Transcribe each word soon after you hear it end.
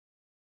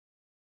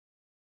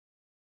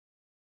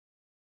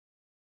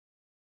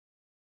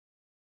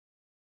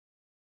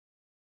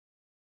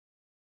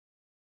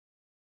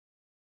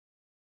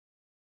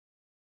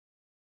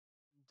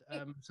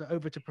So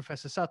over to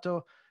Professor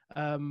Satoh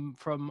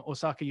from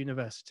Osaka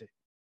University.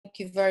 Thank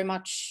you very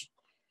much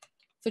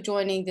for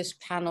joining this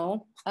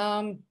panel.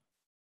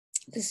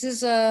 This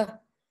is a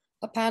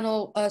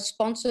panel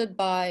sponsored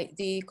by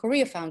the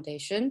Korea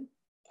Foundation.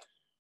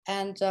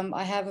 And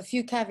I have a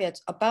few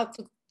caveats about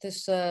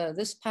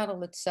this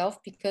panel itself,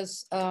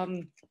 because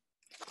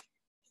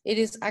it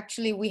is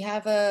actually, we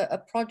have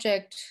a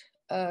project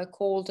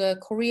called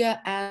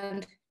Korea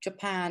and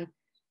Japan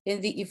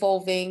in the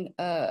evolving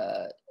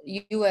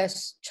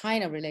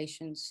US-China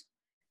relations.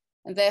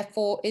 And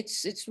therefore,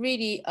 it's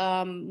really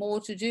more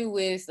to do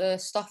with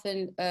stuff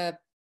in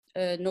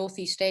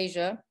Northeast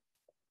Asia,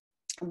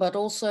 but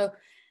also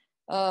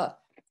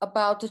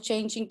about the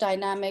changing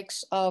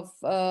dynamics of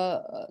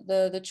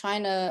the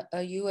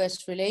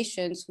China-US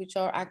relations, which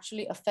are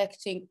actually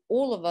affecting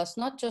all of us,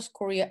 not just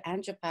Korea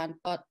and Japan,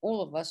 but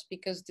all of us,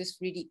 because this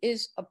really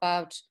is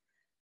about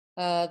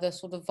the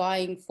sort of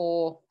vying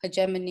for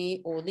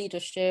hegemony or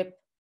leadership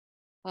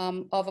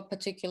of a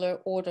particular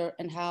order,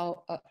 and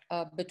how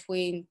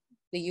between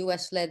the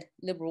US-led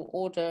liberal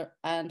order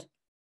and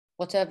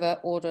whatever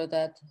order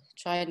that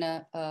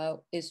China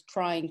is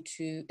trying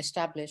to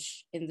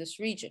establish in this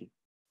region.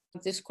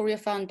 This Korea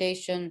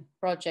Foundation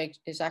project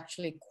is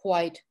actually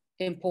quite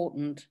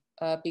important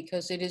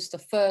because it is the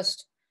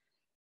first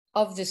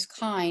of this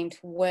kind,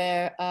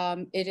 where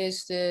it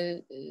is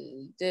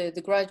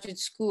the graduate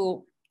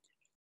school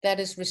that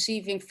is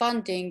receiving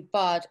funding,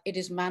 but it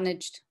is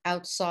managed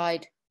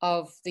outside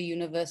of the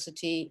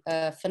university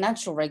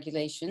financial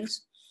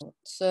regulations.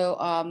 So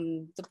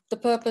the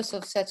purpose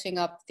of setting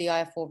up the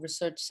IAFOR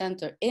Research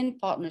Center in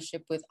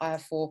partnership with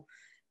IAFOR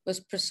was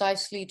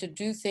precisely to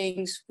do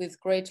things with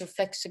greater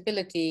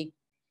flexibility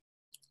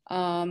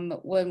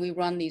when we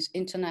run these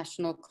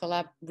international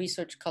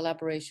research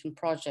collaboration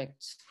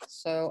projects.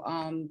 So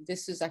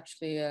this is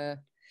actually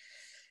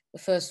the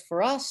first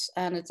for us,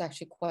 and it's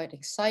actually quite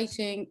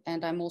exciting.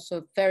 And I'm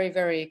also very,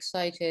 very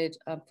excited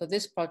for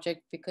this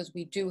project, because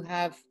we do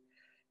have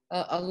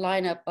a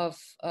lineup of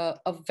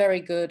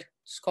very good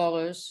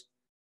scholars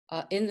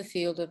in the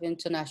field of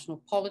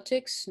international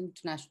politics,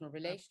 international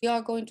relations. We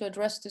are going to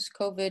address this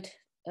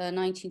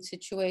COVID-19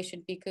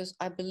 situation because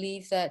we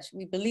believe that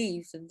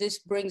this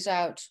brings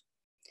out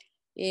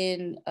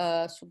in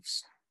sort of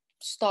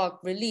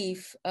stark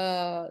relief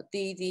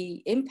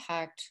the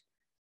impact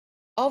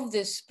of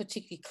this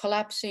particularly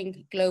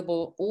collapsing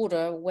global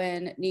order,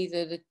 when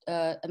neither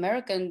the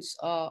Americans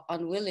are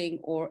unwilling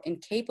or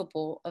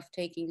incapable of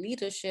taking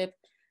leadership,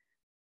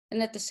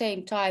 and at the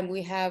same time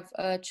we have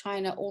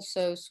China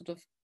also sort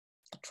of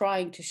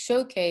trying to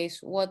showcase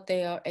what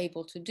they are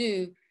able to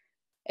do,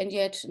 and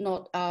yet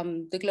not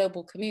the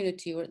global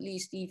community, or at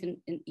least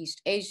even in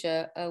East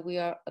Asia, we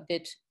are a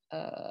bit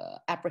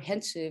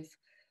apprehensive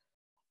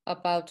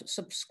about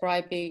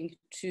subscribing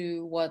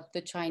to what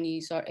the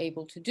Chinese are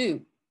able to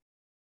do.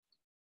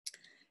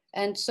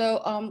 And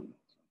so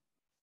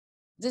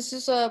this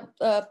is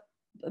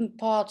in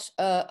part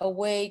a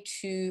way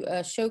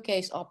to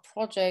showcase our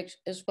project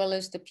as well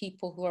as the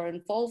people who are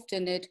involved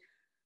in it,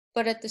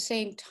 but at the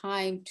same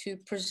time to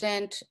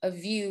present a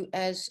view,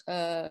 as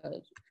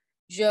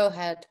Jaewoo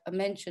had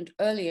mentioned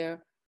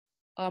earlier,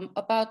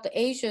 about the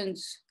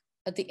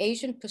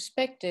Asian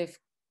perspective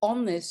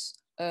on this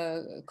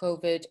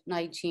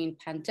COVID-19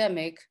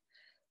 pandemic,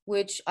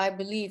 which I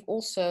believe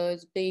also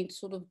has been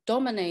sort of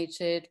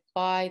dominated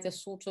by the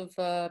sort of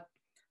the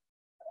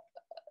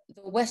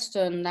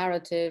Western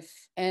narrative,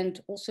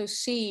 and also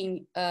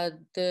seeing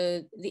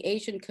the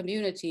Asian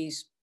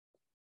communities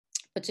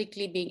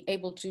particularly being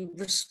able to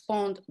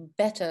respond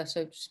better,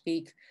 so to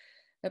speak,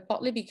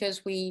 partly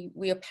because we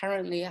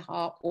apparently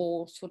are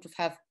all sort of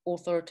have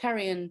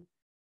authoritarian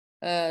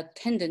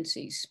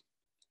tendencies.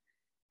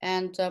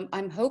 And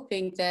I'm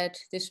hoping that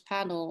this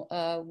panel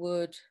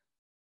would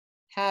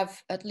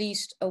have at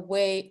least a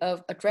way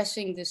of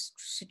addressing this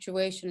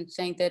situation and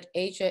saying that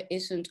Asia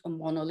isn't a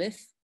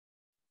monolith.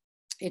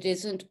 It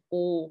isn't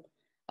all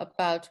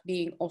about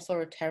being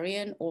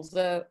authoritarian,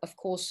 although, of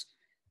course,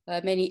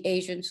 many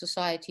Asian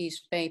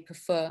societies may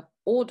prefer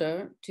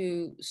order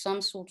to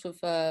some sort of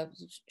a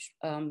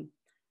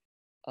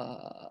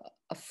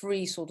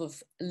free sort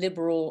of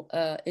liberal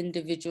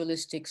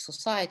individualistic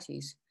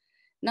societies.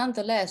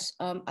 Nonetheless,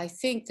 I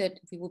think that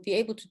we will be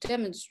able to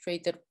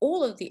demonstrate that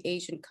all of the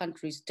Asian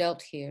countries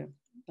dealt here,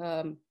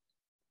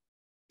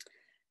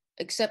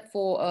 except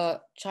for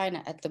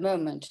China at the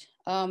moment,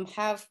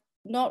 have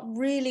not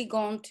really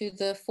gone to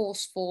the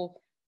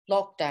forceful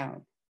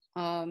lockdown.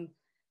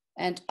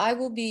 And I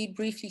will be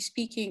briefly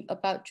speaking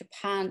about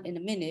Japan in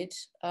a minute,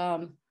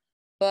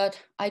 but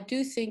I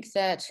do think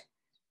that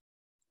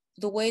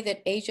the way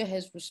that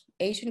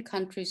Asian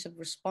countries have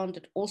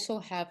responded also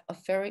have a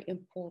very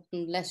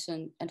important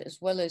lesson, and as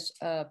well as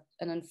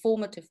an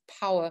informative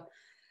power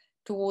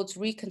towards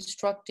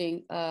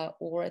reconstructing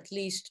or at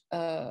least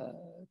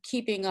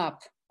keeping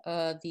up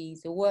the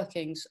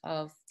workings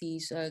of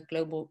these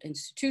global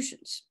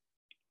institutions.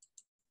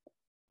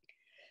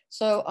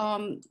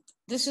 So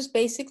this is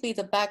basically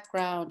the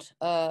background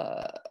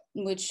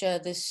in which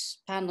this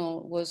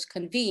panel was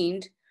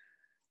convened.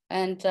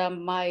 And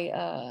my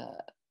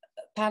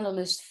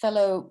panelist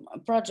fellow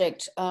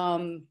project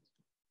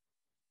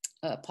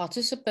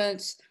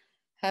participants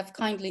have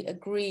kindly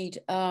agreed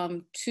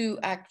to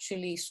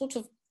actually sort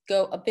of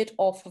go a bit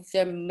off of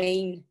their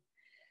main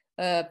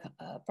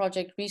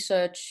project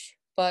research,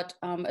 but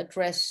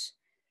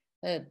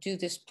do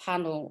this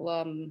panel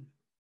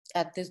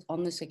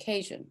on this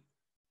occasion.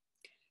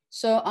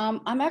 So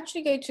I'm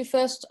actually going to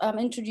first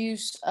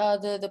introduce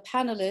the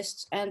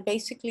panelists and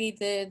basically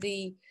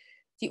the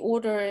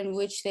order in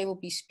which they will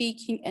be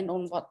speaking and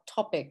on what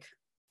topic.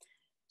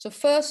 So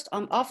first,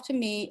 after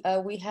me,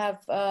 we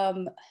have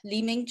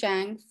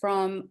Mingjiang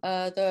from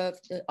the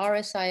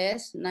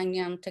RSIS,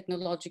 Nanyang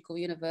Technological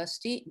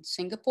University in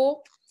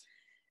Singapore.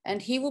 And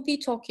he will be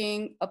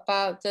talking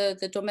about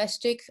the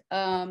domestic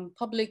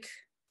public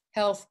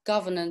health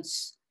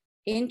governance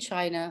in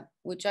China,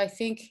 which I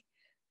think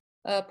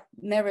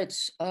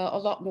merits a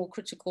lot more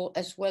critical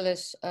as well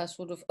as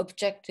sort of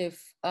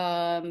objective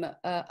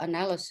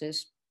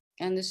analysis.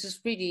 And this is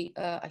really,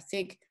 I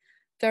think,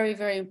 very,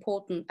 very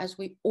important as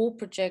we all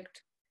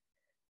project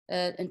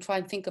and try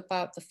and think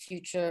about the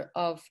future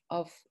of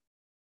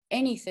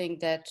anything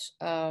that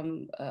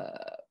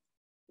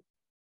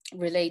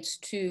relates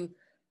to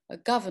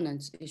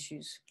governance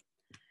issues.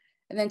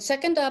 And then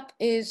second up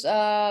is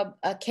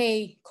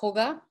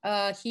Koga.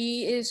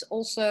 He is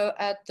also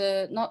at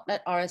not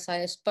at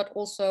RSIS, but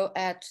also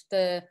at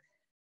the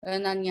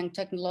Nanyang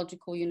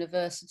Technological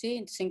University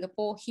in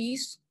Singapore.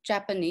 He's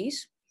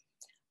Japanese.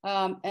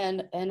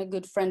 And a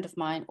good friend of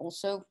mine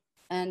also.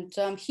 And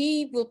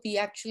he will be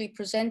actually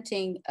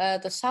presenting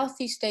the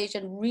Southeast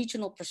Asian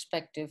regional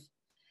perspective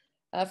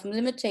from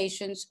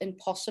limitations and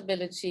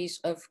possibilities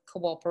of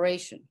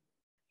cooperation.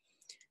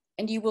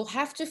 And you will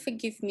have to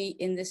forgive me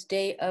in this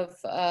day of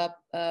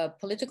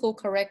political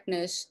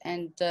correctness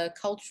and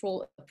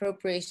cultural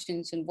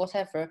appropriations and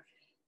whatever,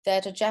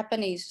 that a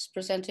Japanese is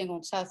presenting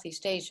on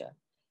Southeast Asia.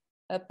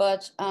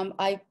 But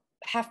I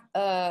have,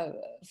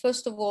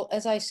 first of all,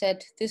 as I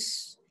said,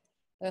 this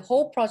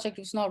whole project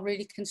was not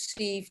really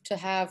conceived to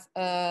have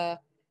to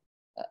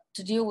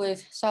deal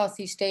with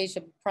Southeast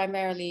Asia,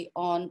 primarily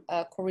on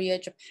Korea,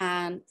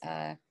 Japan,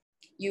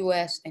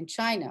 US, and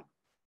China.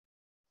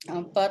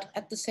 But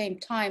at the same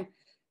time,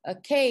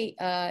 Kay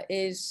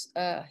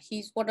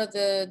he's one of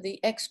the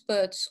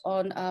experts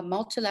on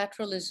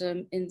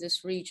multilateralism in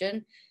this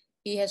region.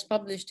 He has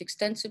published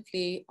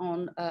extensively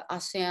on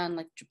ASEAN,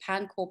 like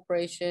Japan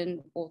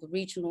Cooperation or the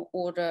regional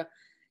order.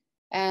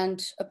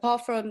 And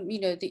apart from,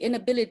 the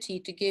inability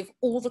to give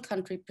all the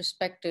country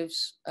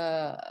perspectives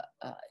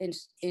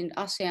in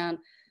ASEAN,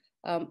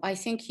 I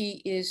think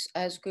he is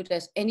as good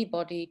as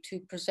anybody to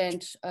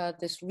present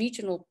this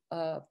regional,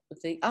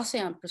 the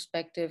ASEAN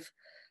perspective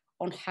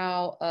on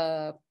how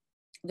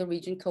the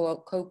region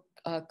coping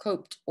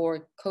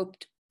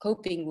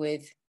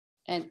with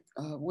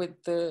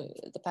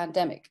the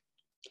pandemic.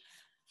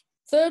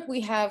 Third,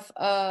 we have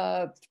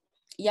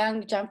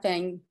Yang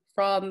Xianfeng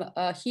from,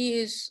 he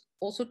is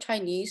also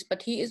Chinese,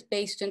 but he is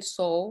based in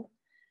Seoul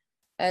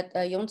at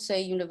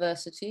Yonsei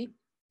University.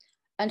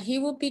 And he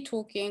will be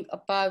talking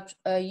about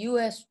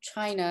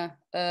US-China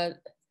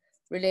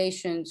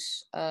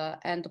relations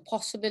and the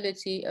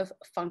possibility of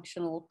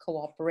functional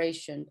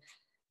cooperation,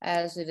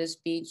 as it has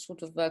been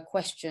sort of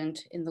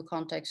questioned in the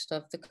context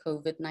of the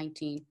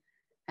COVID-19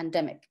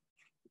 pandemic.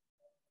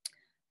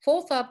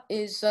 Fourth up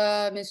is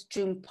Ms.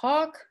 June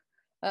Park.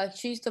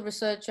 She's the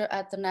researcher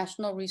at the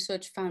National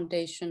Research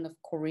Foundation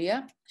of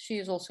Korea. She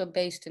is also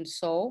based in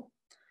Seoul.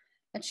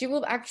 And she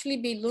will actually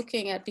be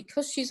looking at,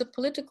 because she's a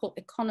political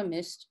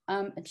economist,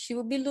 and she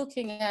will be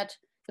looking at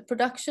the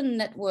production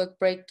network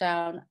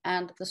breakdown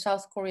and the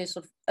South Korea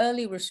sort of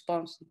early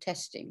response and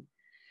testing.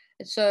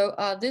 And so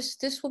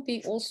this will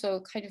be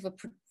also kind of a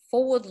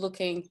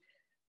forward-looking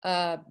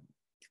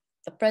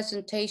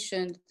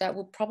presentation that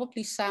will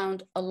probably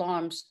sound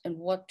alarms and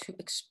what to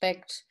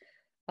expect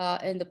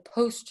in the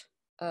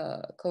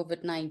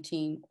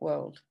post-COVID-19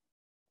 world.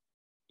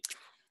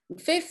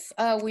 Fifth,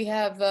 we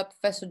have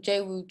Professor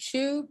Jaewoo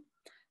Choo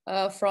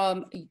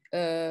from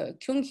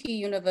Kyunghee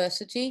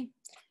University.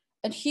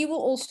 And he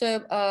will also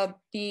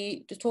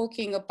be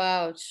talking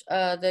about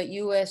the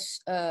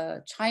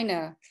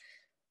US-China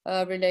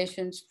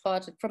relations,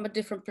 but from a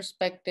different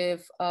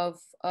perspective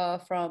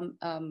from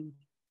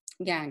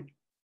Yang.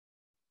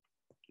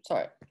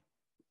 Sorry.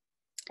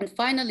 And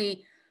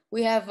finally,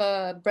 we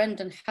have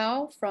Brendan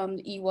Howe from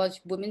Ewha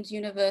Women's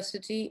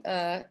University,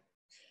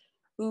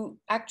 who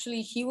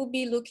actually, he will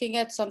be looking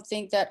at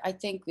something that I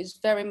think is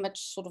very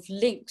much sort of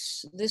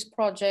links this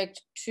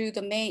project to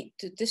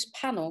this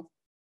panel,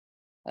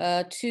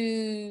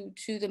 to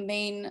the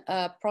main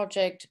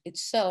project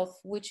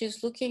itself, which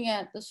is looking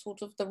at the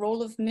sort of the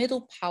role of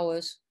middle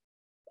powers,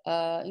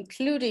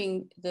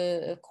 including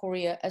the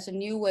Korea, as a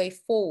new way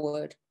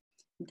forward,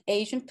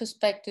 Asian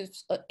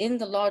perspectives in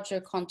the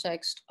larger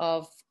context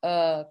of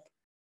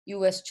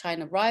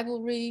US-China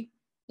rivalry,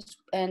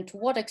 and to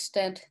what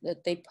extent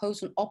that they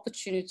pose an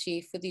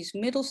opportunity for these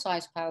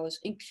middle-sized powers,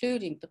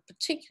 including, but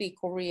particularly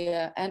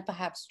Korea and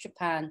perhaps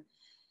Japan,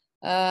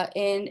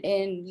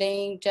 in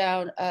laying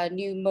down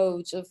new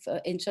modes of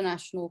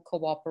international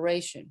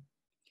cooperation.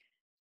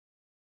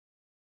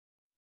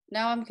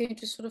 Now I'm going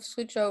to sort of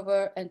switch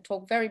over and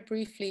talk very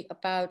briefly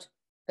about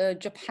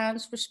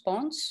Japan's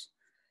response,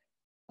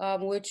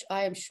 which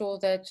I am sure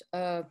that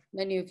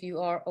many of you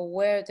are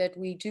aware that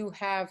we do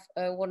have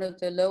one of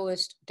the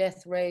lowest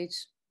death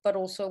rates, but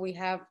also we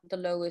have the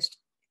lowest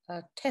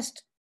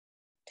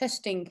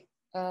testing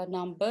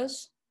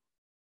numbers.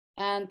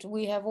 And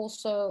we have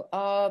also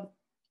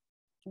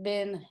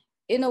been,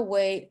 in a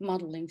way,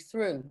 muddling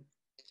through.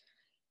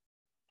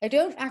 I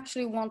don't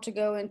actually want to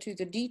go into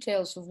the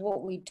details of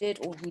what we did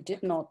or we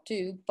did not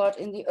do, but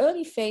in the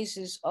early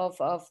phases of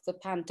the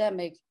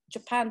pandemic,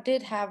 Japan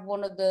did have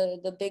one of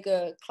the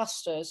bigger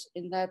clusters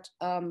in that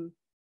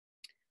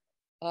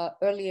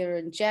earlier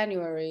in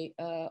January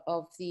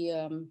of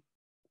the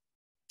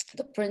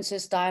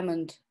Princess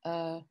Diamond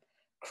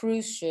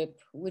cruise ship,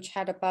 which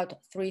had about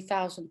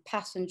 3,000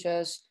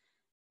 passengers.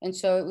 And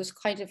so it was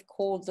kind of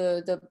called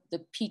the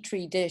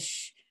Petri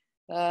dish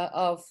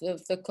of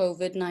the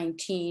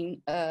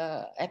COVID-19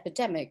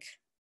 epidemic.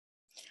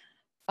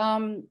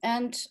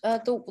 And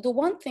the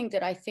one thing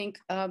that I think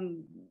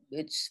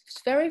it's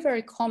very,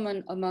 very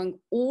common among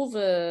all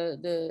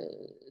the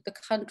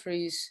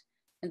countries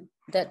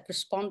that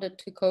responded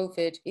to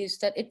COVID is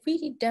that it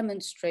really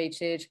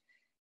demonstrated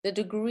the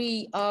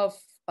degree of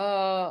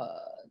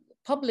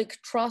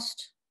public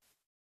trust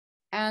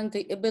and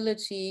the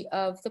ability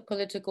of the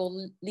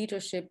political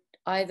leadership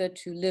either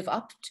to live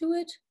up to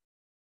it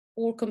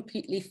or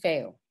completely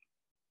fail.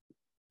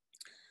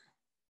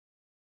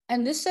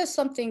 And this says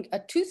something,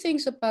 two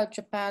things about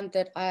Japan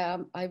that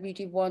I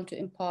really want to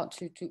impart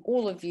to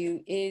all of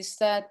you is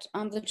that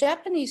the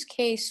Japanese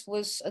case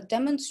was a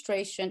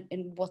demonstration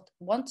in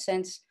one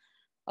sense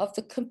of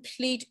the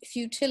complete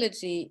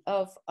futility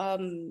of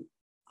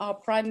our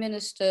prime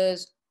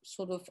minister's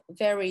sort of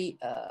very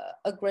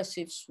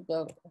aggressive sort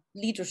of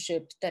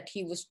leadership that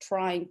he was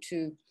trying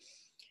to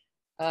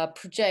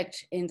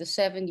project in the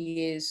 7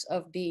 years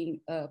of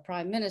being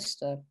prime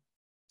minister.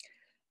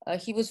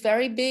 He was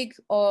very big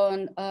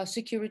on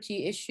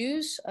security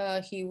issues.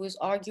 He was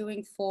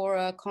arguing for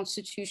a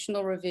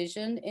constitutional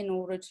revision in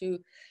order to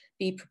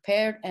be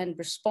prepared and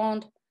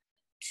respond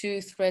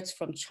to threats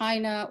from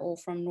China or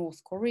from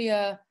North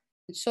Korea,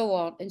 and so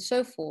on and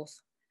so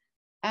forth.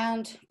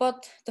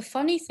 But the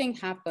funny thing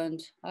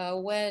happened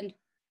when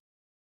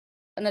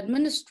an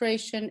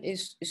administration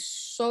is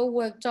so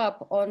worked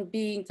up on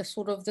being the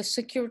sort of the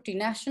security,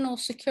 national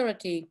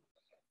security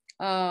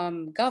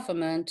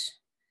government,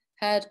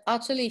 had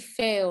utterly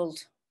failed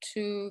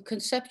to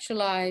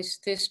conceptualize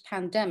this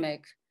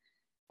pandemic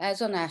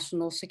as a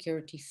national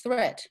security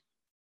threat.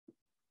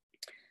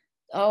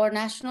 Our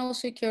National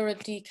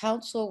Security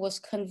Council was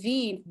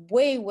convened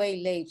way, way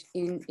late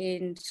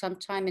in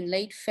sometime in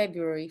late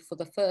February for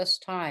the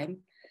first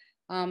time.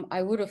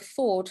 I would have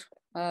thought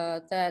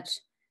that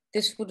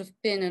this would have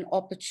been an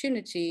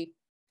opportunity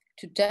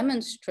to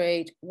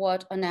demonstrate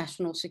what a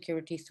national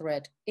security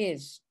threat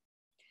is.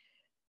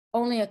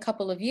 Only a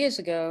couple of years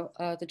ago,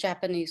 the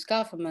Japanese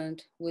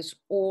government was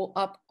all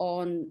up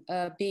on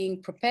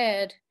being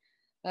prepared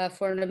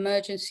for an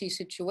emergency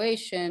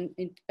situation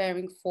in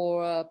preparing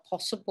for a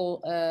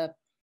possible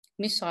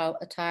missile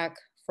attack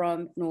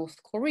from North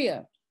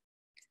Korea.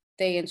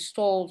 They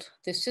installed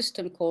this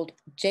system called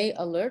J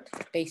Alert,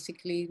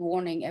 basically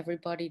warning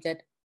everybody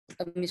that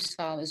a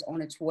missile is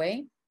on its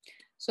way.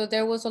 So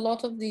there was a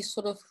lot of these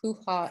sort of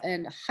hoo-ha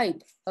and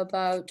hype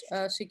about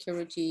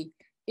security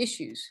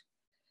issues.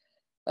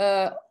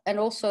 And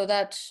also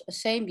that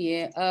same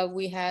year,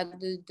 we had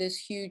this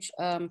huge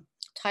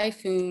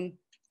typhoon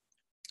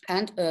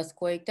and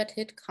earthquake that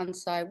hit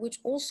Kansai, which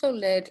also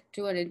led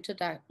to an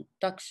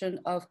introduction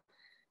of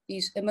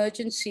these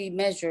emergency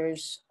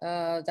measures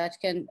that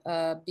can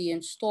be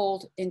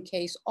installed in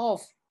case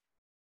of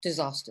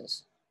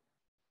disasters.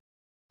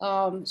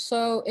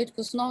 So it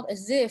was not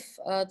as if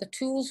the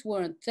tools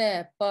weren't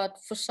there, but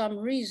for some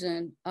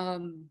reason,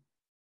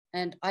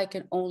 and I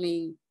can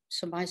only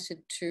surmise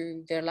it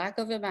to their lack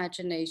of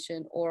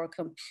imagination or a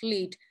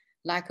complete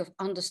lack of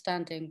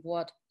understanding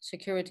what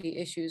security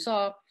issues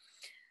are,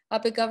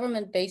 the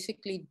government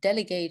basically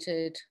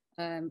delegated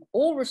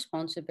all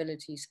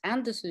responsibilities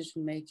and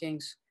decision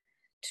makings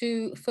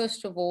to,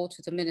 first of all,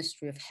 to the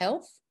Ministry of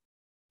Health,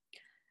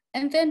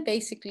 and then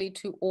basically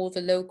to all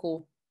the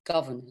local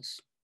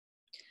governors.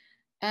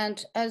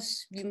 And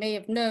as you may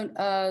have known,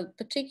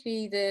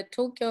 particularly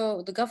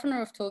the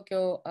governor of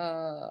Tokyo,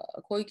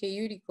 Koike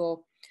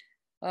Yuriko,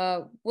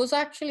 was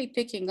actually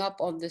picking up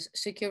on this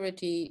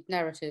security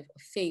narrative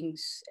of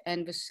things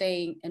and was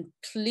saying and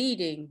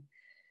pleading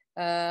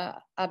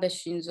Abe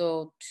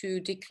Shinzo to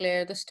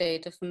declare the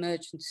state of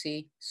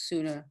emergency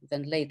sooner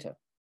than later.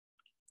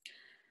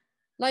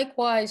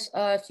 Likewise,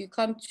 if you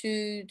come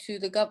to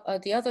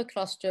the other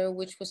cluster,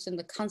 which was in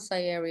the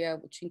Kansai area,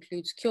 which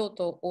includes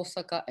Kyoto,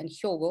 Osaka, and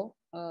Hyogo,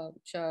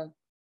 which are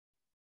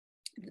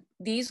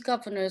these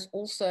governors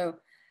also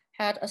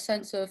had a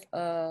sense of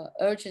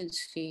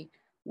urgency,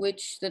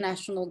 which the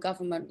national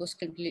government was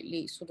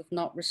completely sort of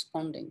not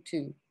responding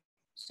to.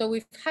 So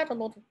we've had a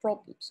lot of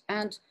problems.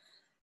 And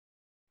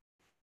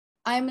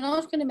I'm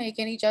not going to make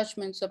any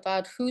judgments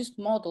about whose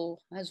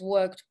model has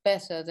worked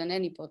better than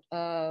anybody,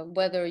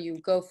 whether you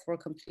go for a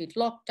complete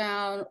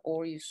lockdown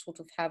or you sort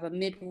of have a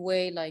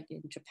midway like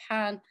in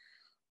Japan,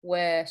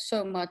 where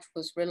so much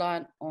was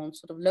reliant on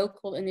sort of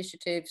local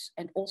initiatives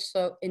and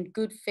also in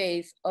good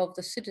faith of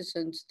the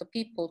citizens, the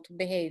people, to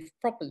behave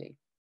properly.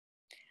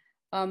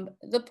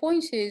 The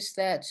point is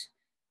that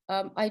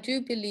I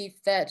do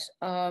believe that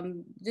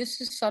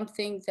this is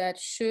something that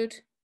should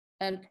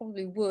and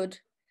probably would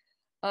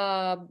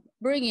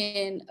bring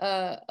in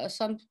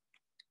some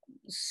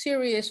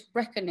serious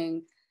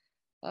reckoning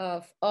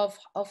of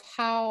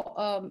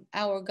how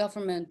our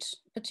government,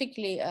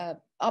 particularly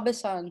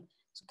Abe-san's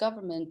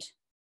government,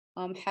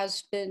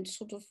 has been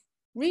sort of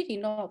really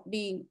not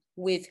being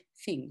with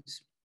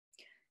things.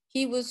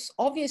 He was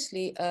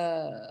obviously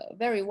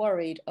very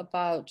worried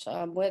about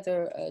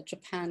whether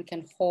Japan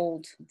can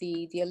hold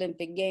the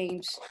Olympic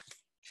Games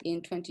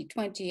in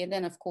 2020, and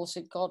then of course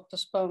it got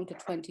postponed to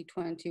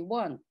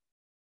 2021.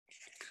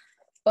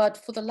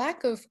 But for the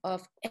lack of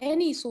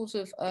any sort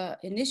of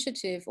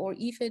initiative or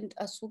even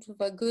a sort of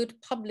a good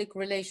public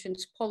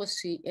relations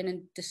policy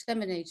in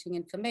disseminating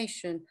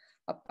information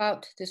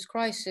about this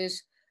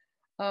crisis,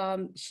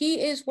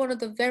 he is one of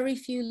the very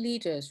few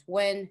leaders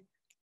when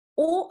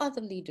all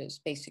other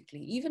leaders, basically,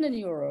 even in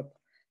Europe,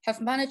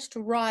 have managed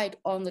to ride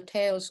on the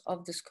tails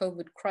of this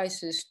COVID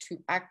crisis to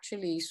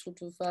actually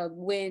sort of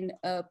win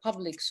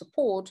public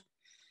support.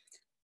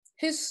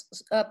 His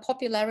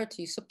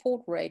popularity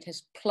support rate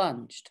has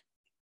plunged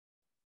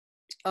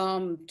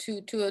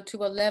to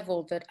a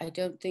level that I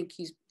don't think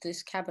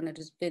this cabinet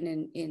has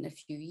been in a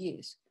few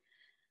years.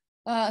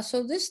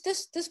 So this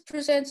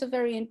presents a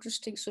very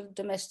interesting sort of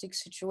domestic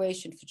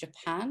situation for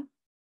Japan.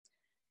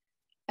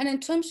 And in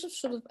terms of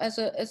sort of as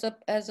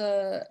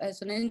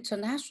an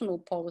international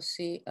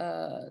policy,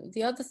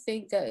 the other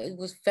thing that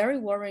was very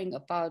worrying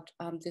about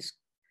this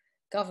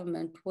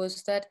government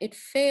was that it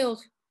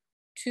failed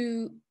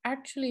to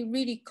actually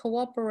really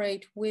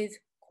cooperate with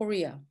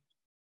Korea.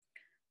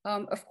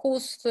 Of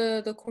course,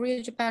 the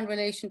Korea-Japan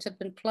relations had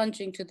been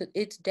plunging to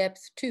its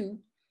depth too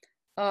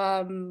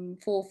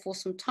for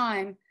some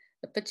time,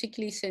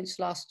 particularly since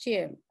last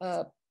year.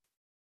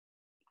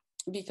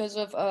 Because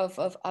of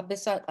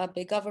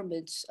Abe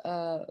governments,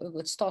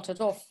 it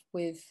started off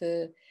with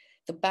the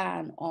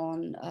ban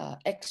on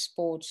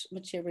export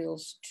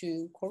materials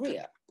to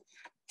Korea.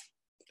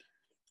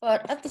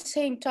 But at the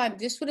same time,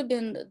 this would have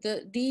been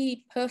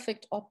the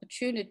perfect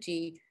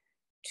opportunity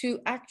to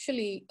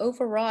actually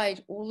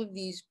override all of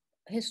these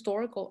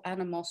historical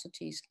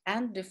animosities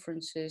and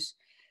differences,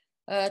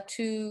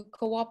 to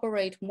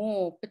cooperate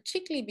more,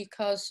 particularly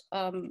because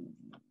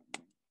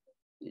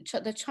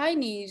the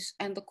Chinese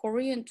and the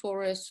Korean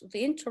tourists,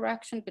 the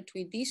interaction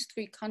between these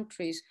three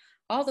countries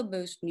are the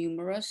most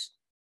numerous,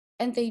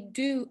 and they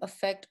do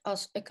affect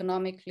us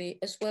economically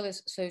as well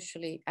as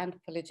socially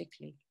and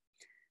politically.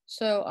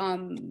 So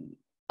I'm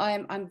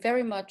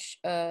very much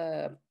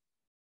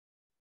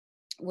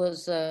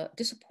was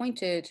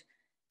disappointed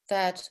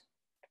that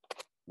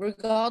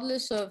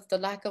regardless of the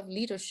lack of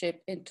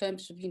leadership in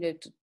terms of,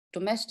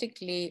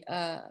 domestically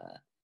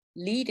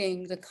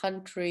leading the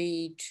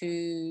country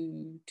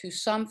to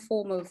some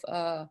form of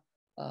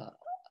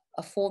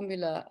a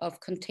formula of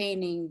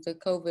containing the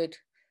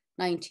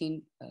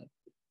COVID-19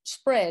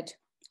 spread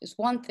is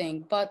one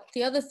thing, but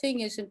the other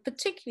thing is, and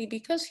particularly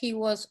because he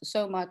was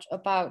so much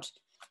about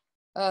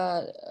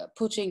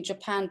putting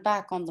Japan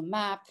back on the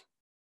map,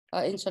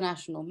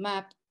 international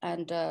map,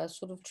 and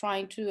sort of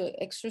trying to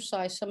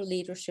exercise some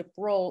leadership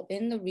role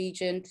in the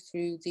region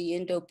through the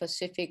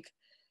Indo-Pacific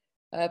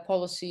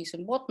policies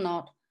and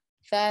whatnot,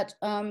 that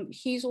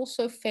he's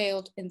also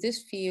failed in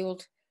this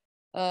field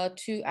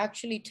to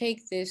actually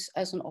take this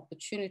as an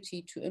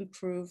opportunity to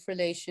improve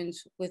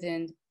relations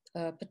within,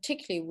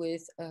 particularly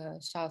with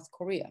South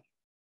Korea.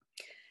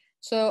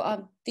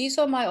 So these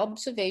are my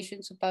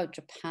observations about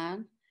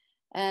Japan.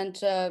 And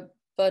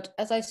but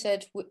as I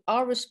said,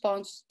 our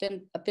response has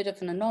been a bit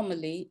of an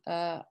anomaly.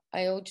 I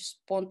just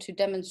want to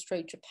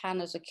demonstrate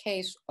Japan as a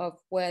case of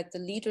where the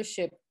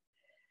leadership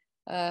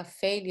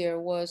failure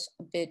was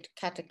a bit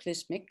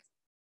cataclysmic.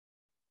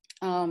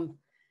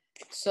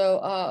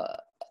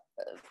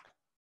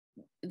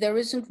 There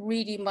isn't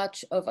really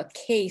much of a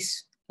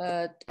case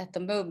at the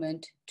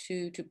moment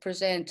to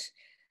present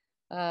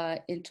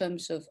in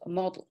terms of a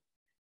model.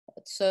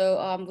 So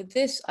with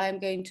this, I'm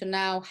going to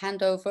now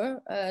hand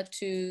over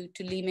to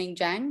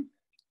Mingjiang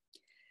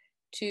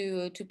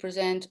to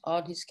present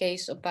on his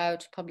case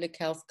about public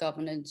health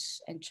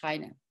governance in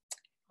China.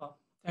 Well,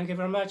 thank you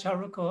very much,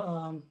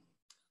 Haruko.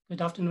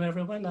 Good afternoon,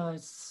 everyone.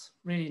 It's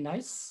really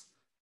nice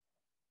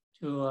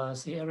to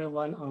see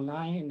everyone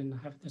online and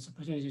have this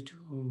opportunity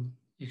to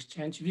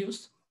exchange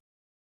views.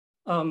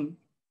 In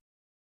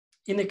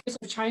the case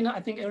of China,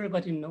 I think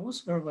everybody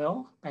knows very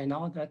well by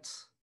now that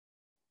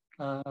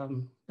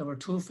there were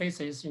two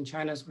phases in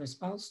China's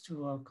response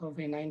to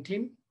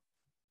COVID-19.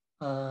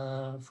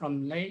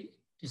 From late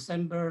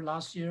December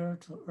last year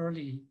to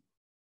early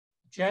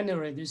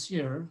January this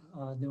year,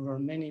 there were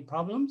many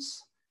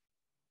problems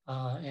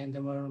and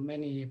there were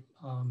many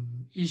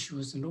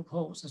issues and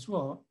loopholes as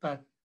well.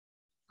 But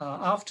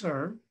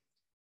after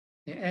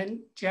the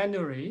end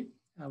January,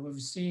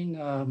 we've seen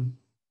a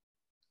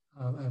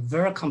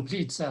very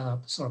complete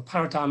sort of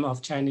paradigm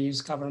of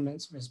Chinese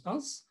government's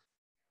response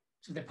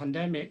to the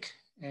pandemic,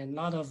 and a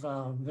lot of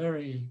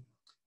very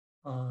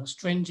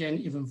stringent,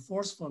 even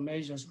forceful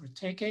measures were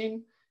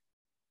taken.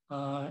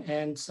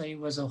 And so it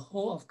was a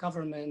whole of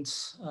government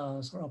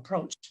sort of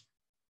approach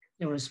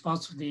in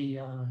response to the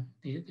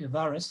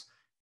virus.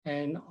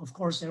 And of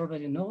course,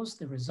 everybody knows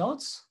the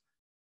results.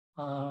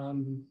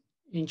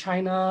 In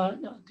China,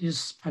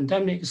 this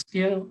pandemic is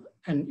still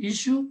an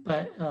issue,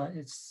 but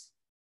it's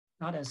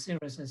not as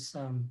serious as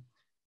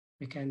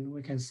we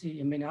can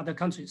see in many other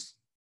countries.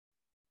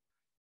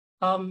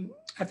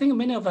 I think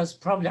many of us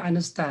probably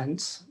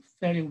understand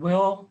very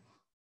well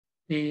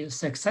the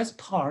success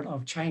part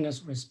of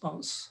China's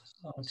response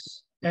to the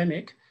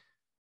pandemic.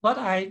 But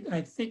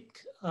I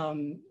think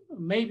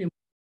maybe look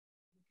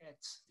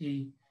at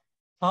the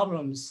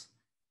problems,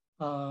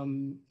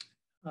 some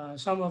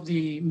of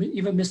the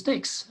even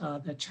mistakes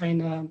that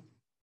China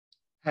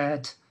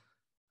had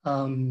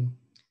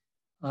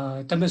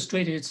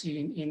demonstrated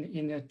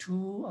in the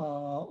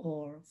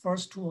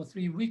first 2 or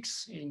 3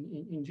 weeks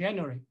in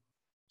January.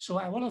 So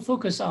I want to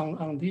focus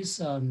on this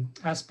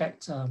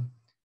aspect in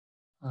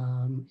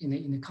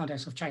the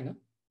context of China.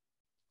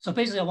 So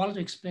basically, I wanted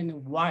to explain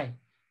why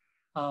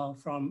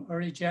from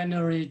early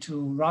January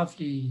to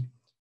roughly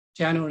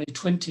January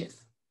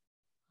 20th,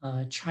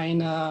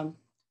 China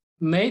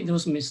made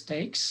those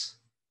mistakes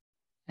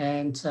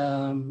and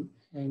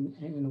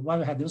why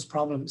we had those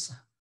problems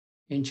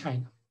in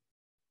China.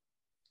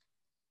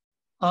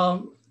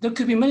 There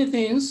could be many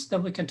things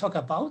that we can talk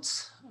about.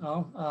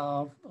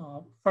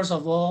 First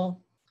of all,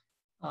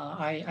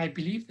 I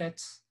believe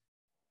that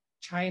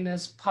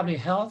China's public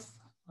health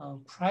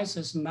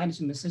crisis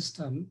management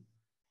system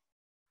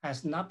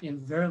has not been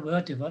very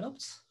well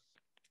developed.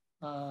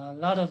 A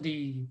lot of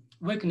the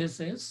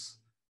weaknesses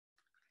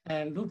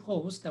and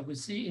loopholes that we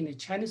see in the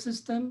Chinese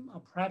system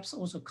are perhaps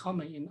also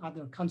common in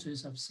other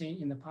countries I've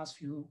seen in the past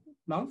few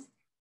months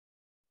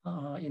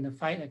in the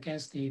fight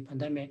against the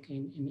pandemic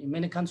in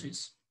many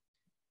countries.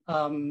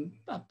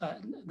 But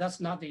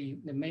that's not the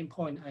main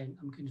point I'm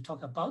going to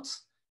talk about.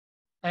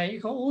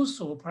 You can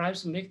also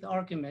perhaps make the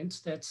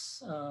argument that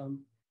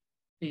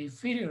the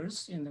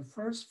failures in the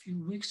first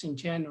few weeks in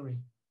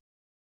January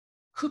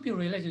could be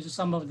related to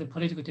some of the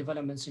political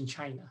developments in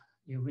China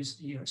in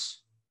recent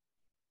years.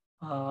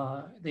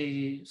 Some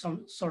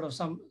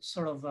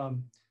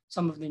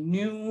of the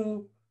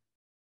new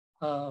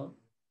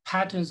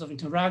patterns of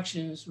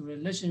interactions,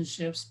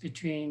 relationships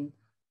between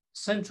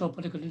central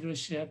political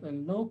leadership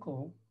and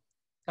local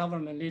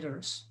government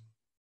leaders,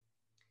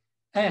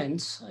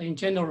 and in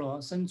general,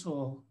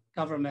 central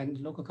government,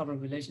 local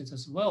government relations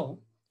as well.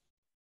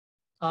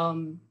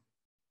 You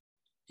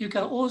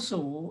can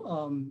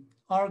also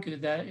argue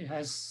that it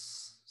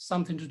has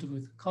something to do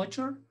with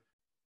culture,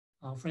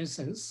 for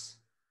instance,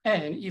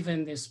 and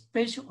even the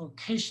special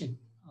occasion.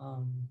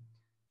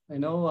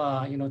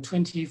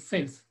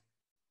 25th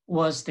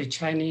was the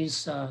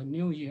Chinese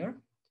New Year.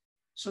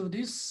 So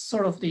this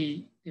sort of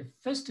the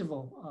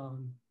festival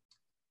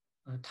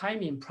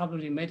timing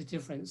probably made a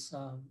difference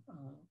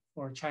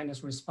for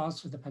China's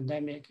response to the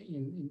pandemic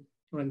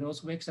during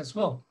those weeks as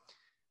well.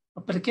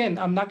 But again,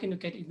 I'm not going to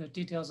get into the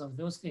details of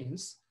those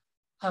things.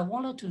 I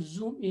wanted to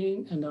zoom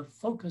in and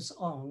focus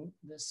on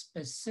the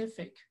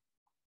specific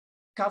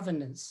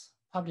governance,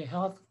 public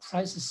health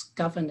crisis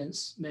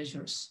governance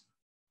measures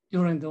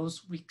during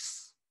those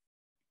weeks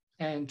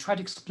and try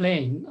to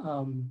explain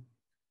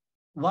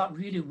what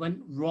really went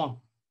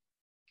wrong,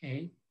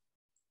 okay?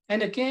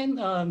 And again,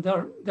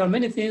 there are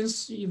many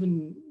things,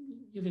 even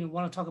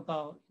want to talk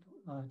about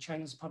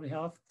China's public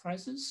health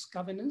crisis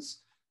governance.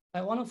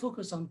 I want to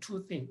focus on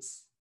two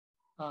things.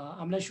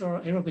 I'm not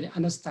sure everybody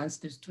understands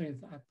these two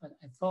things, but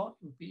I thought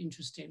it would be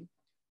interesting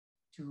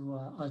to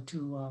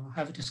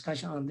have a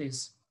discussion on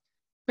this.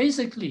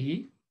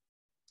 Basically,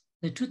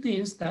 the two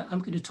things that I'm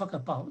going to talk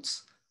about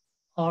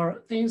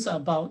are things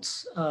about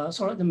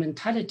sort of the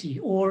mentality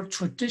or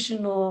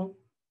traditional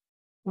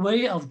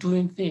way of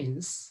doing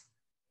things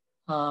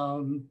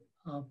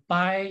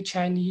by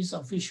Chinese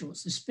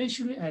officials,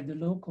 especially at the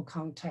local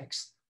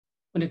context,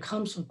 when it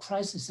comes to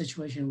crisis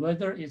situation,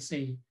 whether it's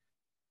a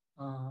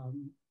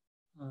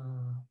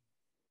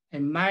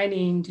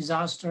mining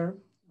disaster,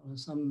 or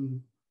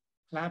some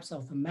collapse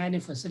of a mining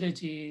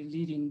facility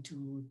leading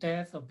to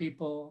death of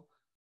people,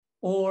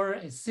 or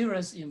a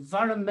serious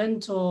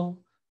environmental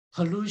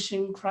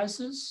pollution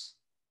crisis,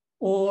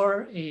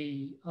 or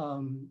a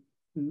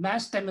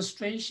mass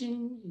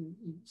demonstration in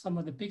some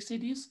of the big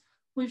cities.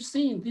 We've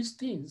seen these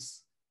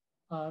things,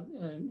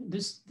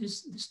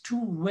 these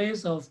two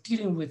ways of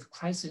dealing with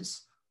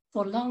crisis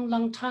for a long,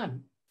 long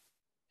time.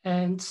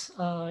 And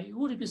you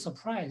would be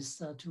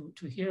surprised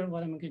to hear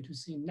what I'm going to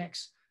see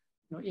next.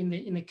 You know,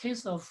 in the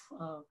case of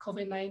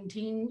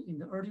COVID-19 in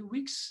the early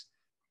weeks,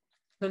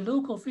 the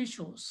local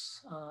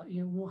officials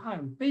in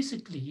Wuhan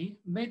basically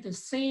made the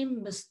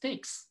same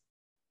mistakes.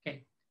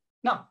 Okay,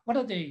 now what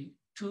are the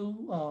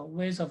two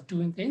ways of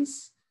doing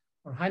things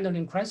or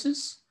handling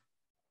crisis?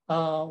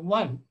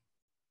 One,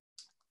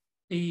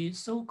 the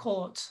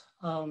so-called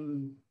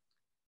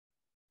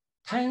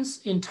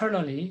tense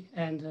internally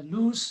and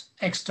loose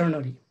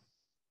externally.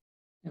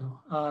 You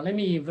know, let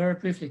me very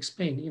briefly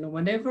explain. You know,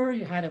 whenever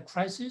you had a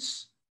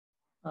crisis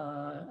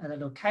at a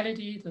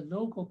locality, the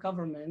local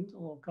government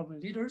or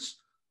government leaders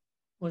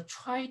will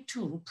try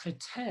to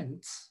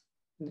pretend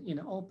in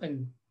an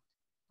open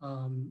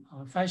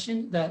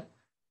fashion that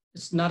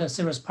it's not a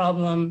serious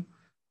problem.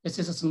 It's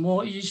just a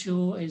small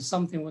issue. It's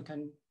something we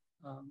can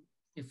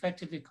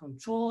effectively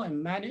control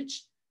and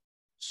manage.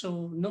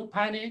 So no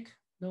panic,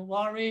 no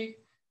worry,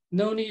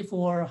 no need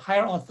for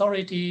higher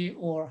authority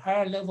or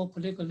higher level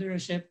political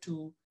leadership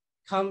to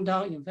come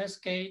down,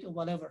 investigate, or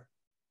whatever.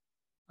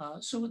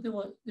 So they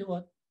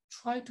will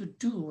try to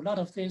do a lot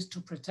of things to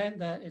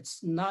pretend that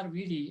it's not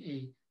really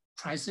a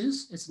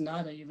crisis. It's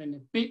not even a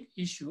big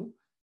issue.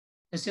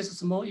 It's just a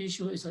small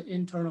issue. It's an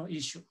internal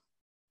issue.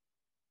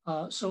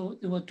 So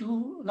they will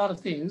do a lot of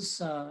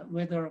things,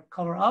 whether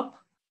cover up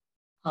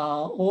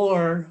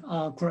or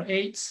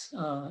create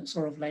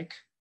sort of like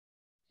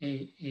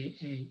a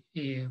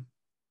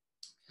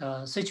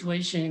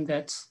situation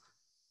that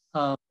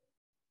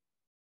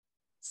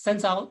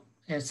sends out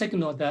a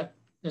signal that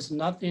there's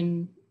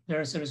nothing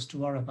very serious to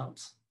worry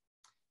about.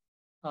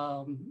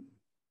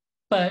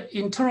 But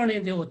internally,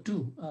 they will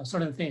do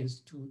certain things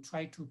to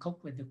try to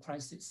cope with the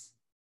crisis.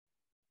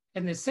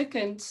 And the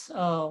second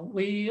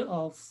way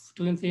of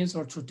doing things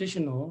or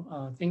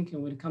traditional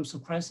thinking when it comes to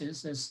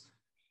crisis is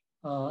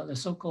the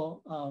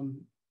so-called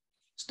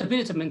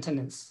stability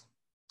maintenance.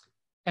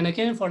 And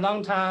again, for a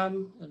long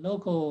time, the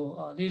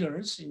local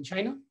leaders in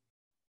China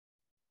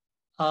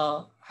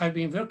have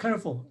been very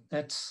careful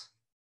that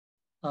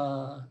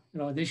you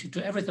know, they should do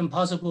everything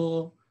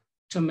possible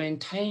to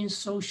maintain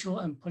social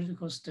and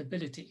political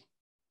stability.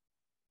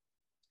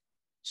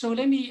 So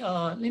let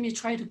me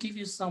try to give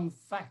you some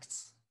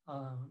facts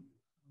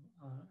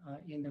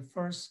in the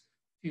first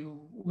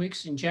few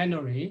weeks in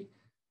January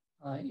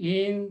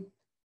in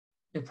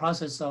the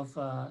process of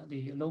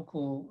the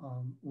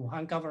local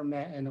Wuhan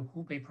government and the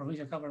Hubei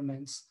provincial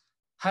government's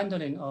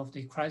handling of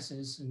the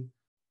crisis, and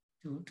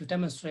to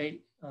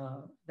demonstrate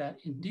that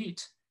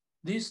indeed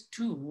these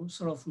two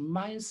sort of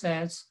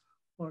mindsets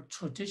or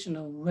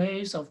traditional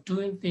ways of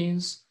doing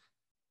things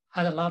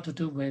had a lot to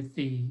do with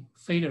the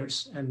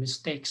failures and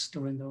mistakes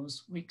during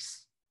those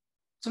weeks.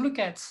 So look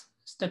at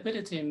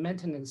stability and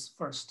maintenance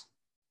first.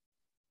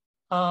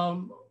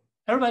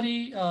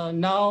 Everybody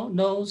now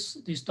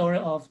knows the story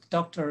of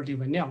Dr. Li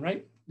Wenliang,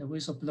 right? The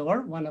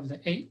whistleblower, one of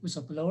the 8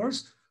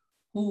 whistleblowers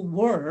who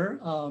were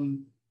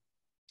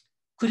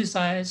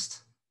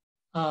criticized,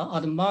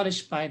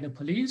 admonished by the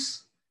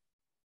police.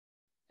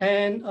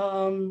 And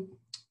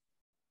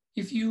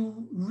if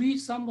you read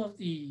some of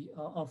the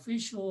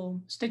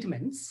official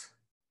statements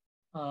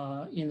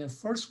in the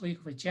first week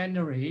of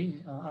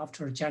January,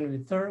 after January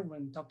 3rd,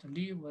 when Dr.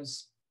 Li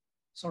was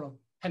sort of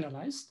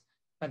penalized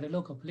by the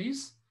local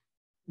police,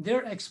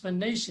 their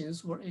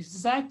explanations were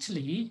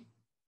exactly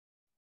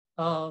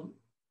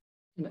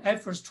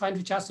efforts trying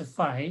to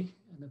justify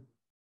the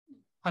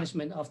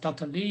punishment of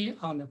Dr. Li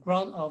on the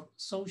ground of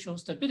social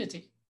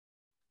stability.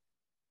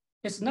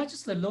 It's not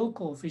just the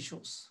local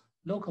officials,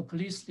 local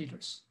police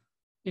leaders.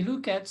 You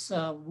look at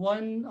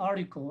one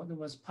article that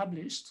was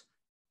published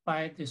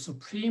by the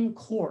Supreme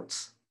Court,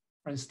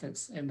 for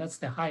instance, and that's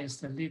the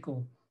highest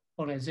legal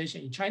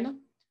organization in China.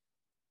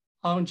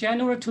 On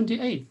January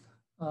 28th,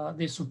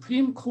 the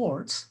Supreme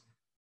Court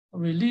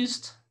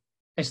released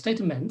a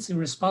statement in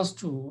response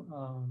to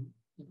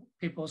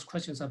people's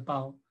questions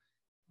about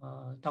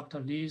Dr.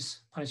 Li's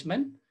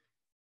punishment.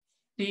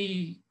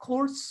 The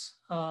court's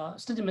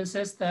statement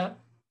says that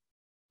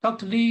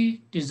Dr.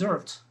 Li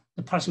deserved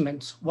the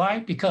punishment. Why?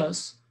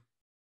 Because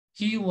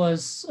he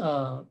was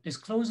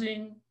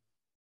disclosing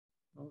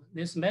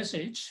this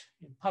message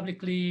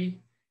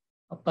publicly,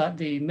 but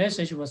the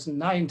message was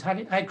not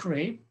entirely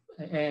accurate,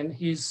 and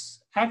his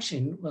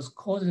action was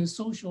causing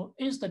social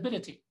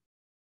instability.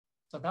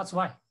 So that's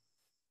why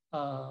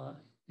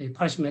the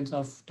punishment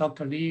of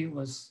Dr. Li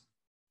was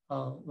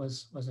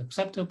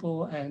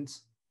acceptable and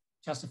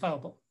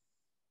justifiable.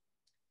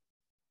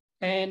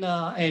 And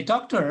a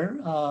doctor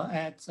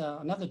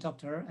another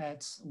doctor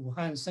at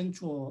Wuhan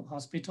Central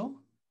Hospital,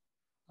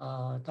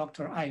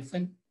 Dr.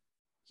 Xianfeng,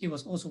 he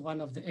was also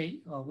one of the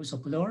 8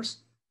 whistleblowers.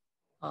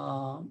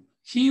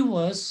 He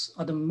was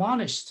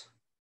admonished,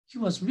 he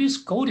was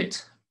re-scolded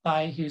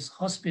by his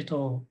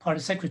hospital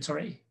party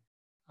secretary,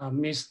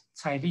 Ms.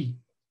 Cai Li.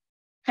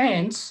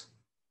 And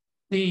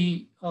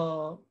the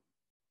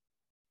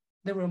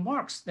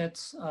remarks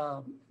that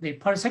the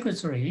party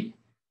secretary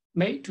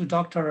made to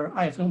Dr.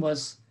 Xianfeng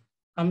was,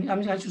 I'm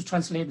going to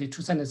translate the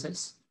 2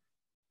 sentences.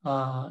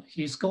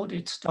 he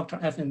scolded Dr.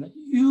 Evan,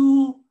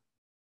 "You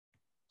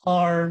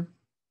are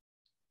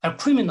a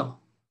criminal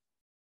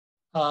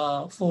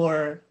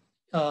for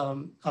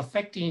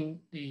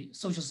affecting the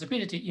social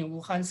stability in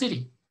Wuhan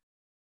city.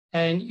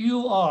 And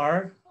you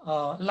are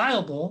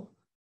liable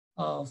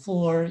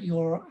for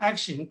your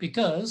action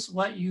because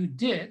what you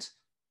did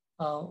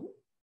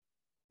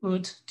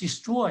would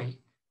destroy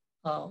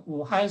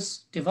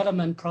Wuhan's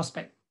development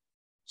prospect."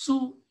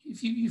 So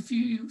if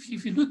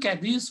you look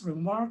at these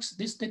remarks,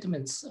 these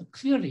statements,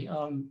 clearly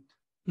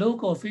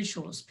local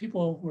officials,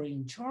 people who are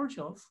in charge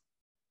of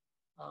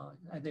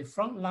at the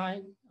front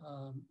line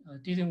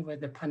dealing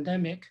with the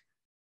pandemic,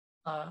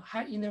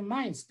 had in their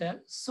minds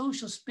that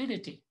social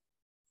stability,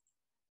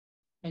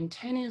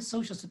 maintaining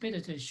social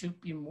stability should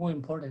be more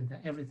important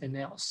than everything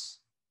else.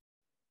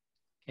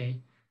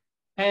 Okay,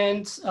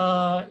 and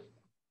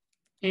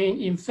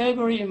in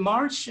February and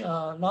March,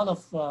 a lot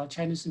of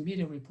Chinese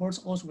media reports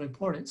also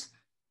reported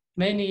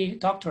many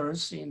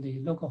doctors in the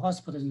local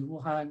hospitals in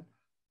Wuhan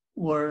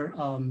were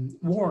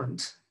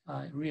warned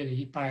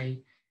really by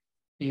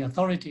the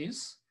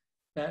authorities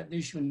that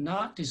they should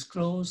not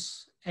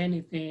disclose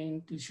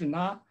anything, they should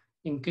not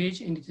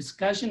engage in the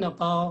discussion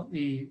about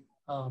the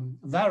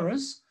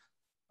virus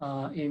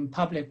in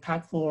public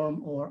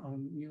platform or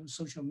on new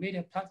social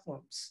media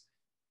platforms.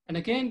 And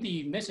again,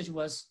 the message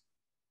was,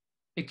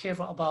 be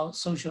careful about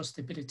social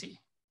stability.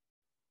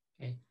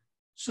 Okay,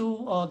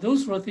 so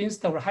those were things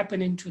that were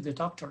happening to the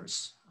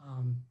doctors.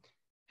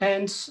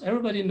 And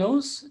everybody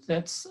knows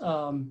that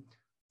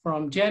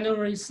from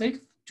January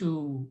 6th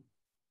to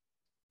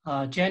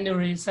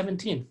January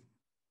 17th,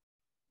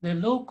 the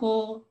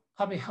local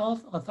public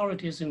health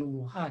authorities in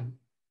Wuhan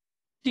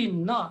did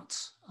not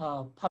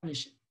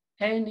publish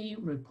any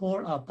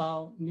report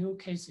about new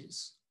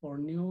cases or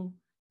new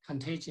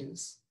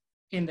contagions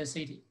in the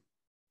city.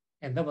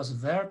 And that was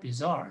very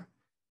bizarre.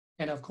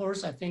 And of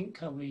course, I think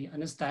we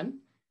understand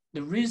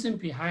the reason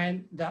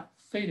behind that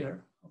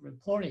failure of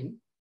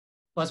reporting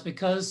was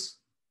because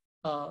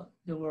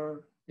there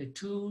were the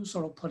two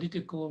sort of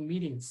political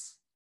meetings.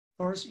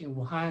 First in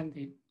Wuhan,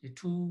 the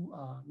two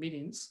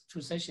meetings,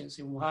 two sessions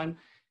in Wuhan,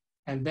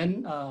 and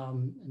then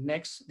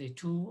next, the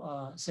two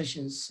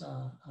sessions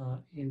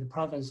in the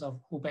province of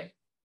Hubei.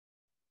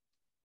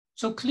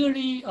 So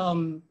clearly,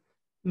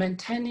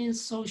 maintaining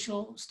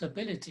social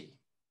stability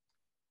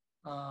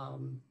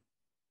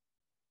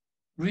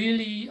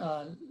really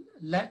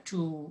led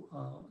to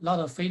a lot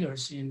of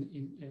failures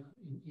in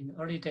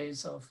early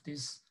days of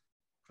this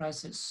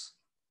crisis.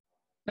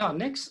 Now,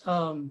 next,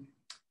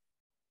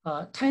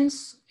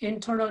 tense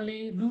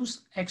internally,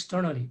 loose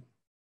externally.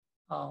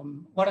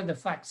 What are the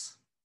facts?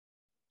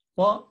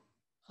 Well,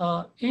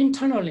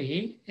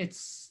 internally,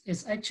 it's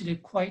actually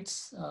quite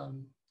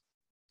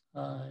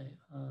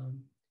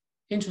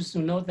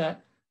interesting to know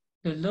that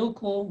the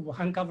local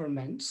Wuhan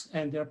government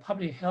and their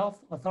public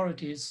health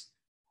authorities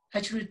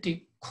actually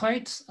did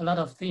quite a lot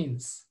of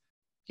things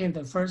in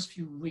the first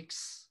few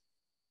weeks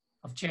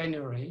of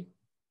January.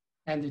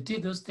 And they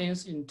did those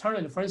things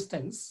internally. For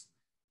instance,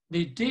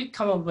 they did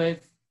come up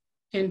with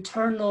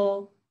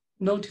internal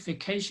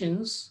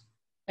notifications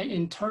and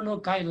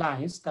internal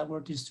guidelines that were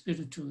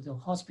distributed to the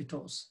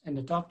hospitals and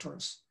the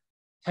doctors,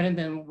 telling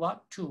them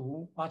what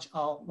to watch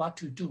out, what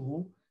to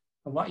do,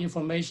 and what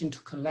information to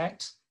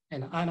collect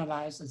and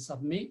analyze and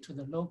submit to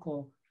the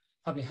local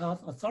public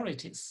health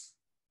authorities.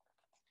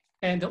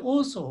 And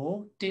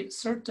also did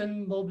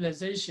certain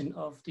mobilization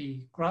of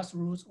the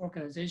grassroots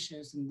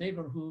organizations,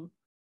 neighborhood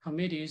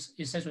committees,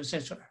 et cetera, et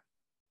cetera.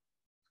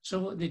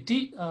 So they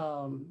did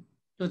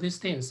do these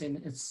things,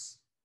 and it's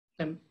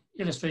an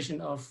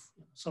illustration of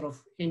sort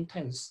of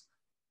intense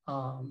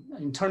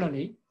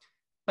internally.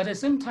 But at the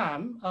same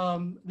time,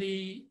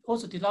 they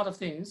also did a lot of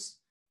things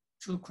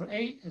to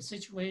create a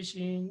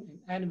situation,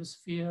 an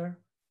atmosphere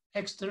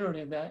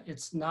externally that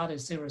it's not a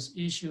serious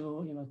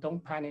issue,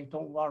 don't panic,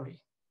 don't worry.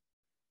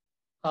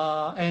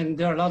 And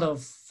there are a lot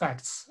of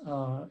facts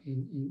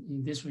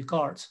in this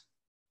regard.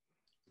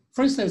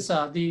 For instance,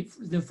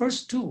 the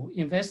first two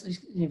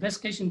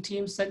investigation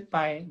teams sent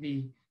by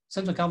the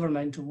central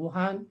government to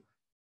Wuhan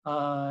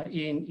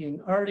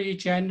in early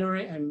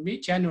January and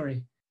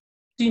mid-January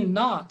did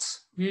not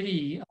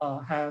really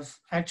have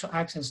actual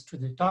access to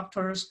the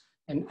doctors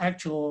and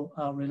actual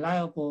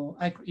reliable,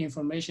 accurate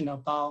information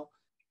about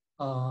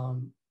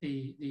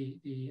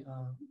the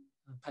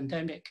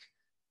pandemic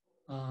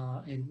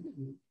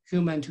and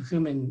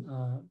human-to-human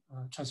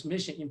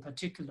transmission in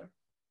particular.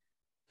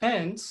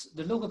 And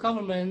the local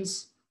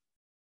governments,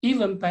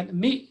 even by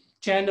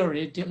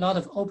mid-January, did a lot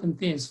of open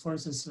things, for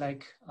instance,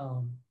 like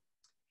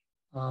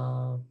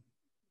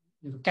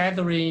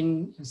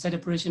gathering and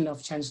celebration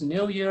of Chinese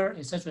New Year,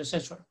 et cetera, et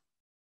cetera.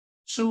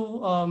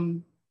 So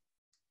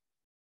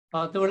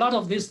there were a lot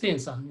of these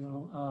things,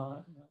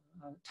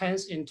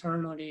 tense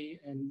internally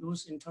and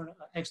loose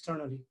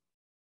externally.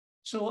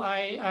 So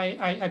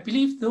I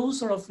believe those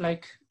sort of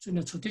like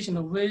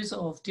traditional ways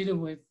of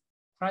dealing with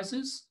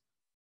crisis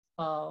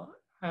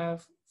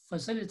have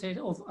facilitated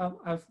or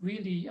have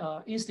really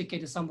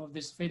instigated some of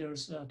these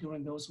failures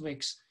during those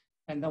weeks.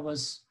 And that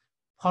was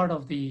part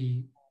of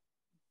the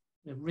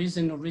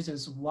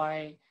reasons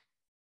why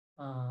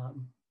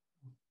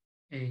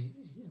a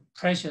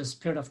precious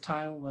period of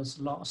time was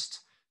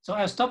lost. So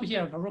I'll stop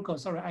here, Haruko.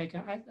 Sorry, I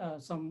can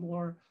add some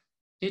more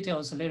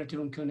details later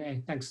during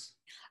Q&A. Thanks.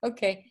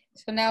 Okay,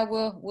 so now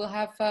we'll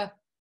have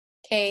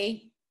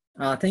Kay.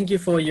 Thank you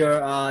for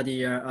your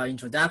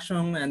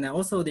introduction, and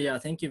also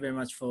thank you very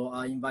much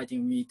for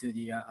inviting me to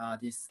the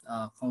this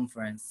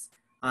conference.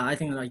 I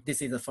think like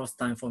this is the first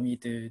time for me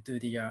to do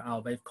the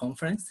web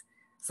conference,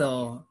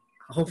 so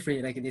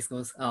hopefully like this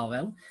goes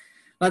well.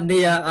 But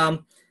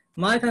the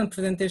my kind of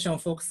presentation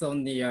focuses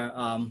on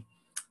the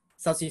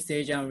Southeast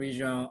Asian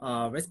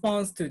regional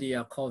response to the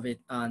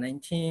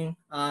COVID-19.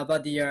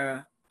 But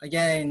the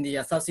again,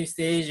 the Southeast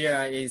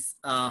Asia is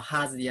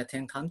has the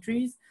 10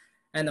 countries,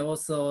 and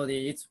also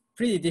it's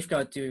pretty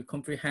difficult to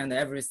comprehend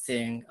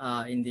everything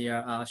in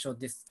the short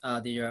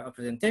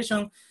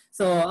presentation.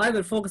 So I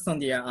will focus on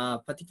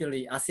the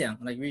particularly ASEAN,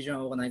 like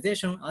regional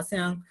organization,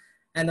 ASEAN,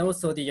 and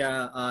also the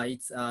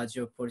its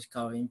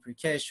geopolitical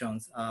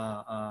implications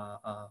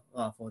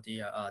for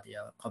the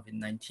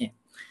COVID-19.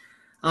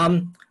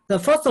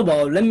 First of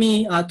all, let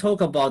me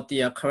talk about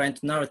the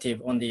current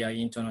narrative on the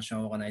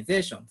international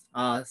organizations.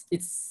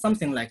 It's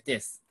something like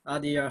this.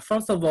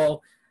 First of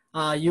all,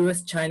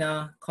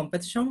 US-China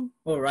competition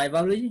or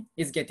rivalry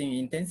is getting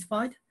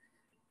intensified.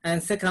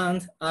 And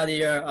second,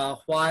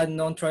 while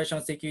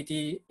non-traditional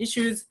security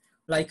issues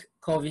like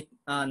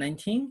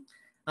COVID-19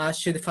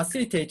 should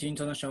facilitate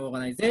international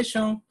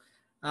organization,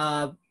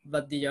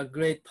 but the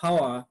great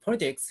power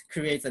politics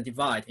creates a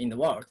divide in the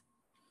world.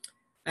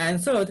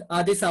 And third,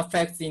 this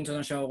affects the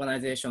international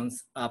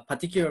organizations,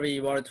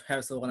 particularly World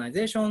Health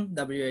Organization,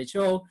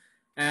 WHO,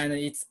 and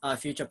its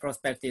future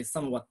prospect is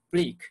somewhat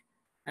bleak.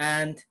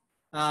 And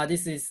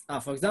this is,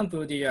 for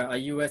example, the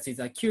US is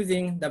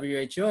accusing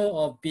WHO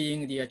of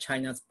being the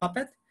China's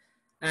puppet,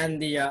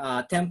 and the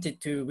attempted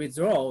to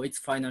withdraw its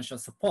financial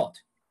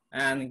support.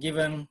 And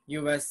given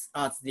US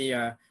as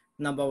the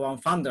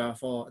 #1 funder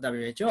for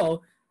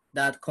WHO,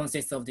 that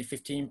consists of the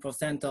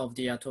 15% of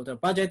the total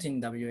budget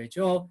in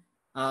WHO,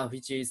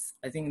 which is,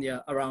 I think,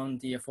 around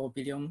the $4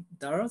 billion.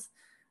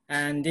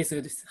 And this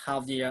would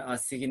have the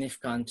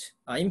significant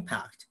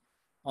impact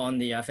on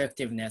the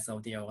effectiveness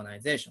of the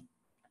organization.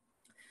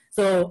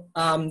 So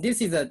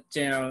this is a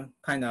general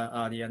kind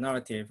of the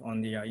narrative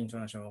on the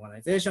international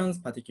organizations,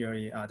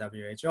 particularly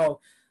WHO.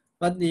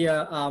 But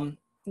the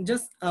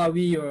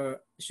we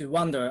should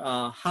wonder,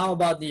 how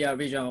about the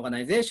regional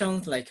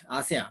organizations like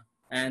ASEAN?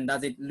 And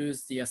does it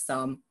lose the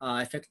some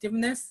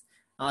effectiveness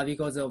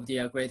because of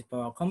the great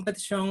power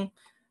competition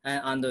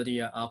under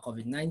the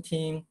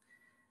COVID-19?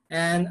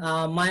 And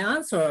my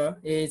answer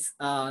is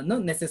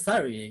not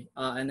necessarily,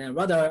 and then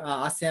rather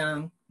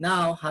ASEAN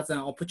now has an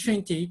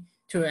opportunity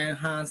to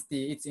enhance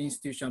its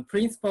institutional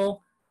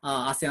principle,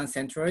 ASEAN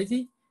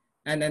centrality,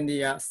 and then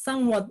the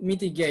somewhat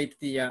mitigate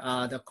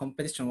the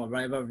competition or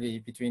rivalry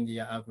between the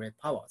great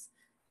powers,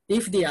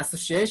 if the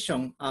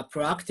association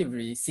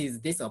proactively sees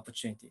this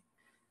opportunity.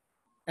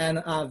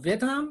 And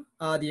Vietnam,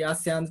 the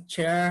ASEAN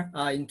chair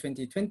in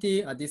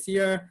 2020, this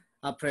year,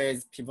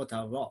 plays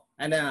pivotal role.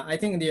 And I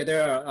think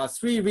there are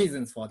 3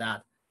 reasons for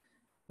that.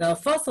 Now,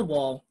 first of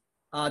all,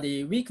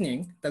 the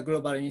weakening the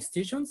global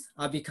institutions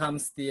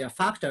becomes the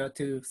factor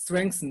to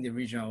strengthen the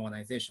regional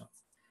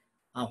organizations.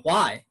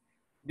 Why?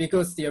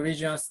 Because the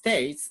regional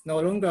states no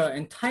longer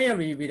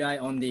entirely rely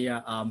on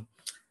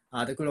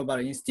the global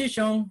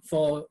institution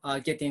for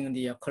getting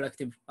the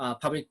collective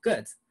public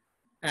goods,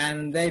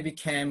 and they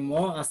became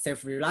more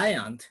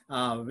self-reliant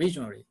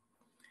regionally.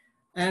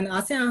 And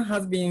ASEAN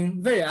has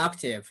been very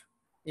active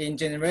in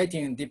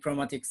generating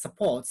diplomatic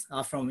supports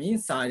from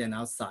inside and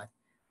outside,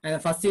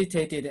 and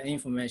facilitated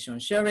information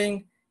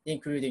sharing,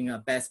 including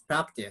best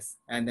practice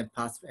and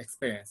past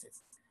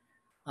experiences.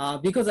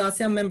 Because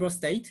ASEAN member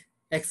state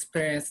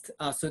experienced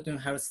certain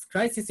health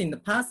crises in the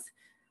past,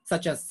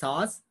 such as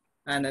SARS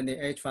and the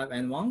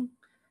H5N1,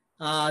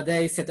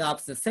 they set up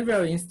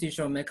several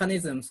institutional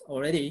mechanisms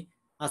already,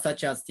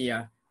 such as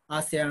the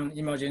ASEAN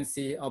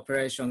Emergency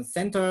Operations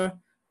Center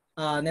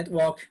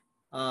network,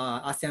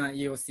 ASEAN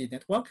EOC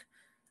network,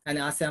 and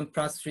ASEAN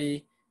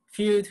 +3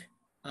 field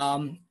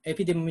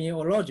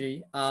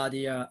epidemiology,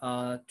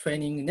 the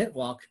training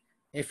network,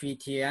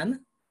 FETN,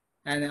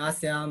 and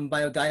ASEAN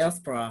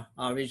Biodiaspora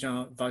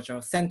Regional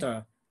Virtual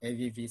Center,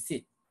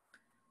 AVVC.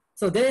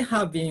 So they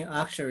have been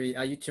actually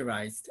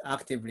utilized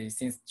actively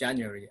since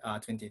January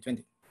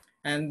 2020.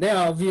 And they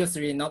are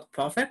obviously not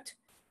perfect,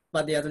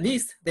 but at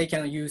least they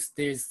can use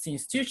this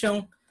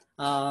institution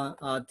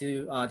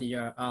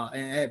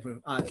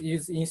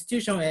use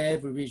institution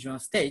enable regional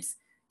states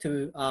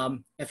to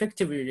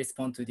effectively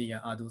respond to the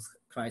those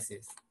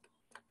crises.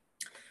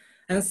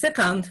 And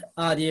second,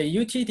 the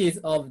utilities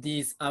of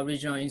these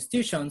regional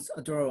institutions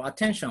draw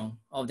attention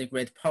of the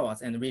great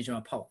powers and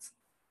regional powers.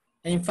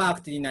 In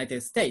fact, the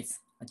United States,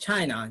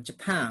 China,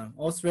 Japan,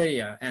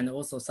 Australia, and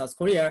also South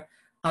Korea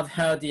have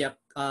held the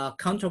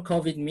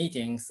counter-COVID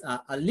meetings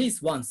at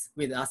least once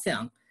with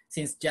ASEAN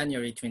since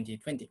January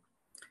 2020.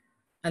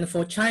 And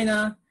for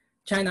China,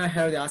 China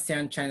held the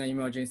ASEAN-China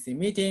emergency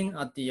meeting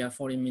at the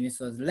foreign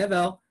ministers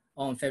level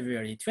on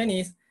February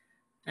 20th,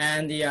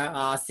 and the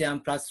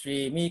ASEAN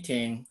 +3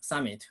 meeting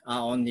summit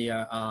on the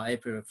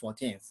April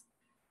 14th.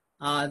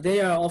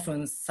 They are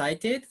often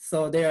cited,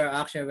 so they are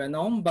actually well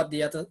known, but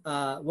the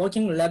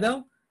working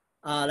level,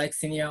 like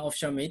senior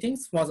official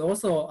meetings, was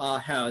also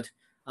held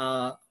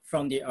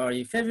from the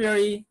early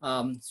February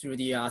through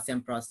the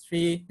ASEAN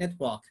 +3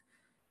 network.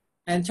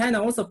 And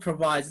China also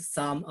provides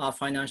some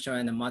financial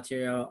and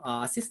material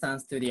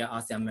assistance to the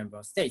ASEAN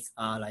member states,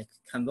 like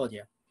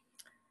Cambodia.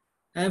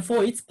 And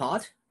for its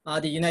part,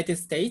 the United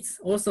States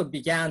also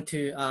began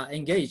to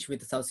engage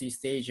with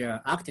Southeast Asia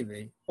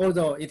actively,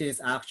 although it is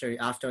actually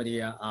after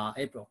the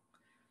April.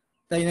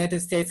 The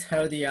United States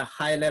held a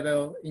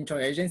high-level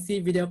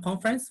interagency video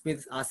conference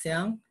with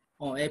ASEAN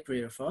on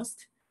April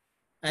 1st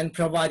and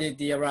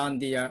provided around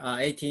the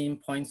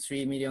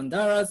 $18.3 million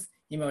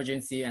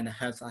emergency and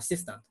health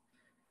assistance.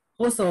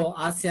 Also,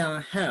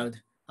 ASEAN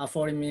held a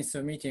foreign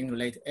minister meeting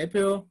late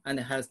April and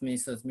a health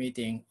ministers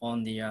meeting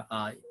on the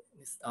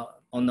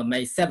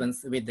May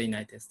 7th with the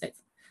United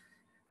States.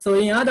 So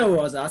in other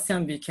words,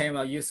 ASEAN became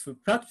a useful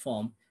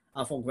platform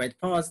for great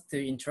powers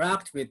to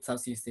interact with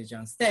Southeast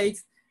Asian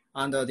states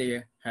under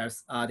the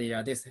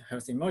this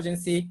health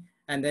emergency,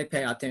 and they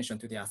pay attention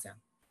to the ASEAN.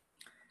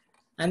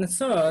 And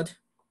third,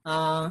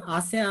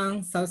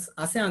 ASEAN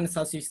and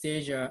Southeast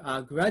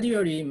Asia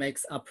gradually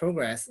makes a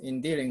progress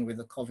in dealing with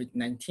the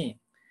COVID-19.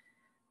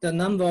 The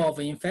number of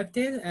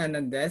infected and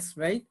the death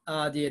rate,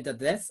 the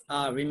deaths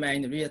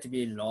remain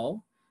relatively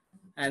low.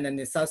 And then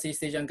the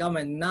Southeast Asian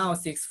government now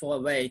seeks for a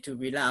way to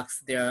relax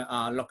their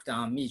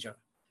lockdown measure.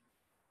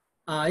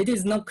 It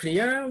is not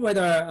clear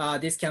whether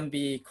this can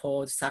be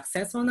called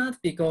success or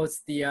not,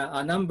 because the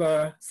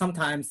number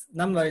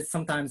is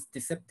sometimes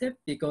deceptive,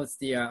 because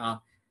the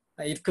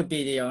it could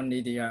be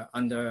only the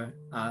under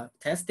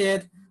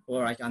tested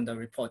or like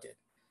underreported.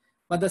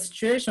 But the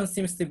situation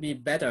seems to be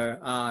better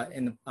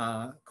in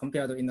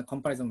the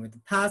comparison with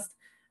the past,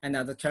 and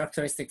the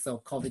characteristics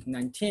of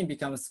COVID-19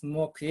 becomes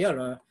more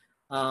clearer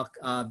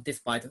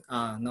despite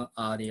not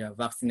the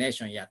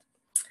vaccination yet.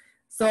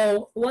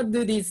 So what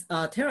do these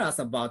tell us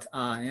about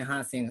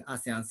enhancing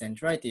ASEAN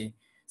centrality?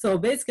 So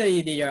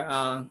basically, the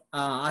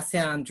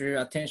ASEAN drew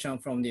attention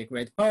from the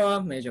great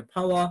power, major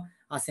power.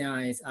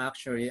 ASEAN is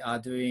actually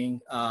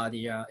doing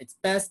its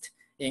best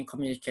in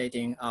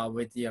communicating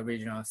with the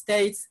regional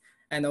states,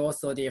 and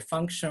also the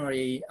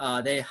functionally,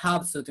 they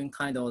have certain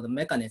kind of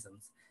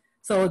mechanisms.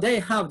 So they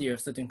have their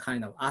certain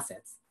kind of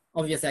assets.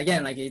 Obviously,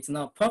 again, like it's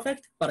not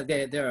perfect, but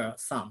there are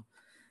some.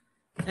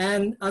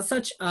 And as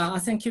such,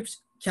 ASEAN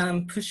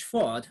can push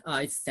forward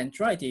its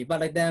centrality.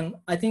 But like then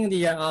I think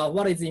the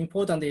what is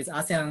important is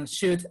ASEAN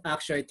should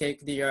actually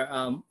take the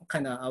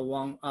kind of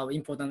one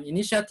important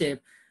initiative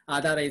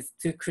that is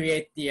to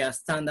create the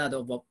standard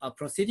of a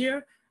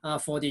procedure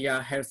for the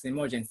health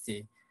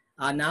emergency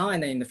now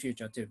and in the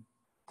future too.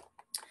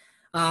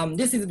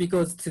 This is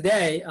because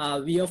today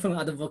we often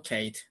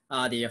advocate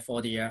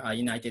for the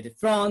united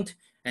front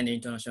and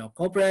international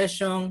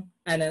cooperation,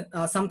 and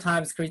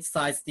sometimes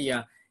criticize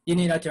the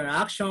unilateral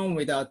action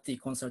without the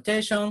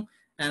consultation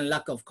and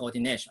lack of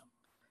coordination.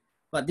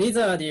 But these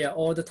are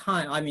all the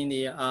time, I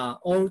mean,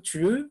 all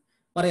true,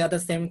 but at the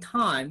same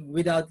time,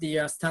 without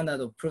the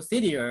standard of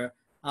procedure,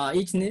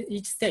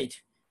 each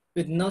state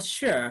would not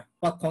sure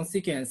what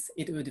consequence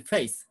it would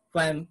face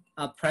when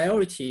a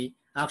priority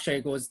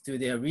actually goes to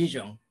the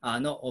region,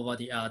 not over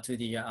to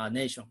the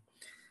nation.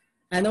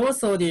 And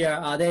also they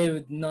are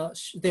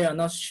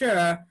not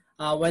sure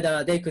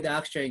whether they could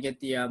actually get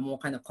the more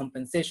kind of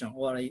compensation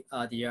or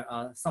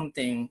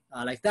something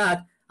like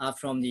that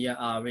from the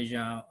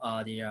regional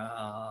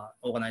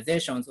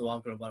organizations or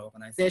global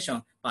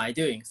organization by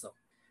doing so.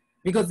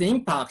 Because the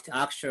impact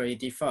actually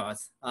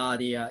differs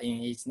in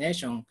each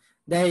nation,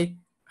 they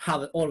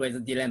have always a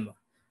dilemma.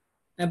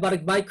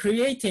 But by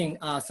creating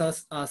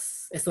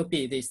SOP,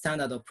 the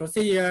standard of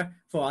procedure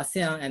for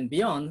ASEAN and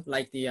beyond,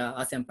 like the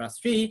ASEAN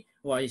 +3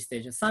 or East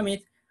Asia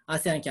Summit,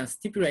 ASEAN can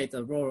stipulate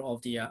the role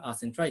of the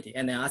centrality,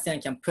 and then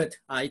ASEAN can put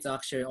its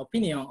actual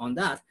opinion on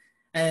that.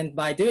 And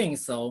by doing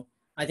so,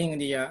 I think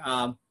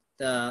the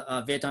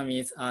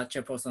Vietnamese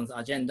chairperson's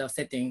agenda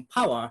setting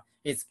power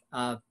is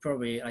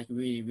probably like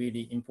really,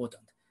 really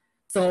important.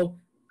 So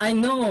I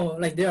know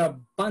like there are a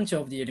bunch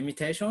of the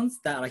limitations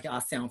that like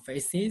ASEAN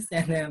faces,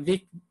 and then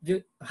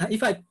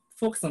if I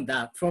focus on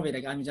that, probably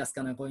like I'm just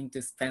going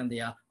to spend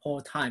the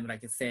whole time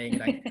like saying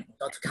like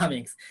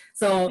shortcomings.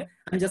 So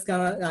I'm just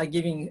gonna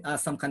giving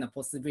some kind of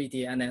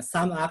possibility, and then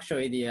some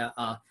actually the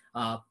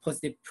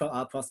positive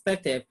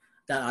perspective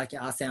that like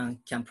ASEAN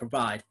can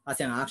provide.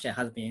 ASEAN actually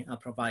has been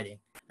providing,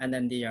 and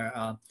then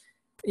the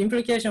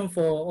implication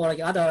for or like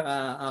other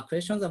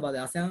questions about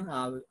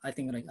ASEAN, I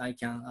think like I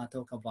can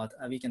talk about.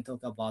 We can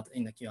talk about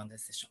in the Q&A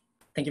session.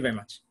 Thank you very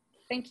much.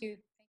 Thank you.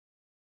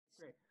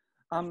 Great.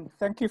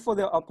 Thank you for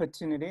the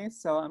opportunity.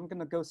 So I'm going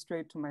to go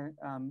straight to my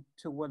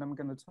to what I'm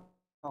going to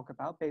talk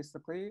about.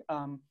 Basically,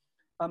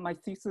 my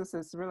thesis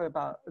is really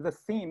about, the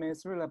theme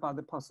is really about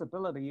the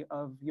possibility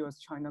of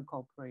US-China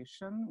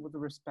cooperation with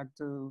respect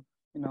to,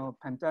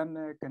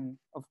 pandemic and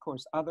of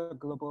course other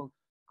global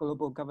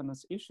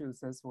governance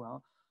issues as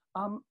well.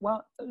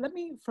 Well, let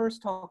me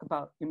first talk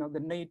about, the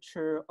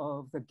nature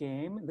of the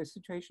game, the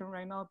situation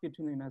right now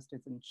between the United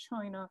States and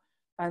China.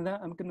 And then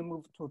I'm going to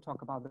move to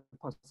talk about the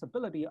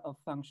possibility of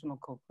functional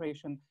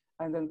cooperation.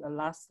 And then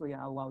lastly,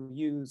 I will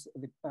use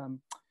the,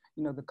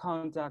 the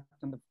conduct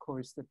and of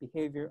course the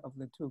behavior of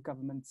the two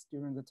governments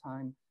during the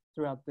time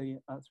throughout the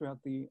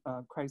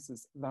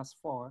crisis thus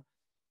far.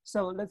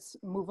 So let's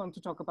move on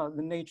to talk about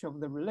the nature of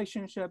the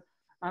relationship.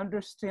 I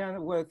understand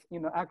with,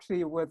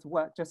 actually with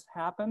what just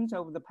happened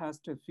over the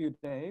past few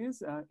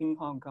days in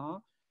Hong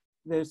Kong,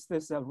 there's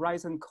this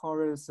rising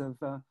chorus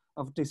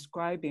of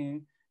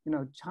describing,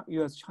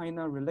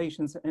 US-China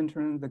relations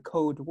entering the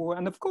Cold War.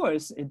 And of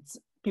course,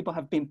 people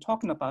have been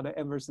talking about it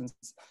ever since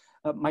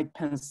Mike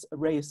Pence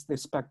raised the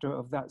specter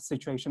of that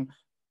situation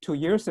 2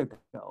 years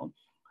ago.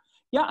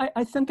 Yeah,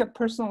 I think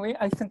personally,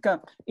 I think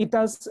it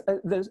does,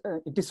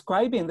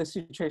 describing the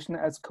situation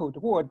as Cold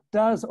War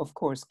does, of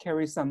course,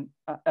 carry some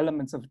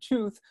elements of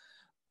truth.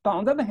 But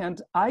on the other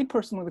hand, I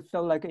personally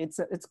feel like it's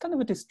kind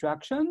of a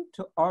distraction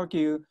to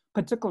argue,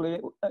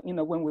 particularly,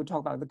 when we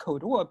talk about the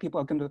Cold War,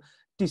 people are going to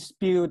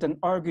dispute and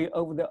argue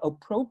over the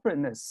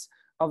appropriateness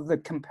of the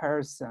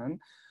comparison.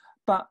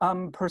 But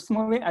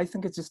personally, I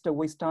think it's just a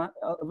waste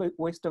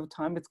of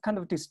time. It's kind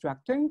of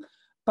distracting.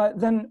 But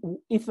then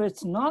if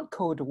it's not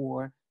Cold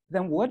War,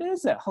 then what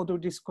is it? How to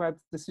describe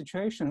the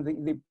situation,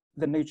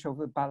 the nature of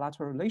the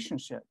bilateral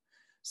relationship?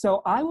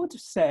 So I would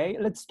say,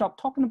 let's stop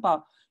talking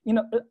about,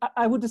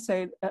 I would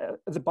say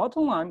the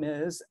bottom line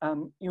is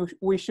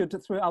we should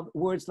throw out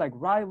words like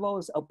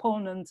rivals,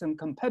 opponents, and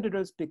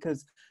competitors,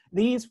 because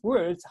these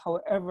words,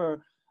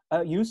 however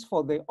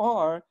useful they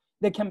are,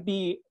 they can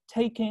be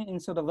taken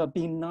in sort of a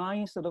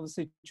benign sort of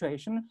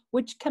situation,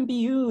 which can be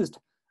used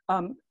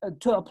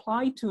to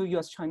apply to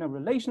US-China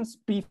relations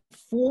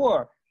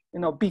before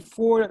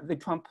the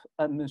Trump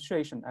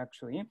administration,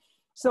 actually.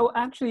 So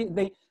actually,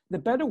 the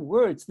better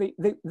words,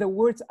 the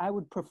words I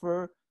would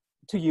prefer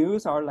to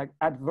use are like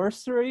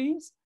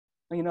adversaries.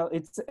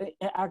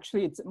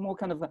 It's more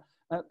kind of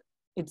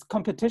it's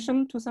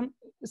competition to some,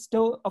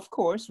 still, of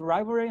course,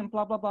 rivalry and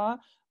blah, blah, blah.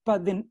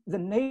 But the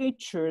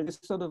nature, this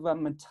sort of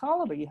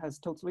mentality has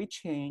totally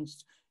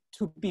changed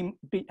to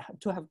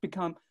have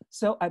become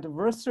so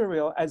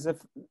adversarial, as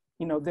if,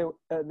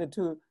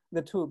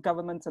 the two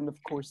governments and of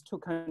course two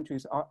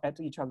countries are at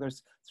each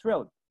other's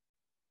throat.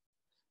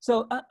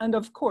 So, and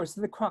of course,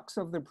 the crux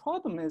of the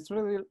problem is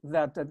really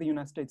that the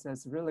United States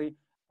has really,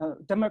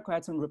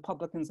 Democrats and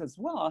Republicans as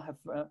well have,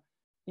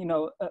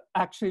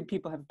 actually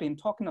people have been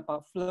talking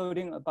about,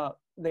 floating about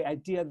the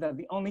idea that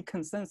the only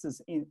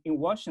consensus in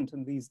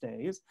Washington these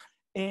days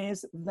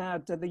is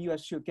that the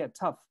US should get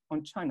tougher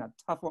on China,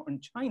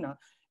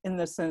 in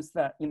the sense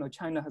that,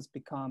 China has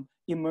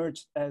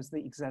emerged as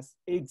the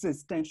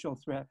existential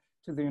threat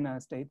to the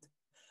United States.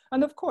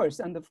 And of course,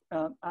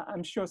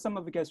 I'm sure some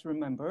of you guys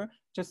remember,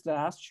 just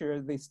last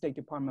year, the State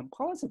Department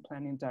Policy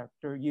Planning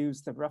Director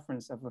used the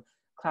reference of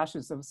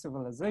clashes of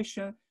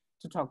civilization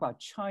to talk about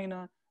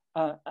China,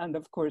 and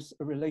of course,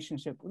 a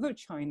relationship with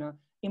China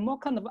in more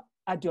kind of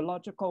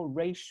ideological,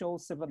 racial,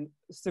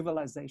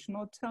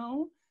 civilizational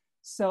tone.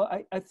 So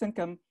I think,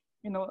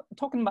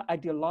 talking about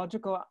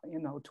ideological,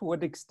 to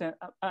what extent,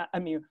 I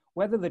mean,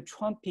 whether the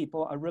Trump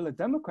people are really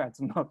Democrats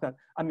or not, that,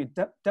 I mean,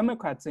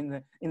 Democrats in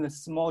the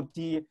small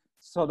d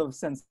sort of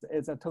sense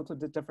is a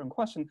totally different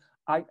question.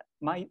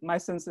 My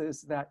sense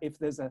is that if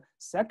there's a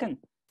second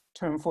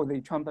term for the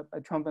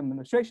Trump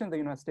administration, the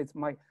United States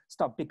might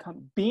stop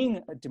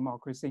being a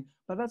democracy,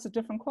 but that's a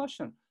different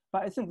question.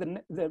 But I think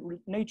the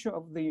nature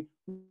of the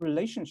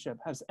relationship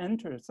has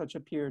entered such a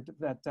period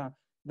that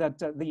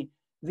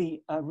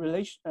the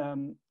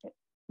relation,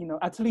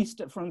 at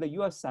least from the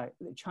US side,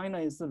 China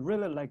is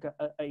really like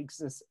a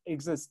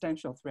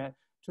existential threat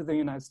to the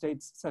United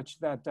States, such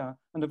that,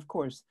 and of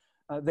course,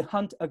 the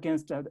hunt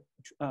against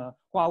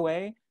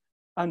Huawei,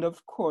 and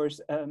of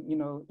course,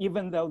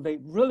 even though they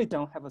really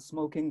don't have a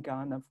smoking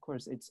gun, of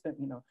course, it's,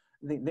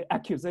 the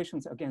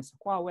accusations against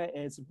Huawei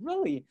is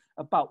really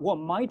about what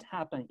might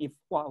happen if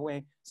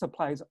Huawei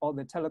supplies all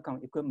the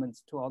telecom equipment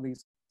to all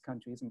these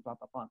countries and blah,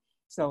 blah, blah.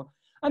 So,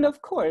 and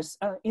of course,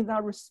 in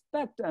that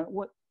respect,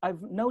 what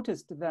I've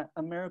noticed that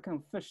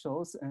American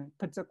officials,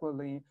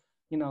 particularly,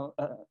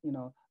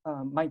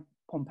 Mike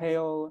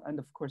Pompeo and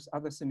of course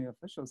other senior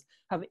officials,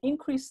 have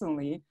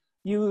increasingly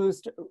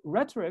used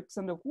rhetorics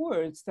and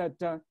words that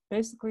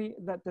basically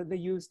that they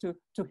use to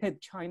hit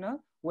China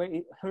where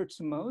it hurts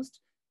most,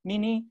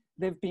 meaning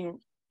they've been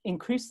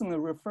increasingly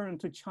referring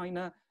to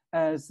China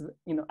as,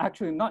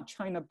 actually not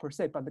China per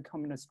se, but the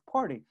Communist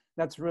Party.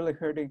 That's really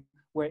hurting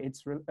where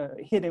it's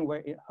hitting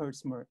where it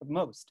hurts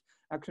most.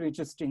 Actually,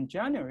 just in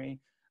January,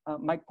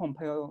 Mike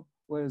Pompeo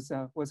was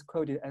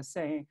quoted as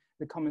saying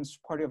the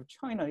Communist Party of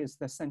China is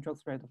the central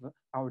threat of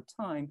our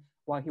time,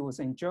 while he was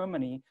in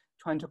Germany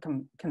trying to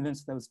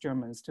convince those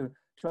Germans to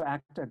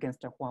act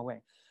against Huawei.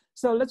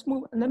 So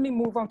let me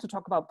move on to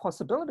talk about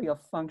possibility of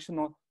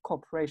functional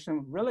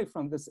cooperation, really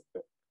from this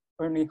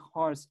Ernie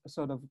Hart's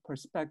sort of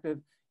perspective,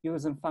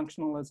 using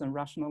functionalism,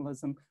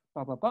 rationalism,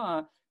 blah, blah,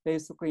 blah,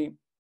 basically,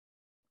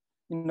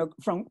 you know,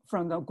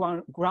 from the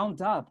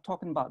ground up,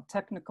 talking about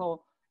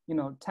technical, you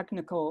know,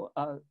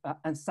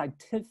 and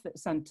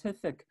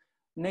scientific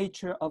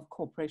nature of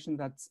cooperation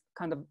that's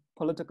kind of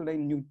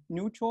politically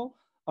neutral,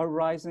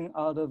 arising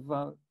out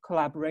of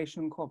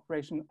collaboration,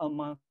 cooperation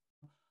among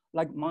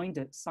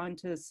like-minded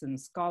scientists and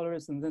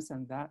scholars and this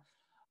and that.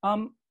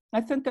 I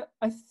think,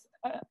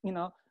 you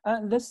know,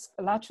 this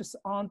latches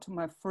on to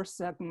my first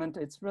segment.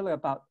 It's really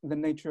about the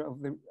nature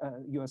of the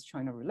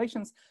US-China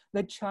relations.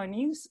 The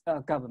Chinese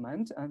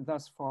government, and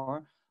thus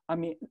far, I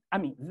mean,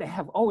 they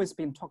have always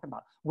been talking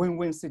about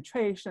win-win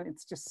situation.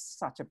 It's just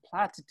such a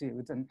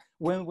platitude, and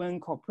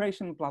win-win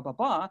cooperation, blah, blah,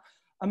 blah.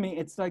 I mean,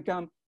 it's like,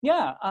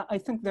 yeah, I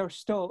think they're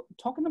still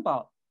talking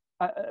about,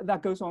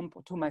 that goes on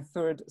to my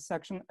third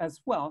section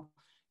as well.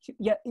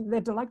 Yeah,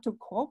 they'd like to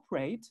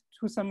cooperate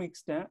to some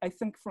extent, I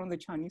think from the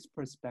Chinese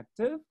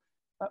perspective,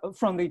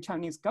 from the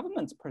Chinese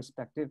government's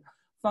perspective,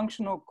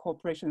 functional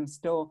cooperation is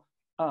still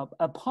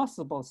a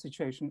possible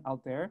situation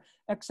out there,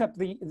 except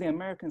the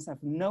Americans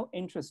have no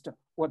interest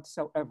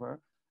whatsoever.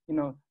 You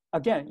know,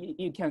 again,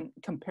 you can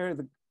compare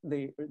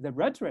the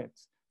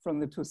rhetorics from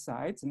the two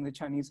sides, and the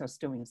Chinese are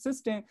still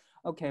insisting,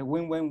 okay,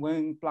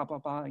 win-win-win, blah, blah,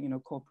 blah, you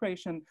know,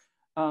 cooperation.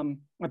 I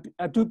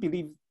do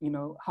believe, you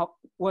know,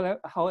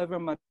 however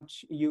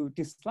much you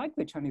dislike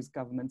the Chinese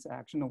government's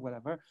action or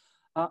whatever,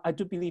 I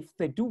do believe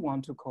they do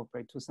want to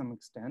cooperate to some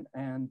extent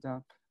and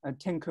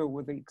tinker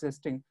with the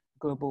existing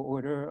global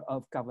order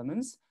of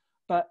governance.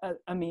 But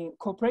I mean,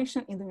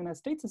 cooperation in the United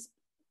States is,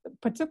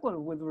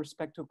 particularly with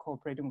respect to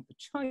cooperating with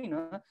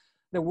China,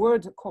 the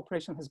word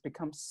cooperation has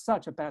become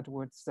such a bad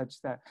word, such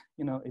that,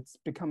 you know, it's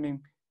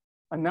becoming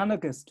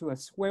analogous to a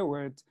swear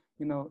word.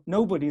 You know,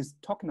 nobody's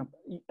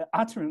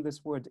uttering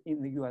this word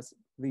in the US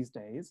these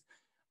days.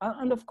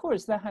 And of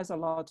course, that has a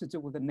lot to do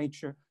with the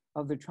nature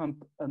of the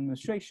Trump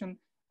administration.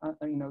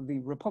 You know, the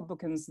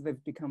Republicans,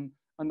 they've become,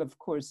 and of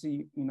course,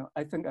 you know,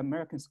 I think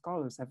American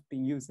scholars have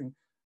been using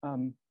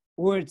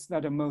words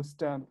that are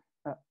most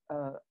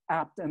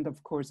apt and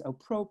of course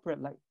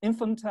appropriate, like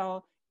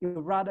infantile,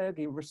 erratic,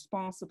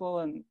 irresponsible,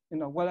 and, you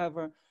know,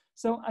 whatever.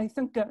 So I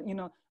think, you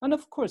know, and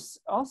of course,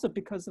 also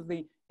because of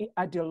the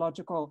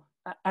ideological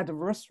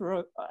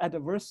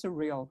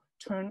adversarial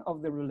turn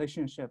of the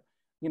relationship,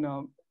 you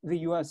know, the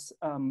US,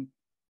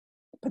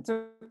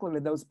 particularly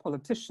those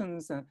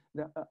politicians at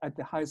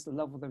the highest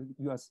level of the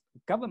US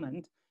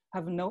government,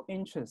 have no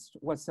interest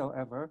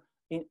whatsoever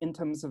in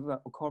terms of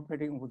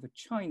cooperating with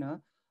China,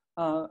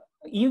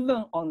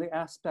 even on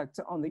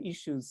the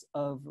issues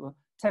of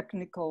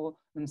technical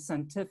and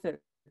scientific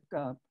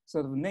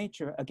sort of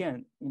nature.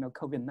 Again, you know,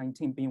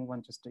 COVID-19 being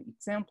one just an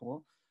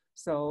example.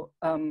 So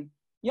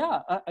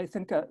yeah, I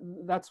think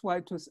that's why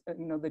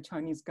you know, the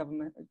Chinese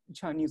government,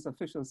 Chinese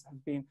officials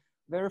have been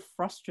very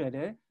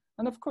frustrated.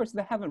 And of course,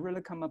 they haven't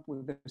really come up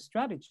with a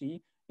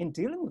strategy in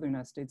dealing with the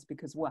United States,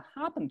 because what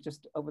happened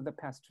just over the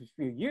past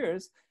few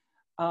years,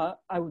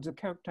 I would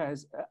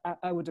characterize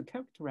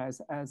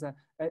as a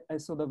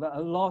sort of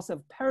a loss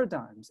of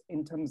paradigms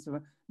in terms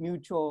of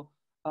mutual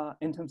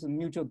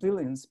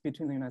dealings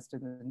between the United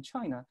States and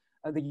China.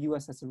 The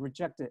US has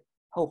rejected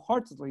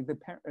wholeheartedly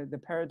the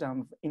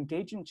paradigm of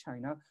engaging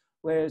China,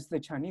 whereas the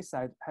Chinese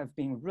side have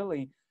been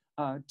really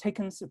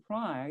taken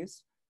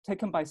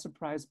by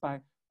surprise by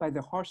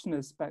the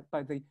harshness, by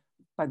the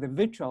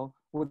vitriol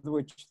with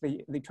which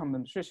the Trump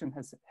administration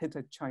has hit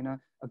at China.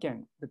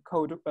 Again, the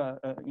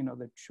you know,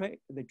 the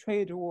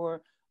trade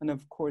war, and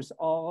of course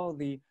all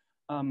the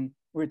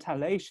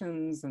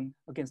retaliations and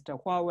against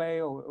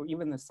Huawei or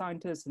even the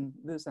scientists and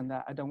this and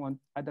that. I don't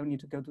need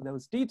to go to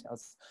those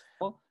details.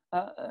 Well,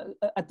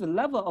 at the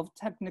level of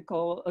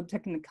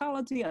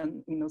technicality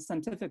and, you know,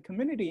 scientific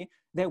community,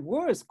 there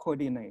was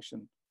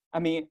coordination. I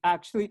mean,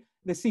 actually,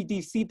 the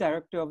CDC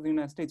director of the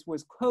United States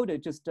was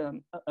quoted just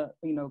you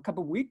know, a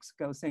couple of weeks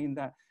ago saying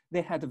that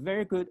they had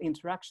very good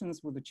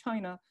interactions with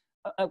China.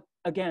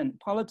 Again,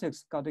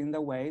 politics got in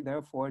the way,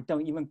 therefore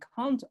don't even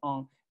count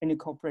on any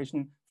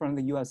cooperation from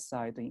the US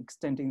side in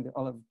extending the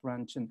olive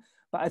branch.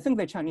 But I think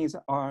the Chinese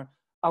are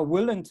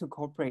willing to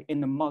cooperate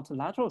in a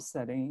multilateral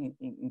setting,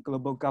 in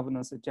global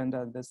governance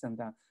agenda, this and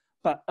that.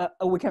 But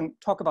we can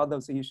talk about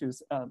those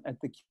issues at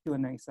the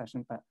Q&A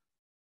session. But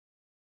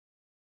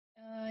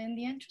in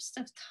the interest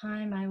of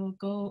time, I will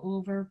go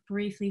over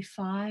briefly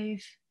 5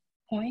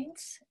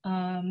 points.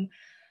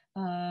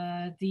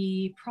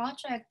 The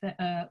project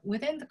that,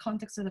 within the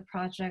context of the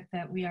project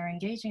that we are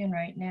engaging in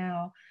right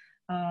now,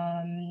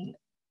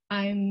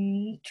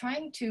 I'm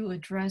trying to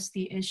address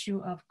the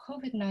issue of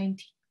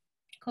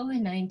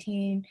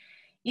COVID-19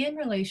 in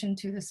relation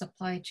to the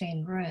supply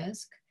chain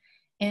risk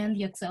and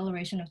the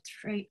acceleration of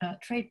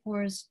trade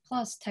wars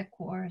plus tech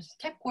wars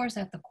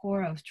at the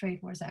core of trade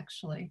wars,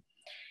 actually.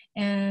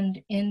 And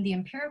in the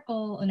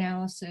empirical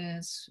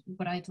analysis,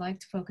 what I'd like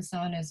to focus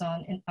on is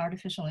on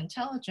artificial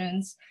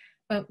intelligence,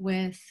 but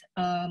with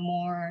a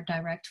more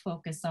direct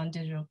focus on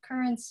digital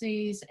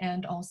currencies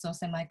and also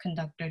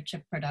semiconductor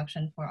chip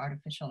production for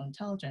artificial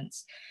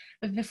intelligence.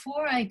 But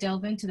before I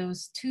delve into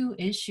those two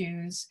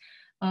issues,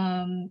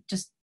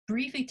 just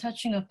briefly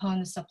touching upon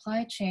the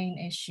supply chain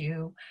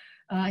issue,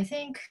 I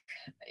think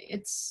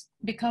it's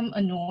become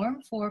a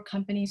norm for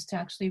companies to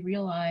actually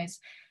realize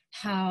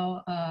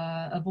how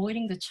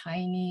avoiding the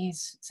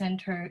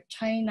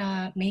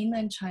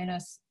mainland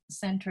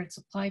China-centered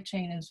supply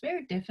chain is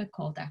very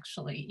difficult,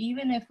 actually,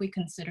 even if we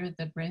consider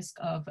the risk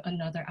of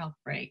another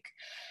outbreak.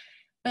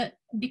 But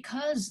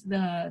because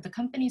the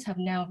companies have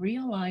now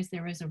realized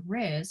there is a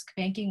risk,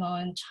 banking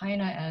on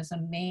China as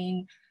a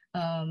main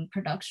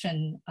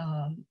production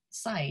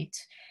site,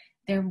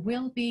 there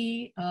will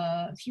be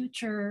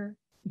future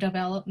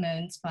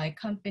developments by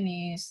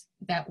companies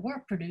that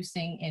were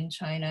producing in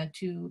China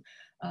to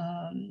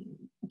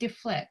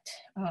deflect,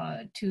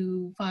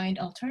 to find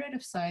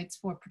alternative sites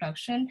for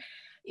production,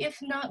 if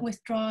not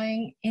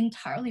withdrawing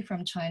entirely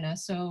from China.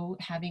 So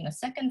having a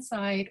second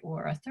site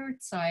or a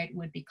third site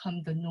would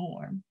become the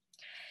norm.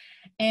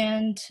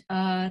 And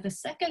the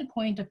second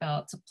point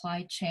about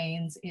supply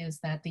chains is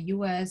that the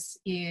US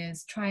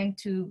is trying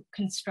to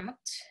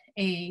construct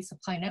a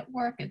supply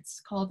network.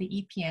 It's called the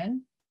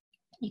EPN,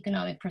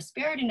 Economic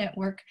Prosperity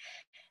Network,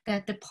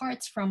 that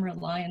departs from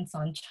reliance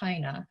on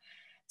China.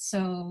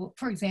 So,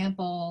 for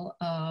example,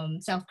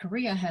 South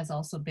Korea has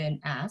also been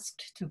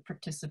asked to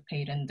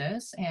participate in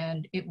this,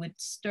 and it would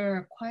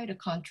stir quite a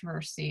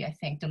controversy, I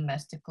think,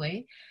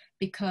 domestically,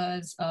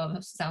 because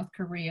of South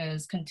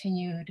Korea's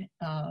continued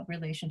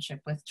relationship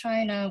with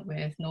China,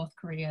 with North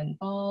Korea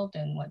involved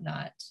and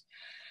whatnot.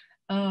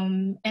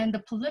 And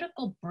the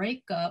political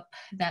breakup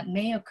that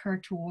may occur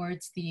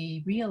towards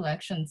the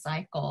re-election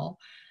cycle.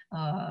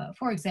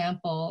 For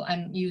example,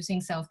 I'm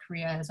using South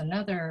Korea as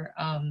another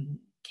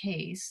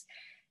case.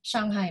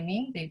 Shanghai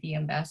Ming, the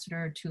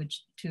ambassador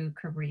to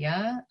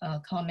Korea,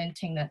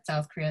 commenting that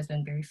South Korea has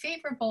been very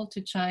favorable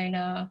to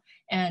China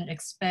and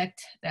expect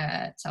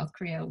that South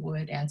Korea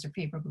would answer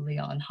favorably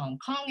on Hong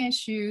Kong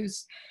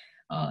issues,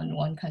 on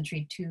one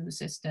country, two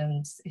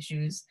systems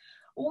issues,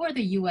 or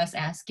the US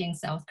asking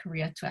South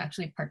Korea to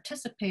actually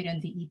participate in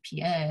the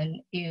EPN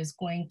is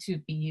going to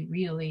be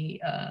really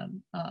a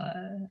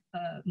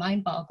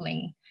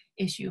mind-boggling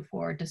issue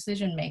for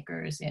decision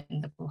makers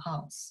in the Blue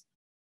House.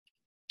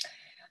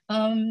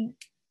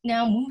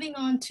 Now moving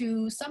on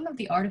to some of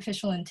the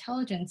artificial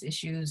intelligence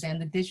issues and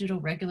the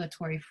digital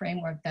regulatory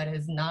framework that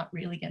is not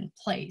really in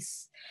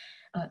place.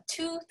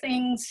 Two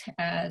things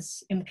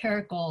as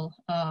empirical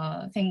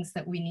things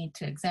that we need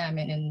to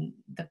examine in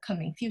the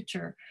coming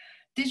future.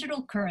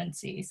 Digital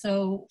currency.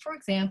 So for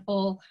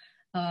example,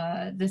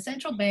 the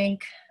Central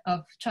Bank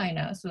of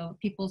China, so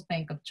People's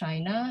Bank of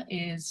China,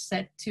 is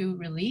set to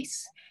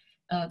release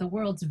the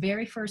world's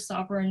very first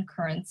sovereign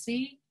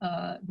currency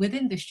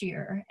within this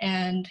year.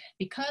 And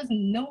because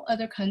no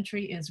other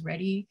country is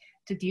ready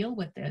to deal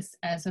with this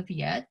as of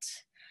yet,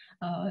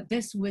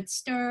 this would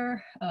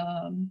stir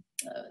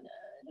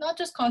not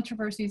just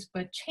controversies,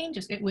 but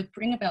changes. It would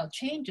bring about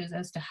changes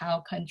as to how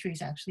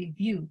countries actually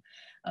view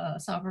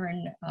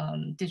sovereign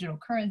digital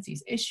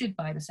currencies issued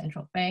by the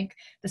central bank.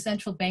 The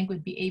central bank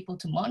would be able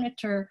to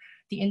monitor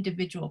the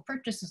individual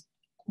purchases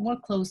more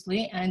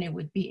closely, and it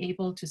would be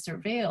able to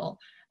surveil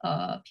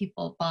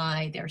people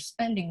by their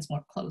spendings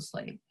more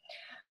closely.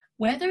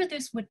 Whether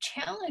this would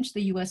challenge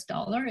the US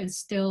dollar is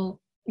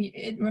still,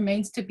 it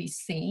remains to be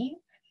seen.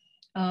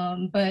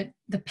 But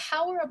the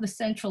power of the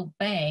central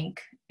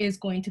bank is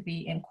going to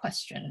be in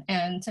question,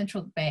 and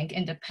central bank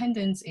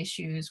independence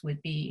issues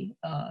would be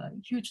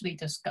hugely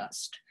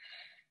discussed.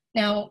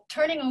 Now,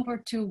 turning over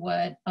to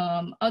what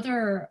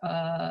other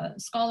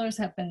scholars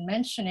have been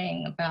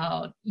mentioning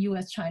about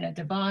US-China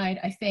divide,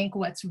 I think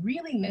what's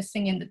really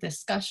missing in the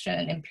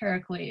discussion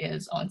empirically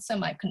is on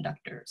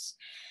semiconductors.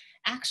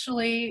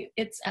 Actually,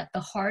 it's at the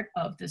heart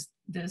of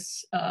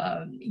this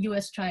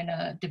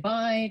US-China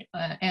divide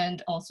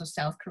and also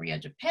South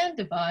Korea-Japan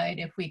divide.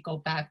 If we go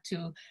back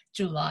to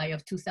July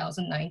of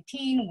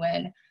 2019,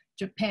 when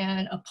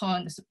Japan,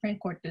 upon the Supreme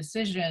Court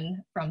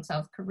decision from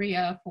South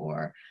Korea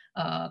for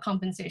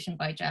compensation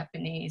by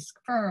Japanese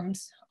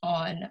firms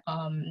on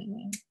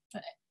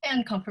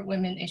and comfort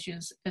women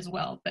issues as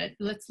well. But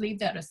let's leave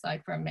that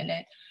aside for a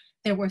minute.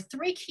 There were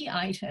three key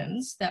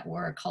items that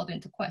were called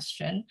into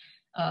question.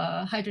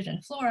 Hydrogen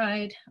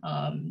fluoride,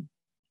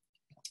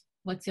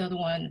 what's the other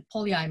one?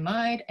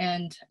 Polyamide,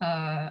 and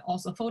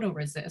also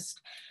photoresist.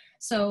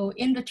 So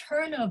in the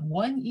turn of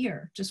 1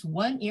 year, just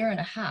 1 year and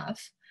a half,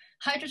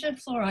 hydrogen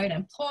fluoride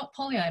and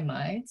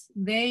polyamides,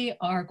 they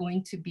are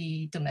going to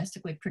be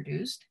domestically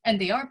produced, and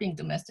they are being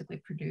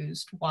domestically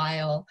produced,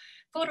 while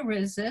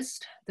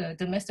photoresist, the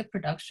domestic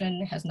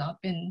production has not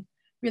been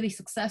really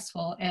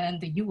successful, and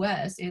the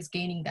US is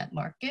gaining that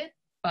market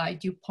by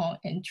DuPont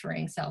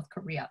entering South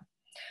Korea.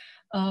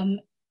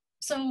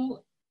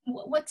 So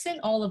what's in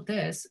all of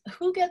this?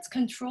 Who gets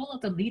control of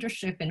the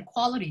leadership in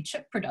quality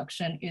chip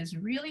production is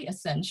really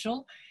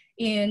essential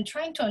in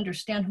trying to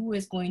understand who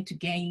is going to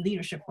gain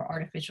leadership for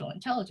artificial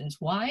intelligence.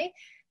 Why?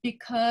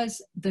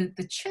 because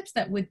the chips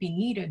that would be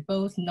needed,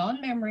 both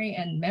non-memory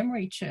and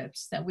memory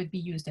chips that would be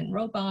used in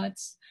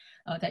robots,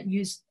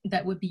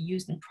 that would be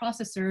used in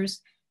processors,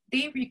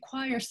 they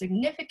require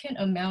significant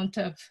amount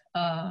of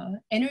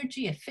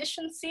energy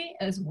efficiency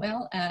as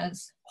well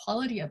as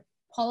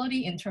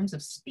quality in terms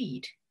of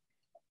speed,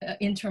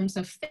 in terms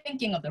of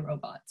thinking of the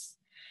robots.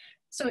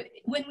 So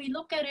when we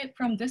look at it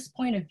from this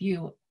point of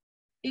view,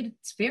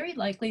 it's very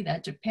likely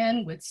that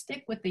Japan would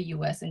stick with the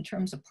US in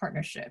terms of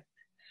partnership,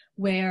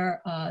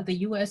 where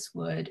the US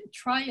would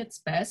try its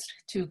best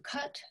to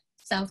cut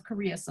South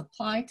Korea's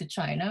supply to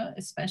China,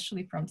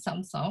 especially from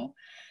Samsung.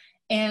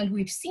 And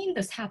we've seen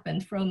this happen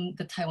from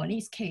the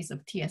Taiwanese case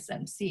of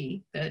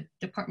TSMC. The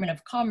Department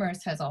of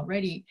Commerce has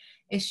already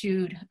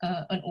issued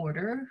an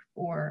order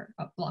for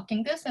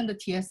blocking this, and the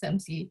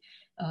TSMC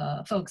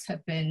folks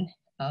have been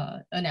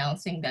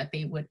announcing that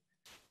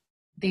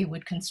they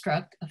would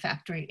construct a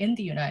factory in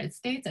the United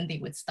States and they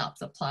would stop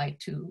supply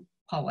to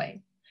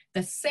Huawei.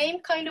 The same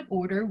kind of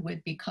order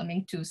would be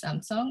coming to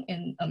Samsung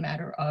in a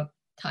matter of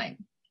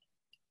time.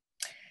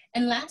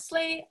 And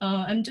lastly,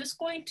 I'm just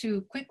going to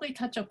quickly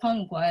touch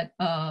upon what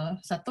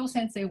Satoh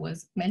sensei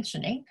was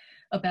mentioning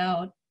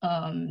about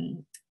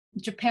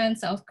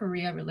Japan-South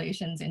Korea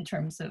relations in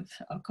terms of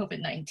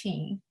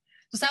COVID-19.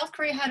 So South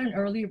Korea had an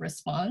early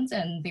response,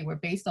 and they were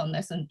based on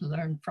lessons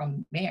learned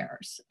from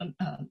MERS,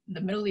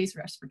 the Middle East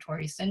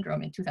Respiratory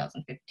Syndrome in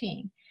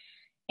 2015.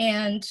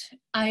 And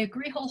I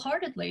agree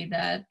wholeheartedly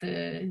that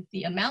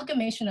the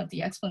amalgamation of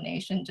the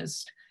explanation,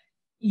 just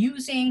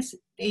using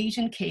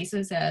Asian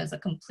cases as a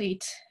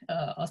complete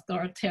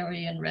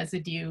authoritarian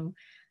residue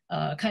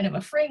kind of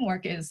a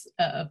framework, is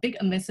a big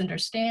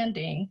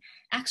misunderstanding.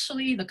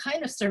 Actually, the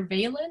kind of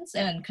surveillance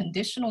and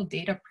conditional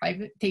data,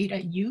 private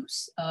data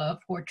use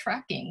for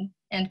tracking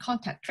and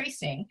contact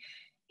tracing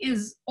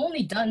is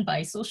only done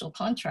by social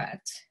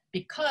contract,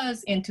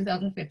 because in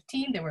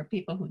 2015, there were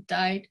people who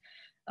died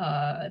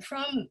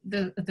from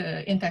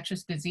the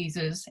infectious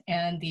diseases,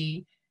 and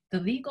the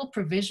legal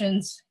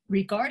provisions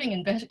regarding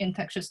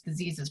infectious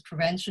diseases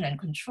prevention and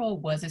control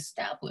was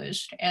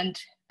established and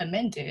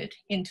amended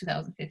in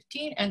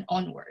 2015 and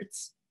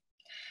onwards.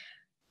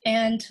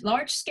 And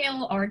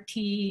large-scale RT,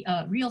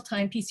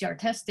 real-time PCR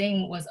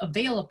testing was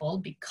available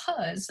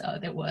because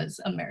there was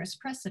a MERS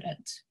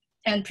precedent,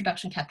 and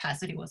production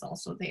capacity was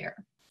also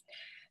there.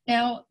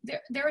 Now,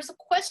 there is a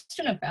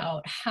question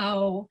about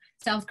how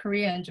South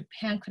Korea and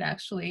Japan could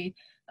actually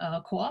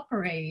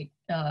cooperate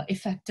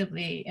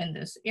effectively in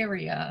this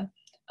area.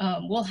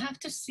 We'll have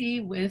to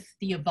see with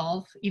the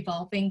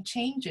evolving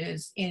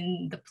changes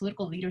in the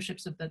political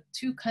leaderships of the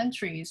two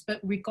countries. But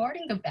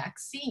regarding the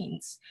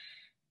vaccines,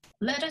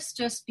 let us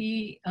just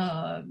be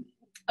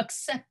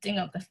accepting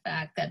of the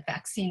fact that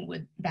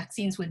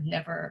vaccines would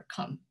never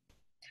come.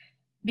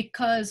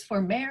 Because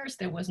for MERS,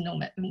 there was no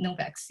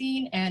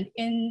vaccine. And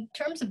in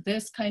terms of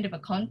this kind of a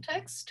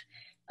context,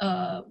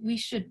 we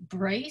should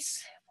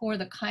brace for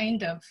the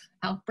kind of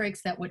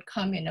outbreaks that would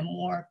come in a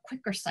more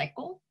quicker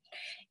cycle.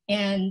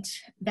 And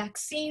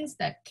vaccines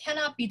that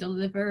cannot be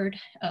delivered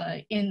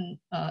in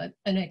an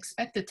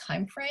expected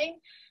time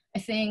frame, I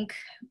think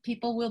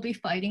people will be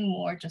fighting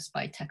more just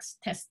by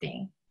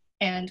testing,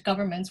 and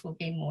governments will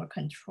gain more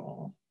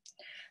control.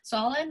 So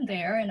I'll end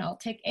there, and I'll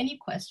take any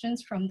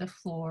questions from the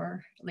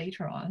floor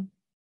later on.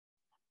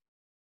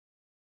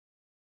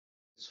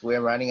 So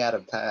we're running out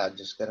of time. I'm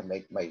just going to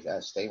make my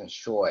statement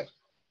short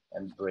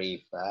and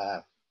brief.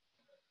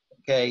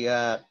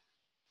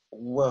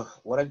 Well,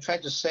 what I'm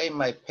trying to say in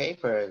my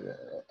paper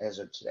as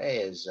of today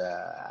is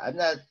I'm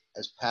not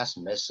as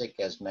pessimistic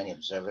as many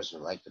observers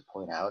would like to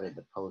point out in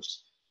the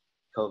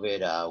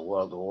post-COVID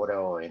world order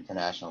or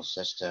international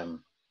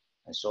system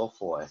and so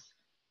forth.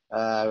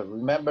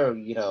 Remember,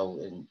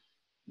 in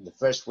the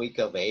first week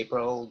of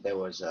April, there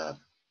was an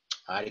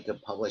article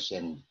published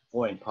in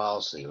Foreign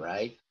Policy,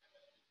 right?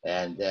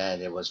 And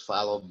then it was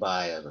followed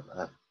by an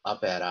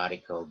op-ed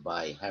article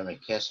by Henry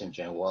Kissinger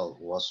in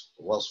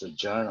Wall Street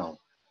Journal.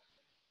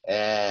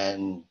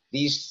 And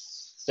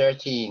these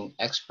 13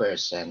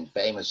 experts and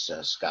famous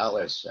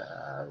scholars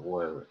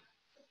were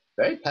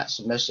very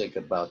pessimistic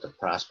about the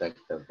prospect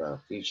of a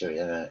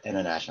future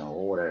international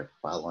order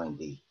following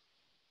the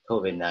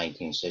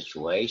COVID-19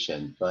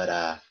 situation.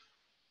 But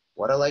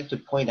what I'd like to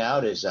point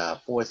out is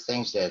 4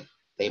 things that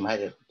they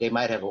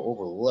might have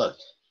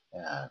overlooked,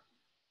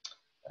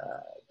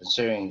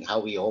 considering how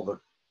we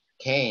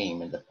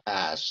overcame in the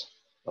past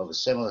of a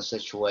similar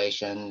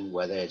situation,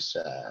 whether it's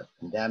a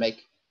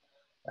pandemic,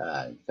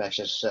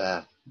 infectious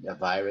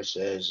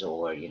viruses,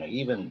 or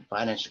even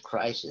financial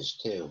crisis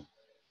too.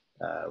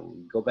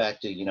 Go back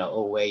to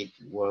 08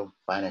 world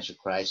financial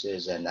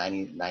crisis and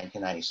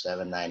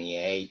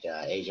 1997-98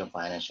 Asian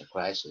financial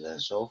crisis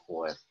and so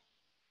forth.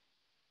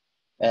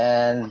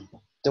 And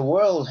the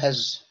world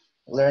has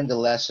learned the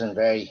lesson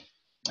very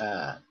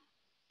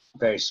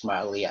very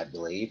smartly, I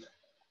believe.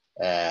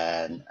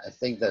 And I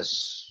think the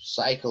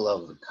cycle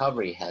of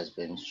recovery has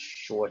been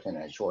shortened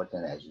and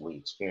shortened as we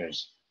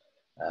experience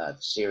a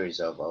series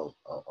of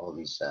all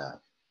these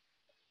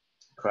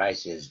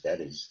crisis that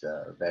is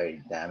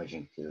very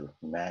damaging to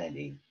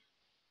humanity.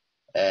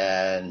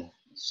 And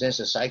since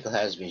the cycle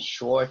has been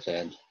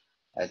shortened,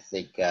 I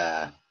think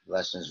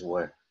lessons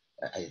were,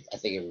 I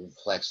think it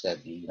reflects that,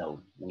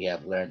 we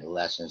have learned the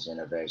lessons in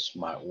a very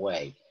smart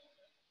way.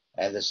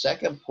 And the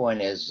second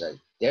point is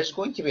there's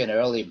going to be an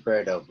early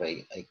bird of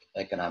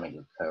economic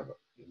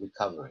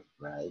recovery,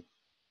 right?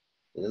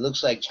 It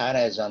looks like China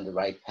is on the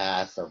right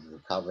path of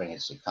recovering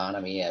its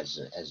economy as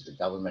the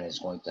government is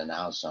going to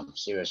announce some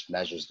serious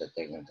measures that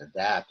they're going to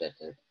adapt at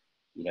the,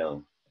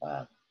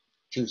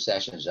 2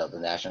 sessions of the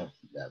National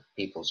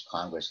People's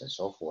Congress and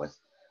so forth.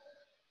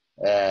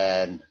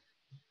 And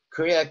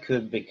Korea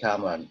could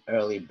become an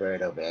early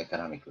bird of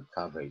economic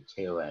recovery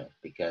too,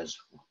 because,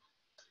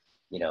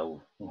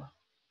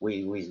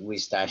 we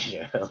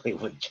started early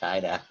with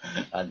China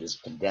on this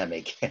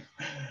pandemic,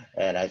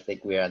 and I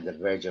think we're on the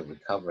verge of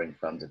recovering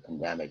from the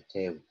pandemic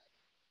too.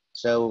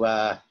 So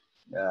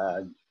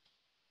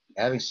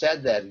having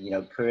said that,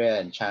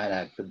 Korea and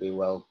China could be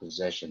well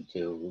positioned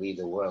to lead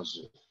the world's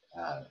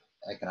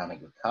economic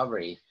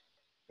recovery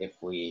if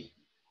we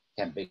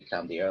can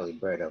become the early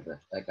bird of the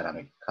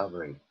economic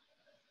recovery.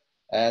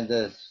 And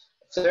the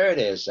third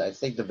is, I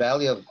think the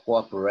value of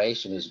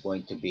cooperation is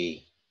going to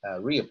be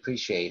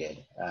reappreciated.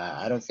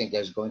 I don't think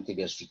there's going to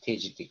be a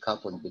strategic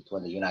decoupling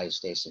between the United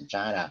States and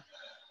China.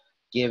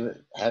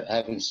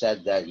 Having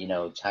said that,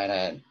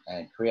 China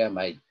and Korea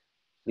might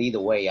lead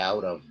the way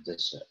out of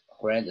this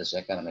horrendous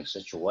economic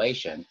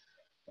situation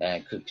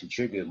and could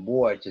contribute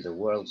more to the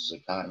world's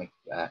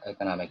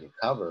economic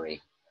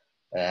recovery.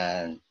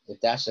 And if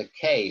that's the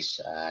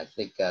case, I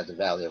think the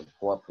value of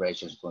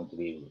cooperation is going to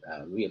be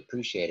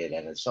reappreciated.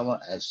 And as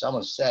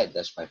someone said,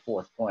 that's my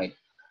fourth point.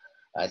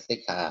 I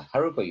think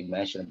Haruko, you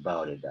mentioned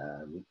about it,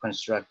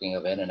 reconstructing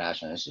of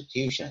international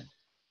institutions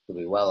will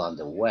be well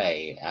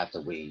underway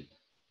after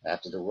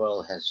the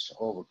world has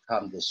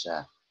overcome this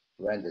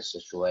horrendous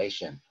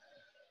situation.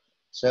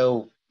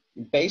 So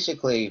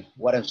basically,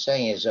 what I'm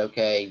saying is,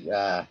 okay,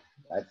 I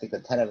think the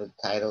tentative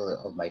title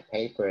of my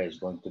paper is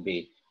going to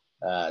be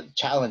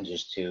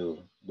challenges to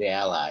the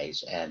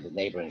allies and the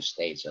neighboring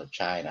states of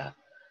China.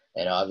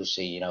 And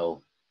obviously,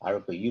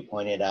 Haruko, you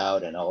pointed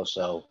out, and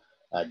also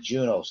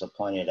June also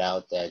pointed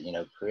out that,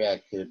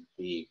 Korea could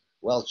be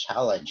well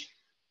challenged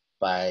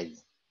by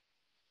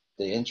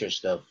the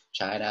interest of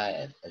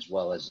China as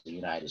well as the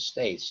United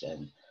States.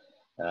 And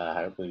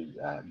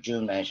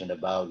June mentioned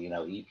about,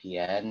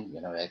 EPN,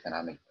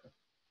 Economic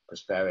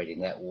Prosperity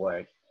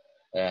Network,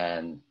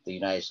 and the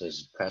United States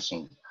is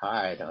pressing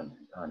hard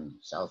on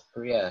South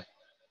Korea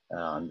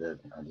on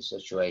the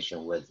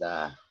situation with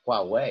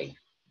Huawei.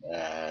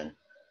 And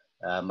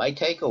my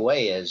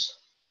takeaway is,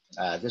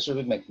 this will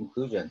be my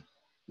conclusion,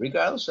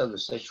 regardless of the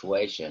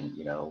situation,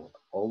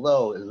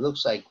 although it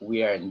looks like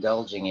we are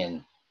indulging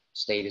in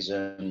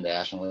statism,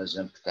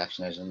 nationalism,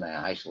 protectionism,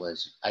 and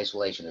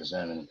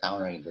isolationism and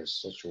countering this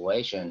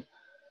situation,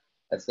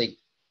 I think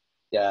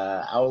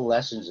our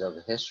lessons of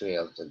history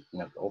of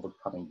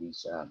overcoming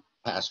these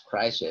past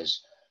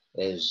crises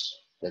is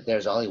that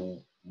there's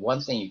only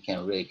one thing you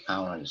can really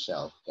count on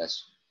yourself.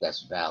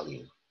 That's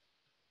value.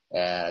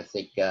 And I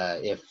think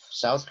if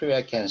South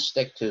Korea can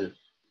stick to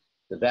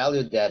the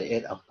value that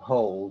it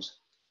upholds,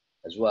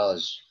 as well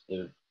as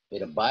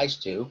it abides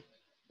to,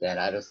 then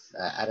I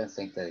don't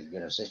think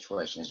the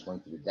situation is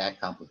going to be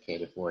that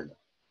complicated for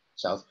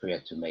South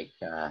Korea to make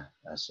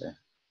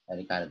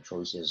any kind of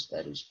choices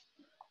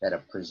that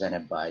are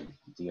presented by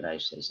the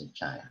United States and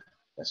China.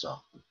 That's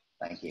all.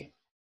 Thank you.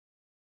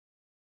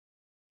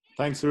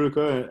 Thanks,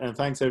 Haruko, and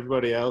thanks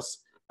everybody else.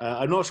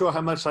 I'm not sure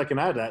how much I can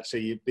add,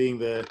 actually, being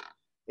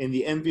in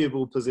the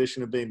enviable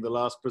position of being the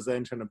last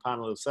presenter in a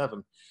panel of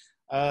 7.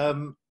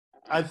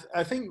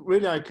 I think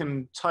really I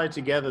can tie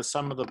together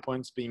some of the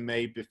points being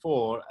made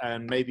before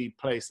and maybe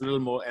place a little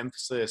more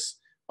emphasis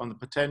on the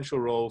potential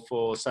role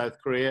for South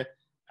Korea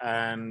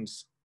and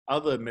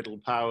other middle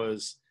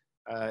powers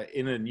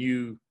in a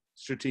new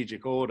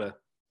strategic order.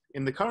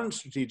 In the current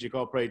strategic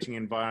operating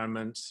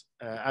environment,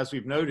 as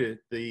we've noted,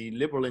 the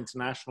liberal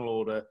international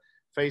order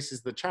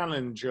faces the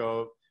challenge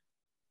of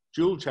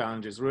dual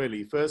challenges,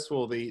 really. First of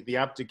all, the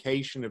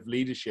abdication of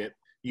leadership,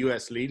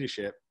 US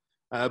leadership,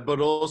 but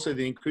also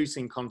the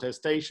increasing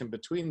contestation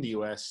between the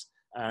US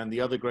and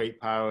the other great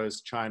powers,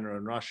 China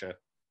and Russia.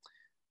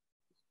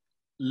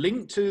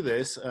 Linked to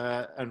this,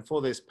 and for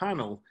this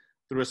panel,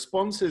 the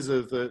responses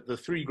of the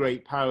 3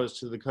 great powers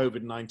to the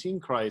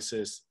COVID-19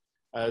 crisis,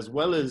 as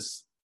well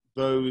as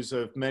those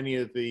of many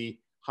of the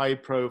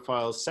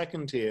high-profile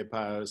second-tier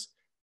powers,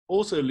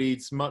 also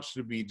leaves much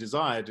to be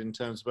desired in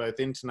terms of both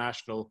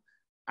international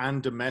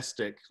and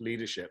domestic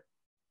leadership.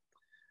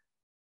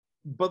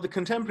 But the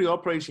contemporary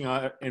operating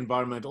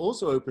environment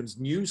also opens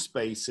new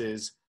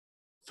spaces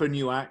for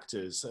new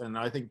actors, and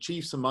I think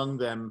chiefs among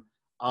them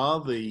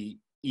are the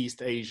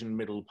East Asian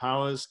middle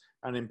powers,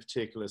 and in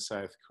particular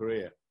South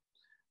Korea.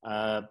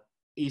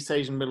 East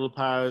Asian middle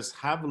powers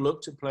have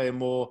looked to play a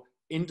more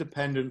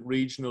independent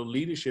regional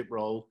leadership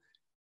role,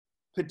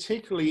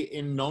 particularly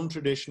in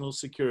non-traditional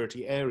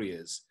security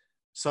areas,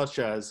 such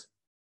as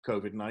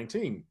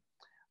COVID-19.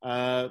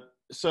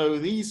 So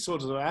these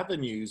sorts of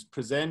avenues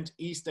present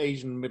East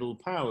Asian middle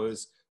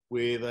powers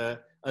with a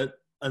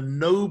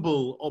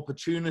noble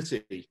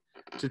opportunity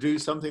to do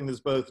something that's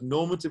both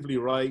normatively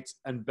right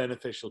and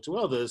beneficial to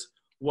others,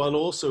 while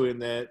also in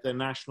their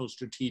national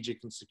strategic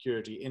and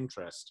security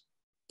interest.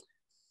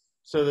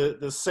 So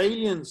the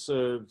salience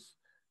of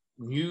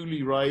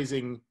newly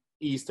rising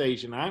East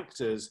Asian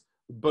actors,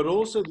 but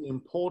also the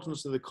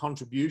importance of the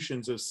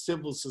contributions of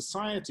civil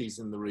societies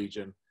in the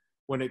region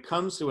when it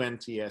comes to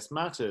NTS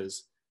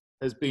matters,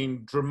 has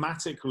been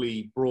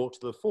dramatically brought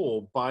to the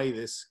fore by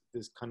this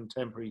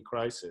contemporary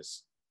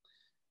crisis.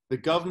 The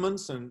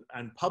governments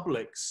and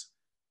publics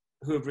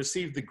who have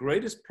received the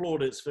greatest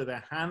plaudits for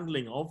their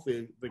handling of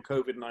the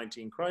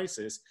COVID-19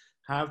 crisis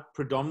have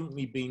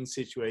predominantly been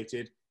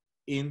situated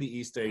in the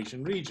East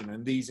Asian region.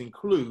 And these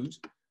include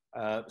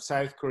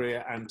South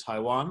Korea and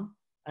Taiwan,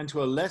 and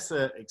to a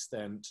lesser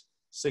extent,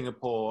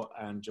 Singapore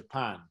and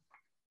Japan.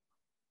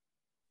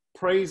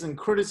 Praise and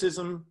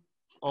criticism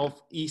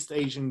of East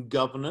Asian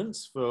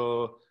governance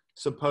for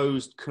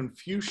supposed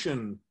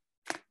Confucian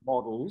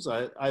models,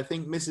 I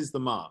think misses the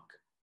mark.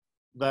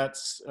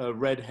 That's a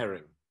red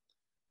herring.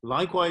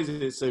 Likewise,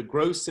 it's a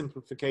gross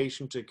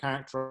simplification to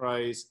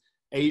characterize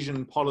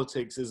Asian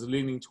politics as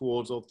leaning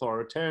towards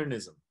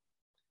authoritarianism.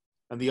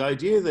 And the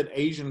idea that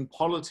Asian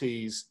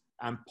polities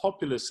and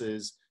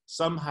populaces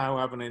somehow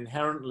have an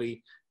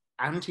inherently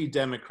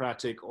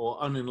anti-democratic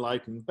or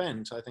unenlightened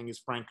bent, I think is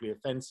frankly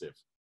offensive.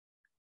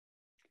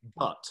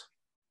 But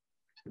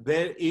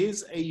there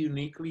is a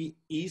uniquely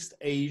East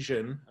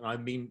Asian, and I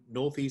mean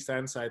Northeast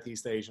and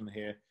Southeast Asian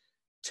here,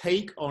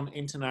 take on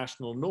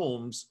international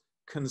norms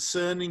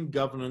concerning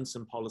governance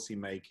and policy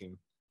making,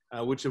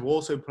 which have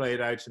also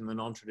played out in the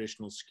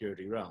non-traditional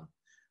security realm.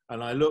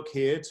 And I look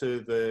here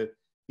to the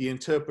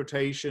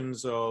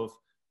interpretations of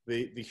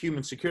the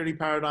human security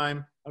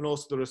paradigm and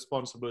also the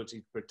responsibility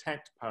to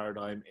protect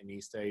paradigm in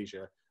East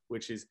Asia,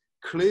 which is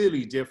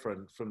clearly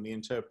different from the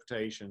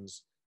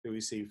interpretations that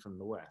we see from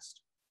the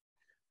West.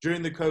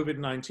 During the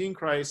COVID-19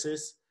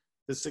 crisis,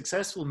 the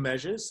successful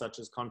measures such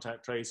as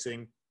contact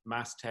tracing,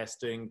 mass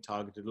testing,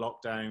 targeted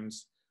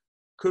lockdowns,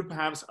 could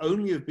perhaps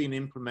only have been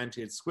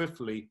implemented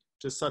swiftly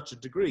to such a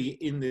degree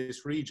in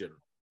this region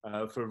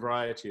for a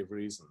variety of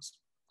reasons.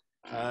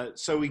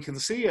 So we can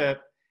see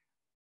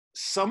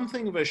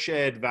something of a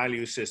shared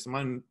value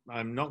system.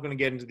 I'm not going to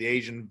get into the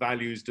Asian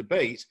values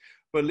debate,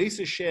 but at least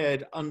a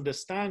shared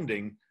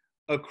understanding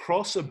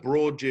across a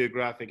broad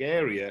geographic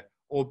area,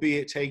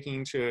 albeit taking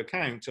into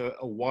account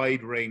a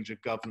wide range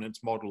of governance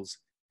models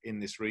in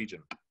this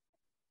region.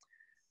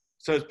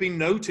 So it's been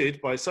noted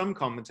by some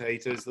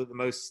commentators that the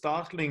most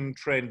startling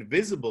trend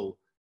visible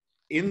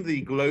in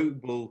the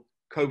global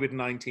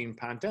COVID-19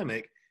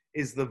 pandemic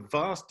is the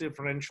vast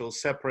differential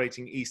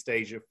separating East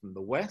Asia from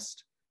the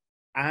West,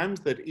 and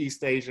that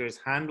East Asia has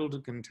handled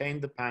and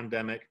contained the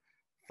pandemic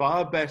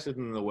far better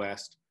than the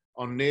West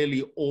on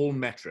nearly all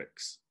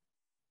metrics.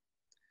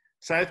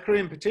 South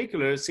Korea in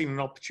particular has seen an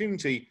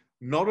opportunity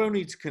not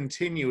only to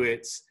continue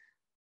its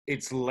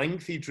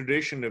lengthy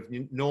tradition of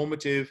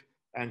normative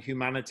and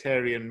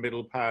humanitarian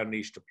middle power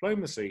niche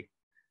diplomacy,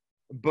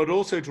 but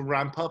also to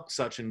ramp up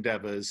such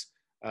endeavors,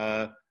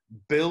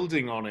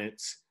 building on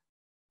its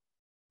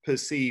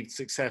perceived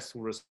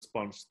successful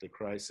response to the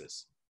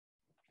crisis.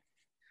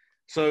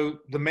 So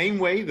the main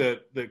way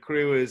that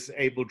Korea was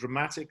able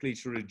dramatically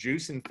to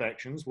reduce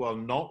infections while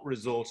not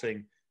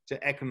resorting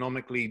to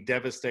economically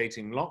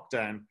devastating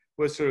lockdown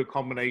was through a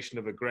combination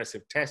of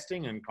aggressive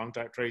testing and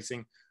contact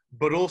tracing,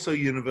 but also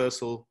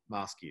universal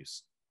mask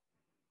use.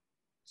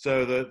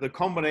 So the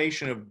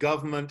combination of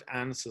government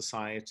and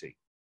society.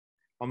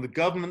 On the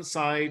government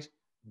side,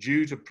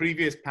 due to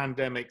previous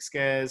pandemic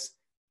scares,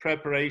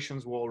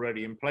 preparations were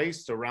already in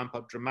place to ramp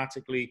up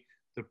dramatically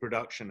the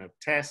production of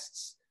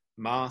tests,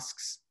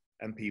 masks,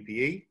 and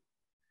PPE.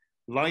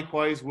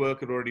 Likewise,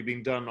 work had already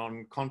been done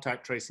on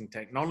contact tracing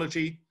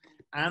technology,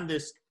 and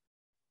this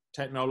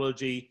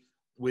technology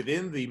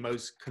within the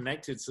most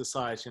connected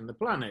society on the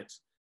planet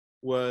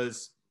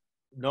was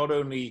not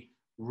only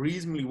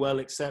reasonably well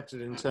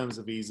accepted in terms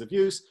of ease of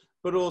use,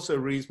 but also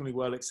reasonably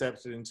well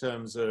accepted in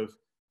terms of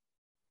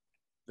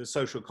the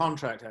social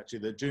contract actually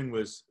that June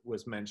was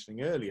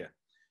mentioning earlier.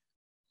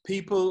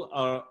 People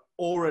are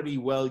already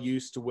well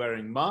used to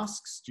wearing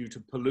masks due to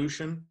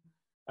pollution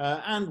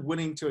and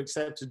willing to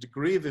accept a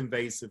degree of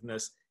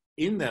invasiveness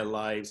in their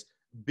lives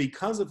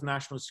because of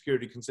national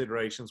security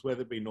considerations,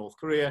 whether it be North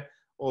Korea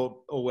or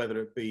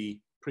whether it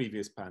be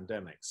previous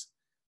pandemics.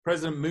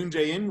 President Moon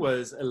Jae-in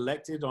was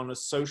elected on a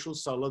social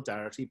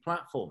solidarity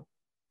platform,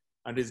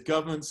 and his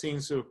government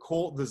seems to have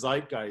caught the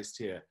zeitgeist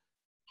here.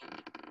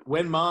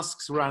 When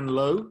masks ran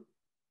low,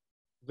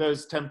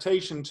 there's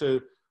temptation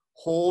to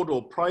hoard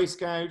or price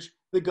gouge.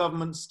 The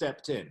government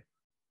stepped in.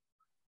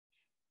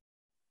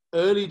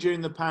 Early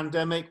during the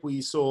pandemic,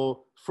 we saw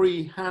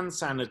free hand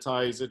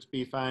sanitizer to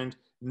be found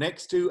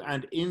next to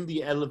and in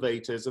the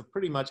elevators of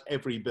pretty much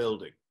every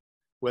building,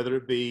 whether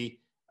it be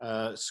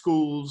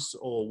schools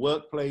or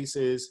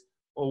workplaces,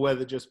 or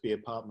whether it just be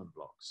apartment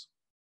blocks.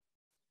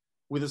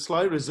 with a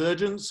slight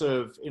resurgence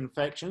of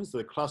infections,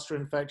 the cluster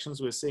infections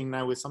we're seeing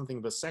now with something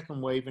of a second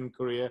wave in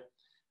Korea.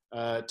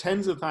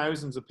 Tens of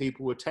thousands of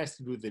people were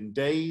tested within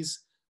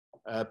days,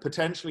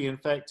 potentially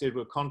infected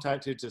were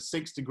contacted to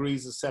 6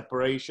 degrees of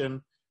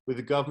separation, with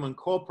the government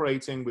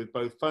cooperating with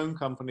both phone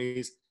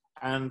companies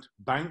and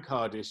bank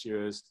card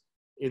issuers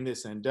in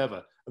this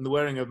endeavor. And the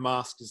wearing of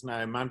masks is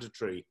now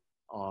mandatory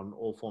on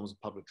all forms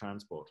of public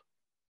transport.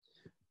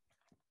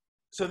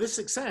 So this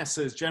success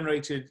has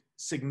generated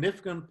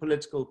significant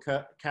political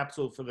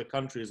capital for the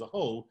country as a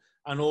whole,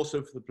 and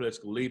also for the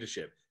political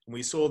leadership. And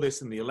we saw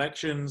this in the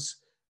elections,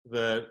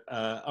 the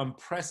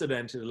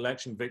unprecedented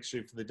election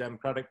victory for the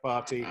Democratic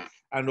Party,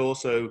 and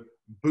also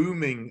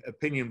booming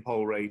opinion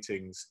poll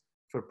ratings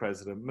for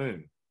President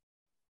Moon.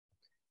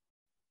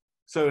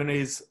 So in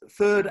his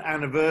 3rd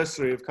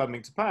anniversary of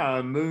coming to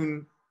power,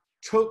 Moon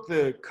took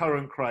the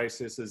current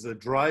crisis as a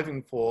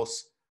driving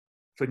force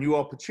for new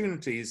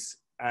opportunities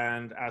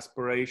and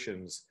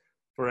aspirations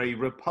for a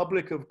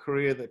Republic of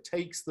Korea that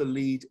takes the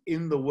lead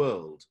in the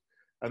world.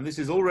 And this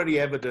is already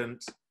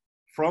evident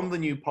from the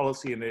new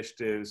policy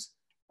initiatives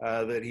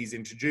that he's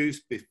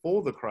introduced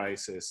before the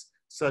crisis,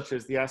 such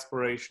as the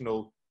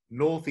aspirational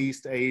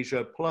Northeast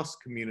Asia Plus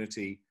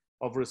community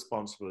of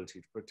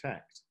responsibility to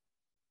protect.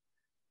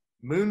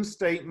 Moon's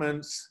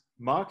statements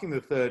marking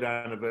the 3rd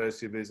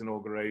anniversary of his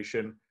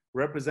inauguration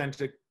represent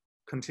a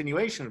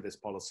continuation of this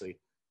policy,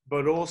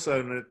 but also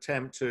an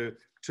attempt to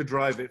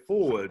drive it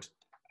forward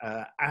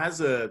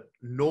as a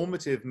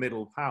normative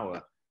middle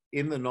power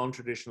in the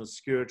non-traditional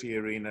security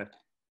arena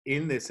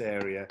in this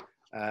area.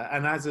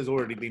 And as has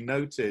already been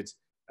noted,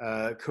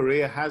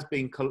 Korea has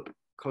been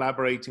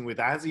collaborating with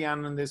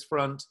ASEAN on this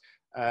front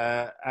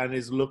and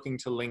is looking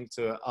to link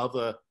to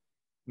other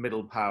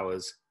middle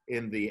powers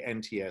in the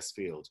NTS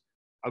field.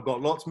 I've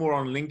got lots more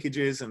on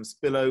linkages and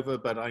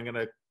spillover, but I'm going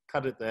to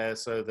cut it there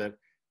so that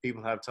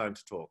people have time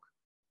to talk.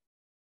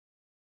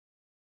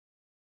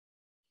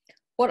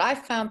 What I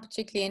found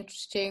particularly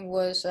interesting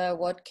was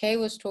what Kay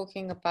was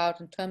talking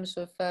about in terms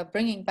of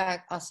bringing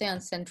back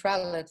ASEAN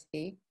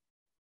centrality,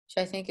 which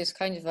I think is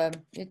kind of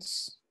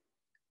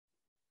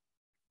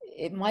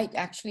it might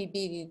actually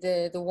be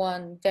the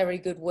one very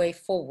good way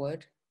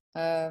forward.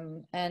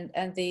 And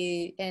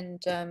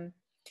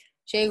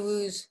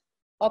Jaewoo's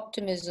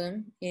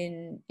optimism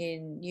in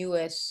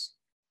US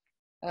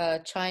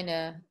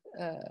China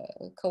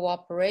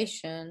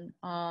cooperation,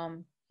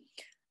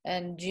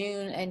 and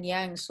June and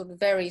Yang's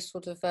very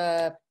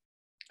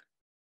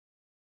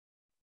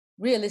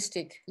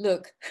realistic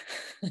look.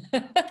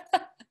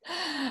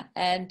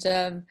 And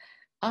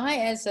I,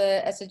 as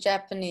a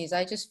Japanese,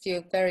 I just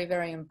feel very,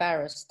 very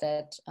embarrassed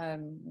that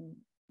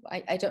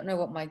I don't know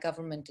what my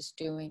government is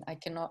doing. I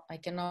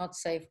cannot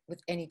say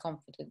with any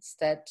confidence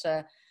that,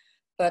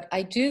 but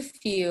I do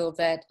feel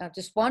that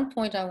just one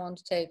point I want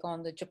to take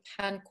on the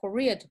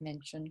Japan-Korea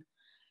dimension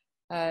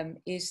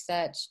is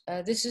that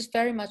this is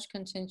very much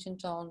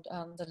contingent on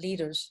the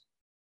leaders.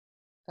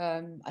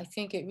 I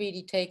think it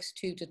really takes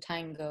 2 to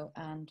tango,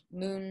 and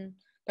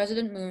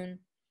President Moon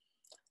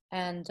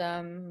and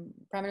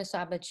Prime Minister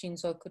Abe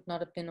Shinzo could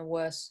not have been a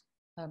worse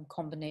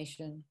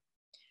combination.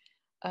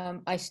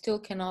 I still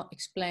cannot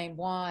explain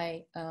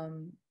why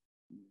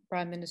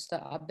Prime Minister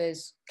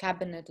Abe's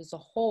cabinet as a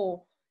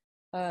whole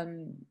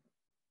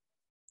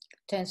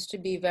tends to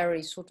be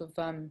very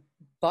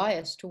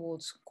biased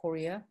towards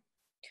Korea.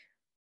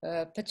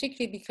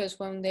 Particularly because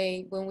when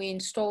we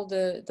installed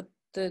the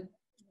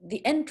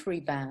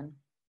entry ban,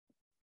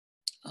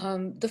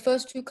 the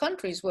first 2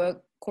 countries were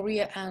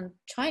Korea and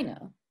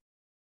China,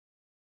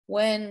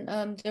 when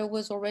there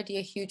was already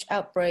a huge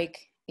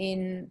outbreak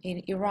in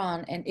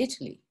Iran and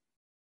Italy.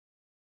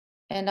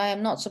 And I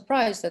am not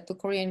surprised that the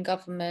Korean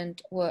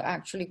government were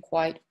actually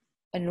quite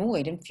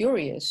annoyed and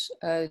furious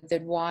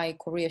that why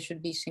Korea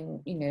should be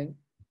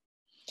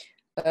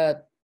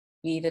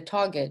be the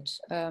target.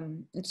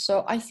 And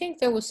so I think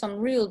there was some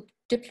real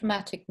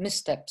diplomatic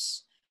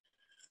missteps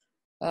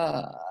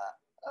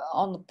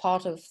on the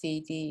part of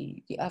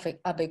the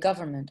Abe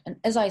government. And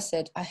as I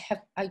said,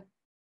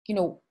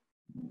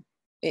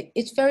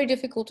 it's very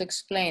difficult to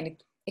explain,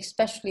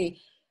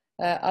 especially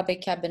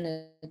Abe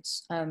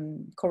cabinet's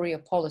Korea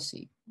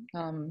policy,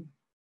 and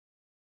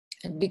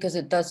because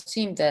it does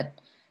seem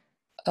that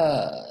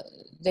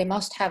they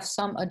must have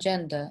some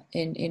agenda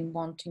in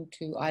wanting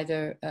to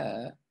either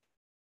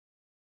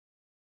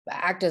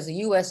act as a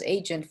US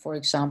agent, for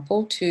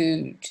example,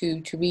 to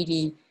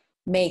really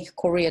make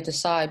Korea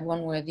decide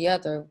one way or the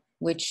other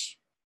which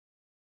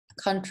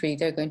country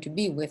they're going to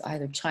be with,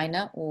 either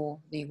China or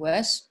the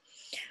US,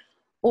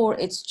 or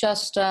it's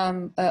just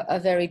a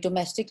very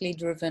domestically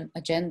driven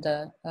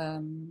agenda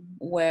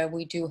where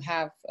we do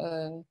have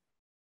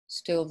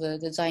still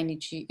the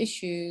Zainichi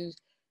issues,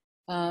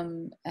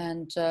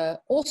 and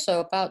also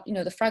about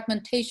the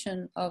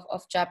fragmentation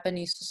of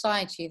Japanese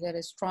society that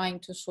is trying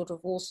to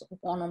also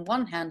on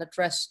one hand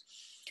address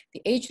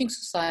the aging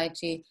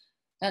society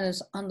and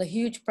is under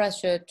huge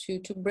pressure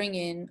to bring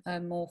in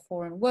more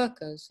foreign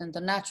workers, and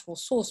the natural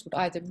source would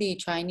either be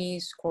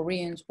Chinese,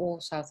 Koreans,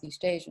 or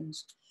Southeast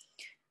Asians.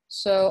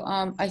 So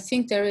I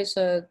think there is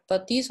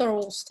but these are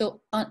all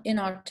still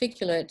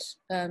inarticulate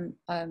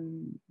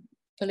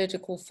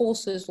political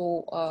forces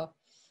or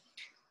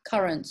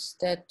currents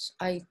that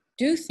I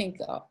do think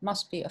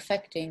must be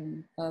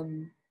affecting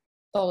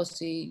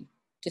policy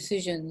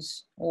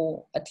decisions,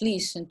 or at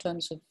least in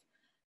terms of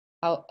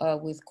how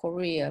with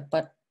Korea,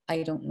 but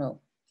I don't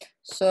know.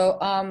 So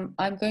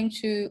I'm going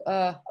to,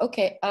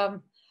 okay,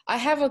 I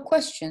have a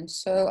question.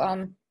 So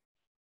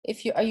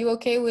are you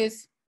okay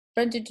with,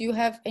 Brenda, do you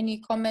have any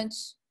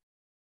comments?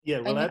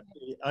 Yeah, well,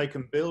 actually, I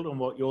can build on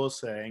what you're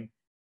saying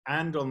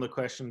and on the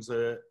questions,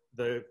 the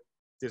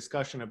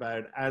discussion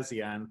about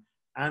ASEAN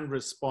and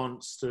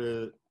response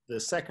to the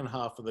second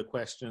half of the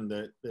question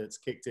that's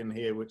kicked in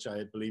here, which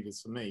I believe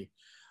is for me.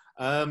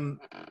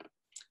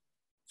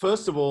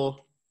 First of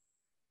all,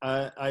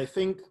 I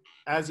think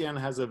ASEAN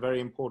has a very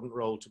important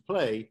role to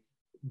play,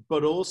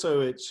 but also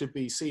it should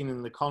be seen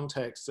in the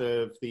context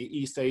of the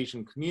East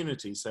Asian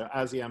community, so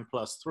ASEAN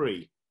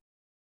 +3.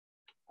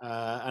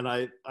 And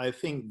I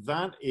think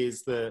that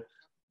is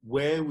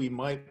where we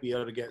might be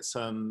able to get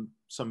some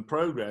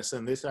progress,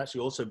 and this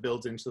actually also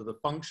builds into the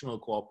functional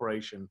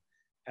cooperation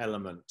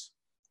element.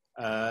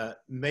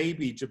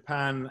 Maybe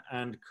Japan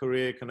and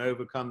Korea can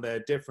overcome their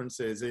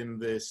differences in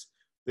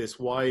this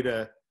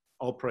wider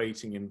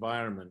operating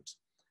environment.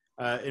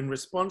 In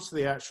response to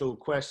the actual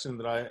question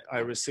that I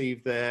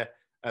received there,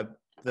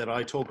 that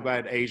I talk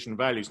about Asian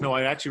values. No,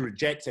 I actually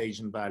reject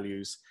Asian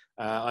values.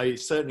 I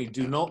certainly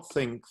do not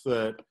think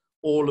that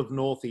all of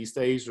Northeast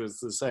Asia is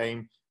the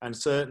same, and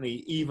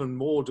certainly even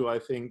more do I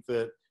think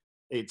that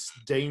it's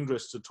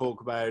dangerous to talk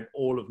about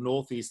all of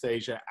Northeast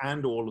Asia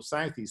and all of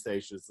Southeast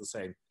Asia is the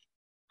same.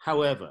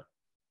 However,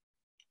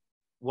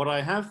 what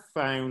I have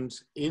found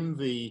in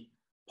the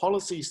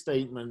policy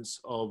statements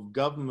of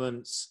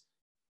governments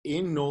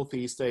in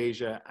Northeast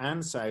Asia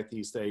and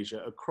Southeast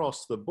Asia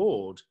across the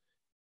board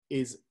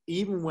is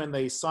even when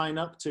they sign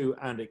up to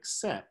and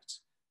accept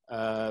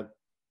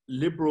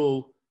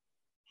liberal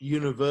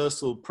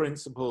universal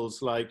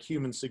principles like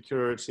human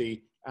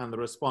security and the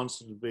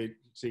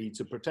responsibility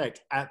to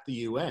protect at the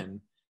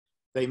UN,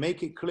 they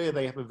make it clear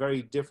they have a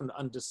very different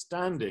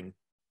understanding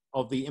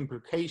of the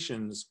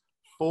implications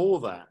for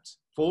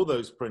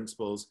those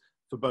principles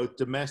for both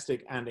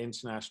domestic and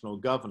international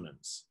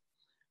governance.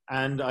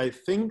 And I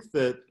think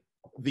that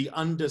the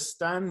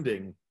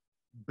understanding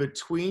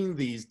between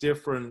these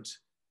different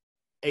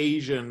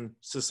Asian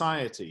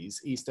societies,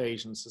 East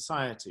Asian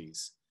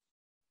societies,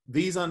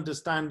 these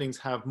understandings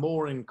have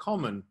more in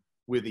common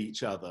with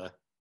each other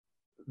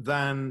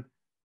than,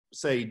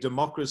 say,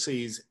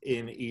 democracies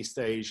in East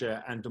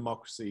Asia and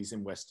democracies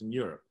in Western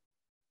Europe.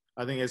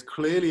 I think it's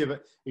clearly,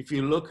 if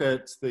you look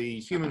at the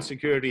human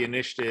security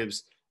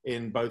initiatives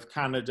in both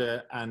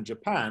Canada and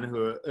Japan,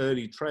 who are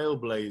early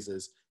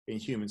trailblazers in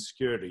human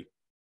security,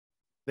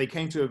 they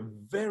came to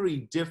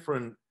very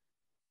different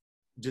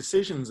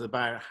decisions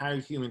about how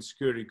human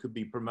security could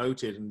be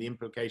promoted and the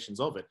implications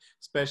of it,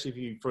 especially if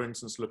you, for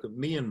instance, look at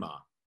Myanmar.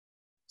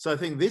 So I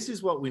think this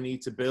is what we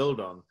need to build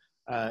on.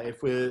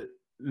 If we're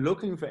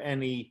looking for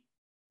any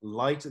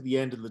light at the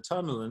end of the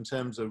tunnel in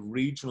terms of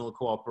regional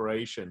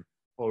cooperation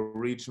or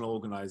regional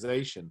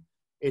organization,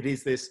 it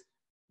is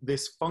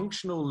this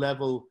functional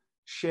level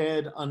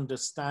shared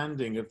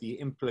understanding of the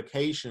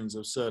implications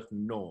of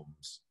certain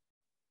norms.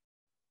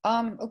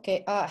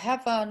 Okay, I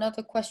have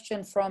another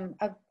question from,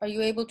 are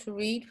you able to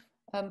read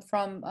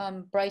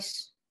from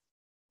Bryce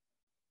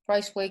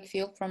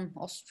Wakefield from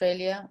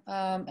Australia?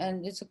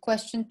 And it's a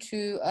question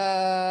to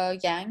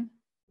Yang.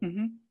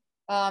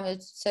 Mm-hmm.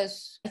 It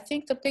says, I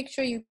think the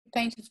picture you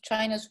paint of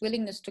China's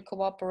willingness to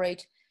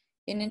cooperate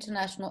in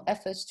international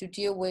efforts to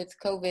deal with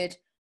COVID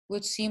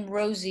would seem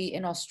rosy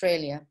in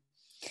Australia,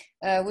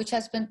 which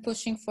has been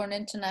pushing for an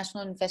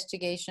international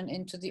investigation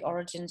into the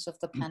origins of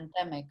the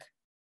pandemic.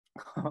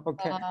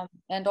 Okay.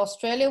 And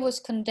Australia was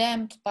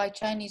condemned by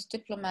Chinese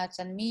diplomats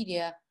and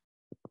media,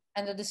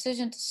 and the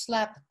decision to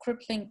slap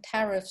crippling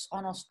tariffs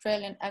on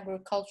Australian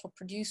agricultural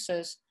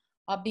producers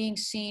are being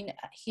seen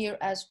here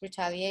as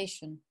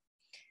retaliation.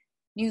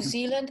 New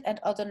Zealand and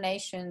other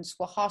nations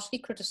were harshly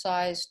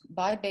criticized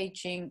by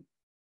Beijing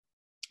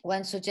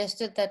when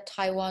suggested that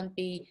Taiwan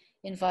be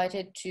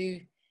invited to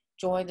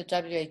join the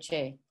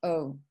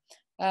WHO.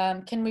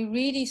 Can we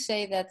really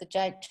say that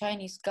the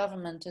Chinese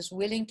government is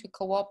willing to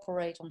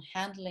cooperate on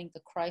handling the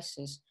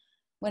crisis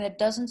when it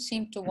doesn't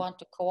seem to want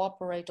to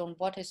cooperate on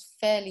what is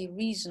fairly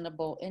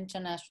reasonable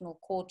international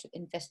court to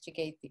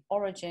investigate the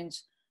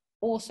origins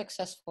or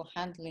successful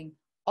handling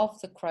of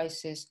the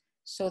crisis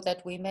so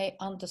that we may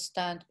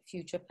understand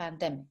future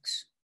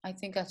pandemics? I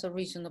think that's a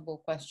reasonable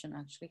question,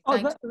 actually.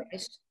 Thanks,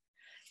 Bryce.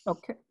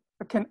 Okay,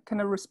 can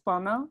I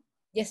respond now?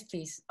 Yes,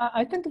 please.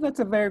 I think that's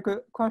a very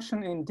good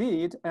question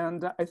indeed.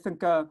 And I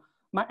think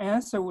my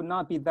answer would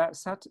not be that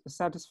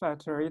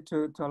satisfactory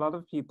to a lot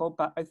of people,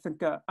 but I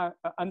think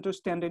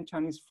understanding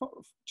Chinese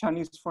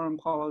foreign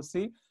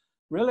policy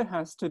really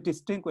has to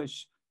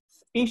distinguish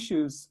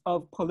issues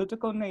of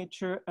political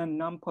nature and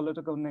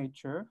non-political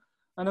nature.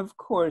 And of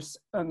course,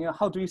 you know,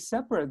 how do you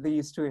separate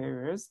these two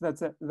areas?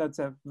 That's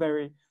a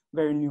very,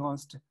 very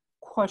nuanced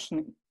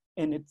question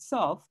in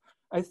itself.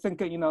 I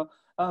think, you know,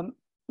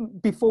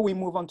 before we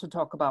move on to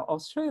talk about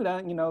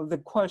Australia, you know, the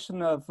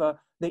question of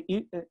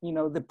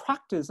the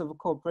practice of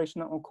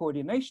cooperation or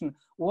coordination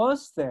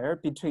was there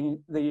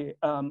between the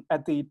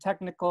at the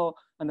technical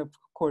and of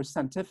course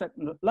scientific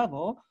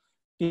level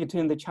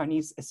between the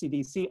Chinese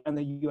CDC and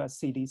the US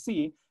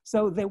CDC.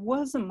 So there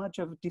wasn't much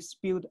of a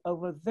dispute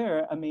over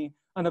there. I mean,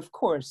 and of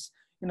course,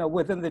 you know,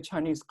 within the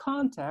Chinese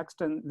context,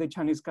 and the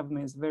Chinese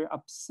government is very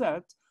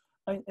upset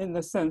in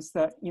the sense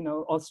that, you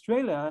know,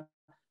 Australia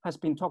has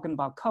been talking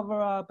about cover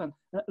up and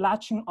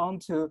latching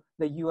onto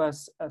the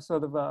US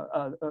sort of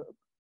a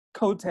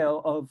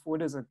coattail of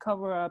what is a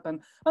cover up.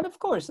 And of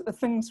course,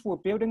 things were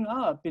building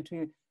up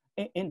between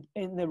in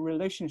the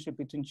relationship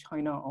between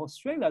China and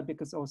Australia,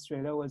 because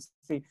Australia was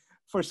the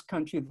first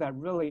country that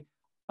really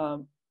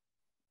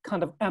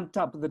kind of amped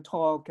up the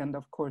talk and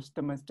of course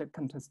domestic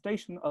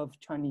contestation of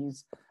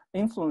Chinese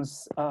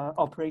influence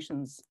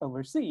operations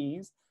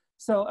overseas.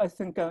 So I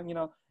think, you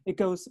know, it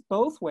goes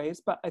both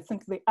ways, but I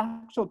think the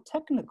actual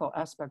technical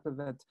aspect of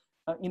it,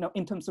 you know,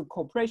 in terms of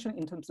cooperation,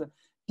 in terms of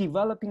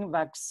developing a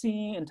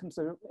vaccine, in terms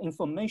of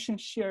information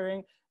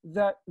sharing,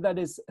 that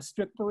is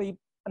strictly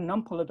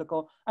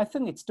non-political, I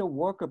think it's still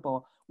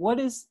workable. What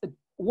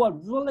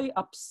really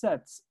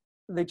upsets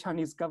the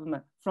Chinese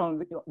government from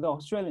the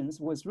Australians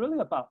was really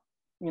about,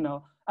 you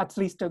know, at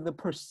least the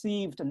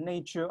perceived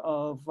nature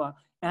of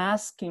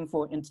asking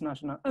for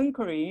international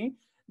inquiry.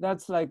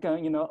 That's like,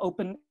 you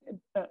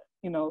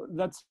know,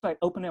 that's like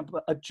opening up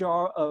a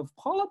jar of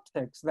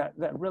politics that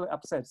really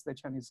upsets the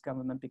Chinese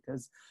government,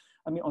 because,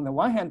 I mean, on the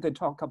one hand, they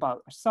talk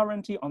about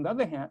sovereignty. On the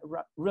other hand,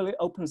 really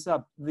opens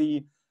up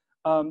the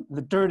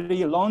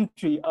dirty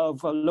laundry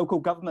of local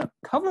government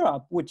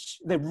cover-up, which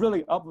they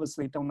really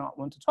obviously do not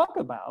want to talk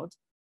about,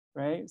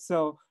 right?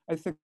 So I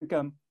think,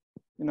 you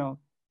know,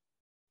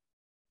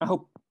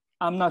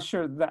 I'm not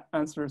sure that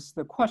answers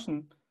the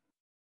question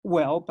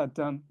well, but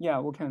yeah,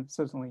 we can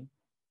certainly.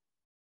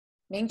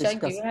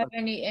 Mingjiang, do you have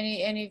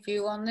any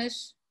view on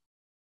this?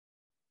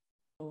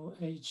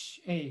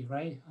 OHA,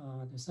 right?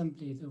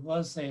 Simply there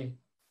was a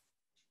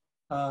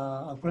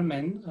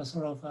agreement, a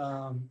sort of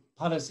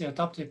policy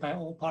adopted by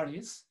all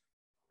parties.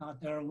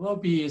 There will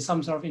be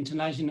some sort of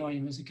international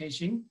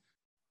investigation,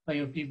 but it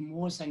will be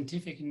more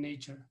scientific in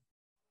nature.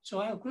 So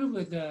I agree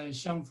with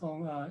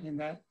Xianfeng in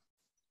that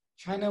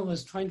China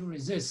was trying to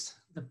resist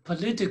the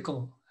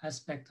political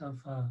aspect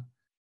of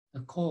the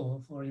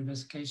call for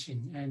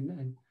investigation,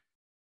 and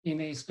in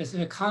a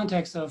specific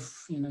context of,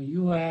 you know,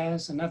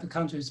 US and other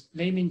countries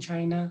blaming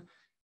China,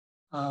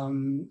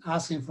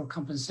 asking for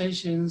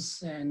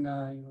compensations, and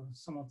you know,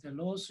 some of their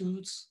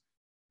lawsuits,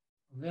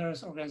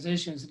 various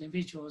organizations and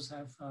individuals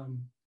have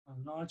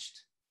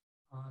launched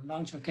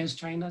against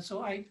China.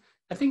 So I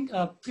think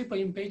people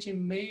in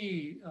Beijing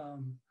may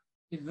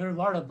be very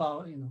worried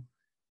about, you know,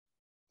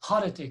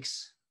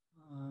 politics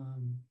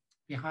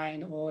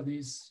behind all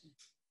these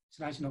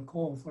international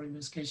call for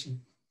investigation.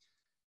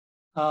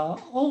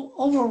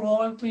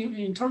 Overall,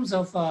 in terms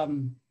of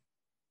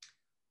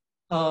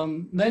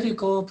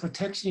medical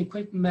protection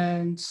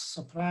equipment,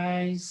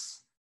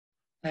 supplies,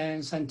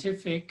 and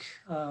scientific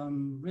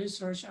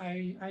research,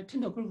 I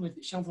tend to agree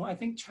with Xianfeng. I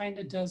think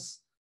China does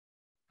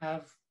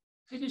have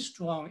pretty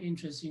strong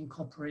interest in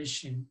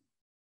cooperation.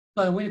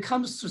 But when it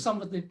comes to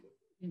some of the,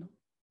 you know,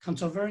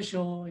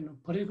 controversial, you know,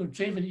 political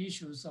driven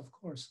issues, of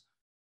course,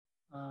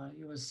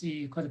 you will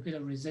see quite a bit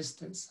of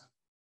resistance.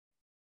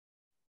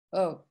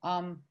 Oh,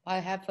 I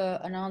have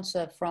an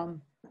answer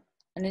from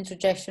an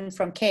interjection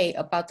from Kay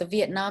about the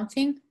Vietnam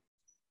thing.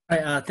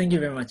 Right, thank you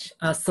very much.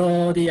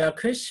 So the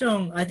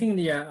question, I think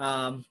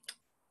the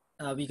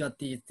we got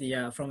the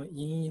from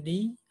Yin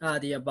Li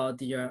about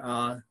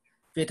the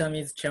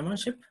Vietnamese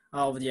chairmanship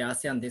of the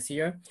ASEAN this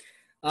year.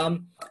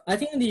 I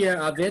think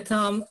the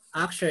Vietnam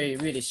actually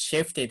really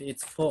shifted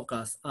its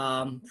focus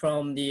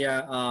from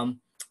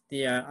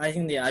I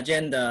think the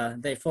agenda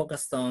they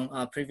focused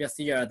on previous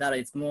year, that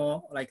it's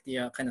more like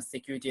the kind of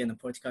security and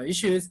political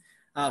issues,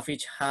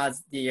 which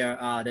has the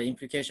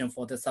implication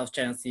for the South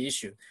China Sea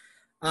issue.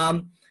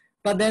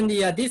 But then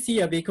this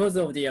year, because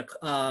of the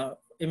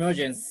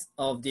emergence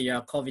of the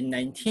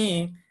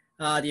COVID-19,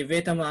 the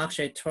Vietnam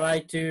actually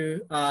tried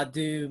to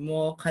do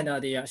more kind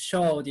of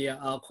show the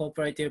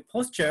cooperative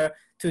posture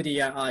to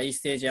the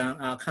East Asian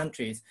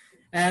countries.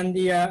 And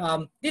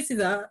this is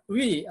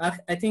really,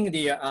 I think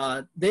they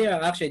are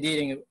actually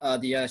dealing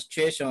the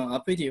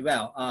situation pretty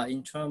well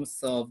in terms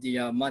of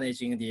the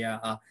managing the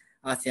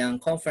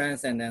ASEAN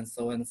conference and then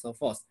so on and so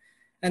forth.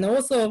 And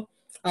also,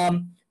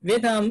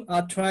 Vietnam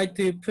tried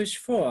to push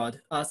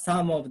forward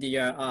some of the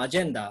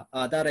agenda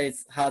that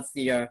has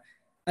the,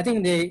 I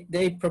think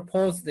they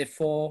proposed the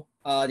four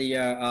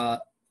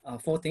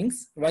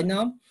things right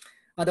now.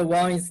 The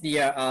one is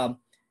the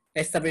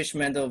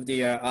establishment of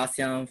the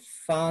ASEAN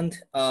fund,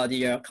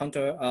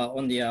 counter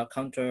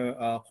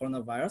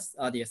coronavirus,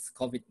 the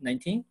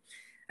COVID-19,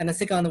 and the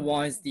second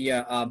one is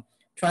the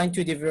trying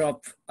to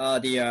develop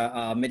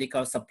the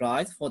medical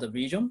supplies for the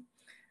region.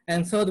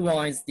 And third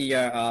one is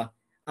the,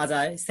 as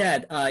I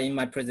said in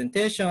my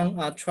presentation,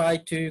 try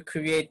to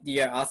create the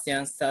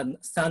ASEAN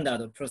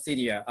standard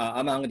procedure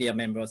among the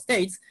member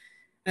states.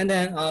 And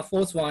then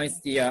fourth one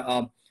is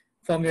the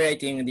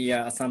formulating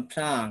the some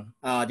plan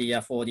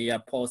for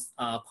the post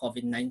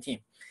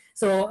COVID-19.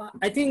 So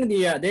I think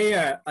they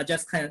are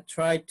just kind of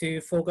try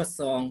to focus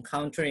on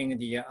countering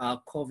the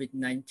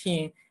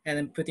COVID-19 and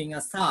then putting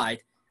aside,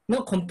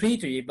 not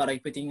completely, but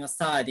like putting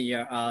aside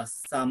the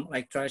some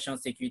like traditional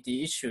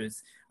security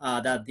issues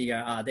that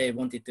they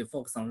wanted to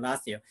focus on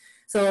last year.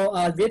 So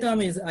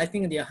Vietnam is, I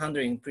think, they're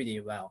handling pretty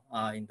well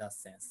in that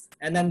sense.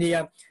 And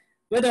then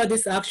whether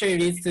this actually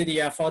leads to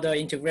the further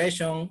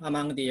integration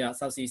among the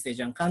Southeast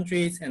Asian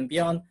countries and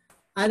beyond,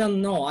 I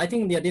don't know. I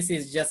think this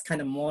is just kind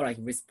of more like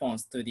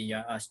response to the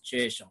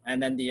situation.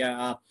 And then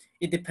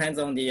it depends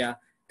on to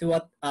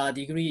what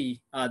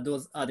degree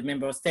the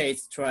member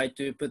states try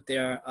to put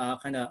their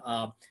kind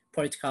of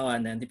political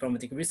and then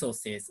diplomatic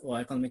resources or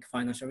economic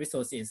financial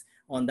resources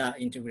on that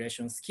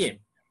integration scheme.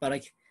 But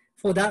like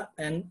for that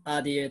and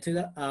I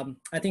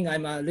think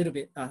I'm a little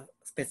bit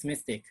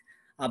pessimistic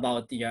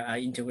about the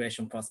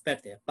integration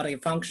perspective, but a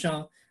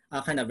functional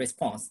kind of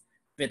response,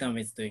 Vietnam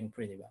is doing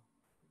pretty well.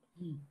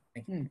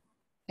 Thank you.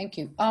 Thank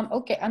you.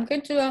 Okay, I'm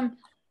going to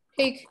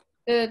take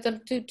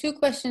the two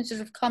questions that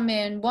have come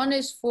in. One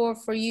is for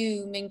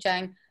you,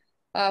 Mingjiang,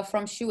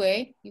 from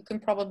Xue. You can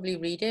probably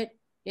read it.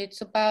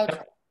 It's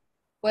about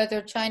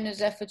whether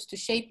China's efforts to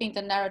shaping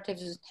the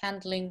narratives and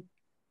handling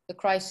the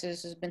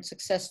crisis has been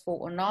successful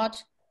or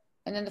not.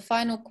 And then the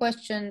final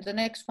question, the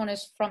next one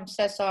is from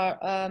Cesar,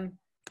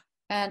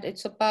 and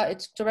it's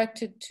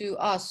directed to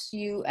us,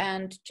 you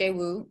and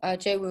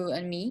Jaewoo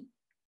and me,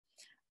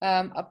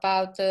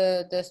 about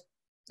the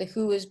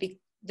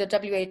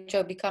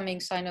WHO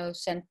becoming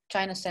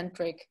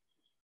China-centric,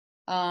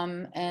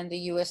 and the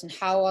US, and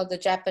how are the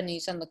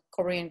Japanese and the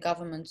Korean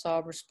governments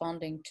are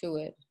responding to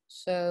it.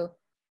 So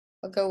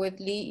I'll go with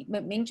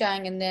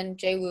Mingjiang and then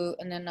Jaewoo,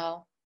 and then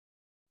I'll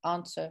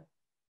answer.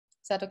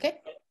 Is that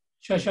okay?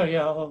 Sure,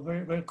 yeah,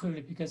 very, very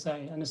quickly, because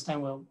I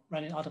understand we're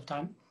running out of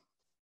time.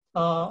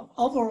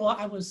 Overall,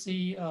 I would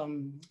see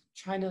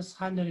China's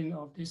handling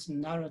of this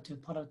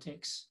narrative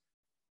politics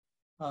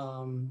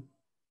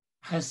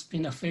has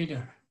been a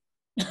failure.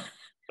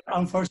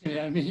 Unfortunately,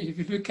 I mean, if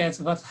you look at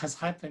what has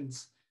happened,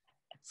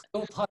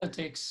 school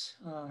politics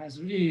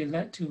has really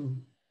led to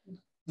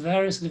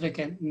very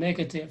significant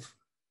negative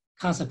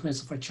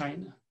consequences for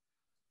China.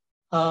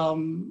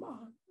 From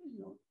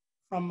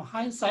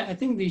hindsight, I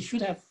think they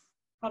should have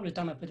probably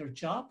done a better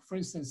job. For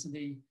instance,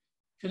 they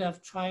should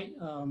have tried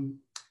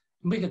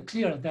make it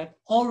clear that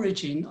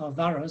origin of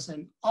virus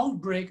and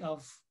outbreak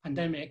of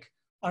pandemic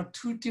are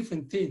two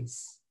different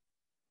things,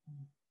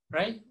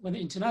 right? When the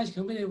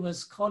international community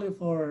was calling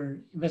for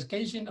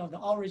investigation of the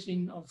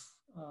origin of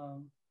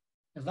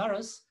the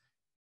virus,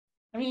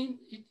 I mean,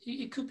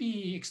 it could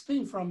be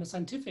explained from a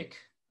scientific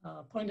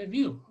point of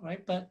view,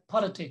 right? But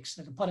politics,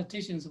 the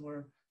politicians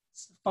were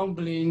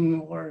fumbling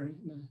or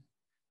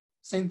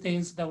saying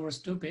things that were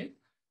stupid.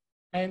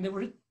 And they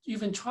were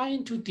even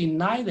trying to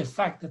deny the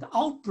fact that the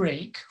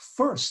outbreak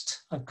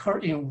first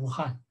occurred in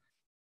Wuhan,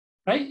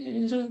 right?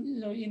 So,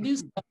 in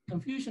this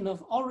confusion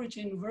of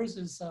origin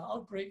versus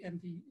outbreak, and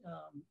the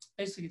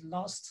basically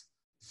lost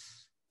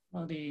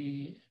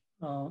the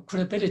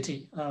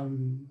credibility,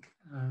 and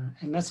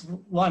that's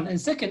one.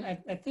 And second,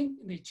 I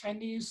think the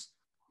Chinese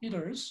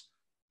leaders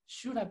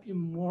should have been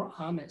more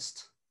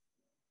honest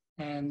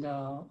and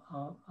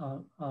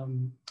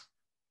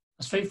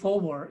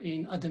straightforward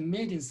in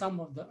admitting some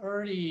of the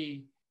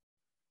early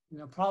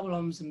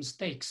problems and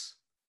mistakes.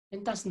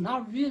 And that's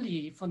not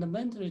really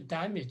fundamentally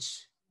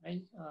damage,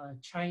 right?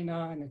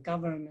 China and the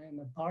government and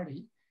the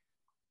party.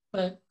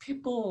 But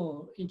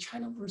people in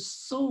China were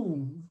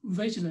so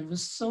vigilant, were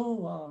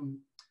so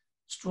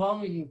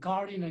strong in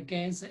guarding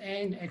against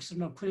any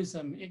external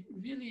criticism. It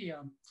really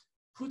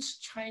puts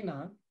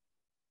China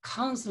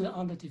constantly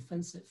on the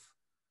defensive.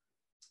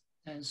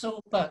 And so,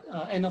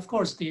 and of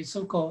course, the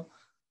so-called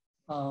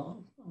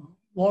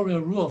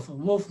warrior wolf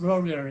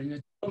warrior in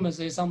the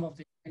diplomacy, some of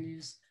the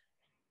Chinese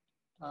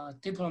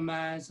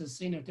diplomats,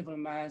 senior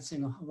diplomats,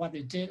 what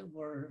they did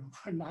were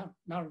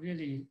not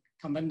really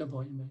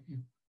commendable in my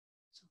view.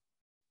 So,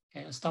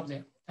 okay, I'll stop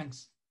there.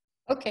 Thanks.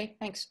 Okay,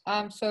 thanks.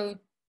 So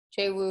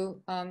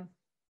Jaewoo,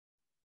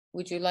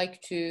 would you like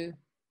to?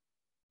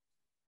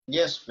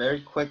 Yes,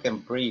 very quick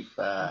and brief.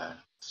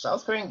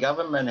 South Korean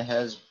government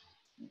has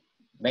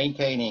been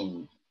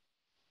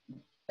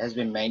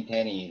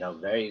maintaining,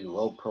 very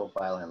low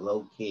profile and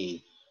low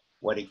key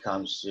when it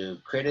comes to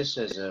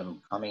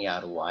criticism coming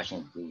out of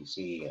Washington,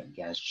 D.C.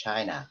 against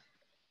China,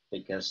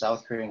 because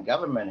South Korean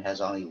government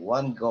has only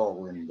one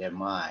goal in their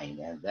mind,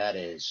 and that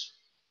is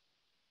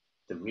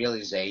the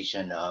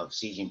realization of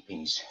Xi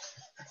Jinping's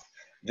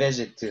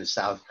visit to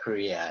South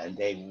Korea, and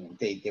they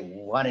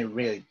want it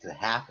really to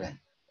happen.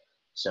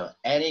 So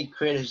any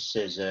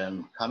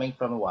criticism coming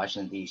from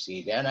Washington,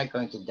 D.C., they're not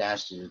going to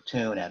dance to the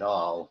tune at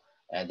all,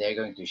 and they're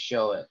going to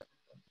show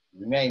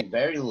remain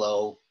very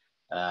low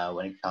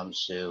when it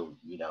comes to,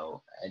 you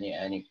know,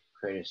 any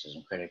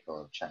criticism critical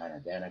of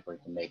China. They're not going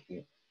to make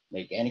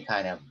any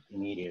kind of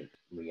immediate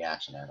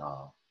reaction at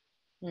all.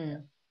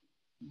 Mm.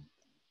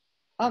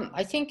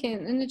 I think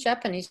in the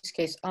Japanese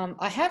case,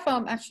 I have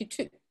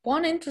actually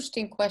one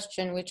interesting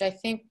question, which I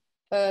think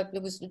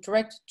it was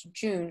directed to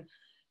June,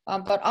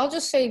 but I'll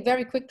just say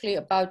very quickly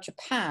about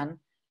Japan.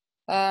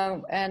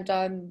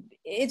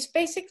 It's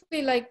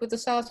basically like with the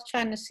South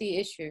China Sea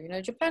issue. You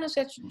know, Japan is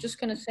actually just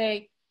going to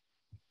say,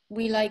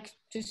 we like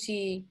to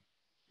see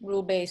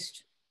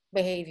rule-based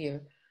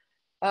behavior.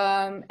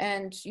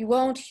 And you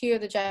won't hear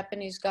the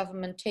Japanese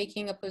government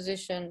taking a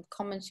position,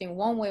 commenting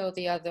one way or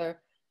the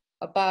other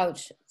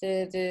about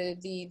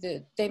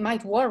they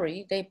might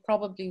worry, they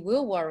probably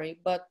will worry,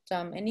 but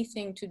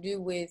anything to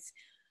do with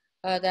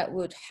that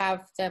would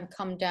have them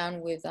come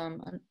down with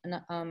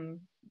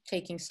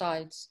taking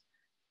sides,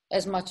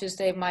 as much as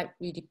they might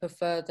really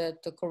prefer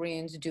that the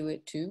Koreans do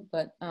it too.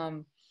 But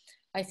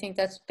I think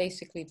that's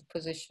basically the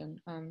position.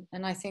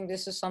 And I think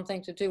this is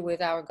something to do with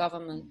our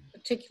government,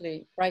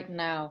 particularly right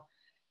now,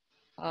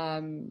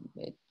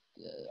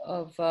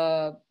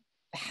 of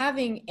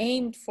having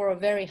aimed for a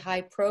very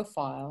high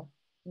profile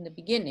in the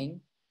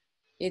beginning.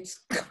 It's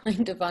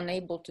kind of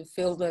unable to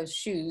fill those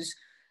shoes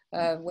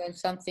when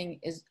something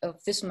is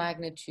of this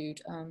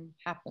magnitude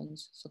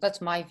happens. So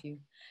that's my view.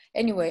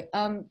 Anyway,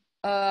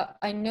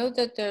 I know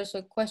that there's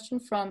a question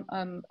from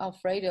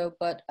Alfredo,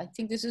 but I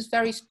think this is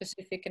very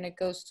specific and it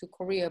goes to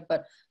Korea.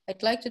 But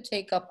I'd like to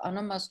take up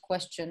Anama's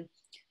question,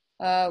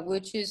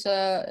 which is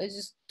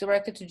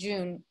directed to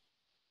June,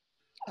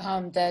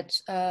 that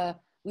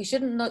we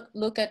shouldn't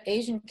look at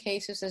Asian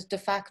cases as de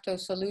facto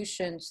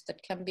solutions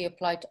that can be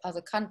applied to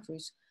other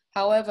countries.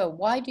 However,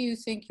 why do you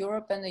think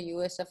Europe and the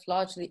US have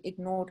largely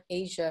ignored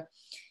Asia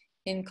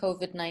in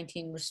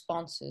COVID-19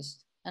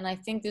 responses? And I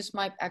think this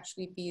might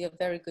actually be a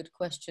very good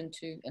question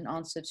and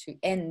answer to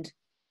end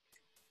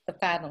the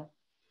panel.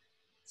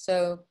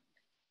 So,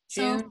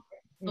 June.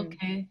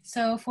 Okay,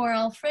 so for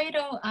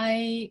Alfredo,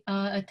 I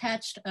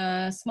attached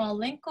a small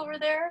link over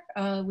there,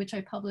 which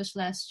I published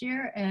last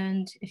year.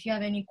 And if you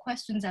have any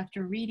questions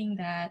after reading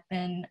that,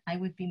 then I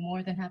would be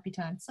more than happy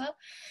to answer.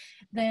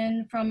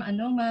 Then from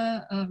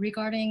Anoma,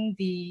 regarding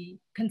the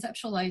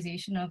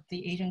conceptualization of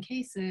the Asian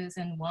cases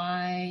and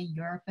why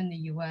Europe and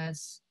the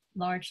US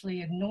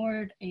largely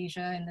ignored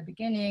Asia in the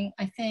beginning,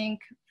 I think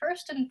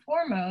first and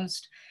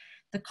foremost,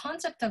 the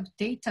concept of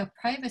data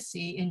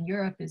privacy in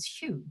Europe is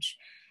huge.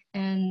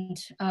 And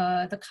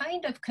the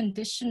kind of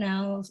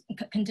conditional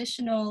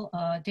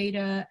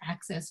data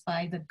access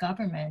by the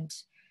government,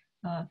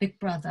 Big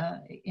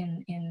Brother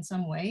in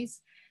some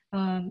ways,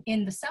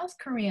 in the South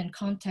Korean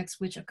context,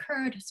 which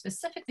occurred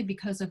specifically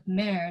because of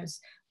MERS,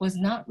 was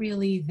not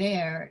really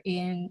there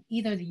in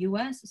either the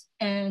US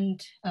and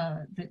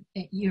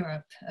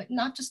Europe,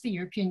 not just the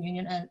European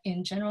Union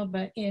in general,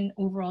 but in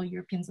overall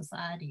European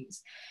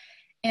societies.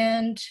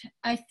 And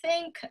I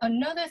think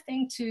another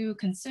thing to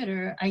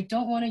consider, I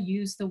don't want to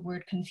use the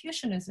word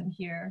Confucianism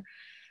here,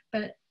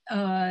 but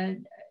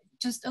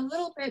just a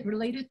little bit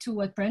related to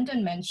what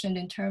Brendan mentioned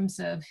in terms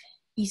of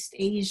East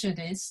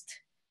Asianist,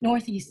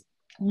 Northeast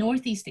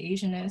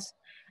Asianist.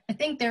 I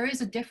think there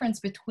is a difference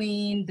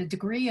between the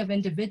degree of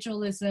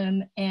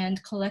individualism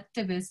and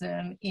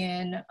collectivism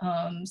in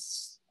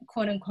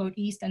quote unquote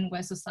East and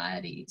West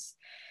societies.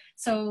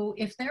 So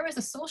if there is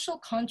a social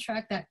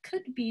contract that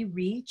could be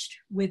reached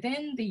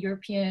within the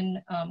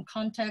European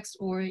context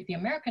or the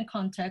American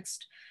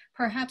context,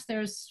 perhaps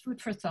there's food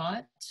for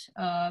thought,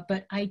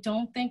 but I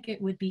don't think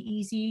it would be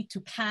easy to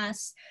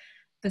pass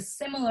the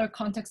similar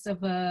context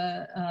of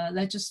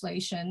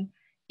legislation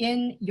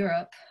in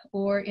Europe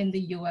or in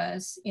the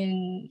US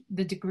in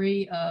the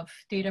degree of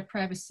data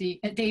privacy,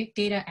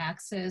 data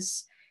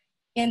access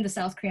in the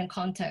South Korean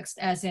context,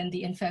 as in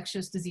the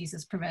Infectious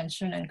Diseases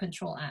Prevention and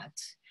Control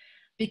Act.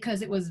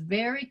 Because it was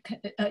very,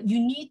 you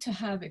need to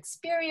have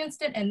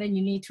experienced it, and then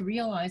you need to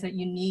realize that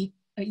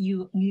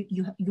you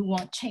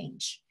want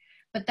change.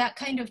 But that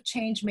kind of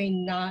change may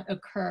not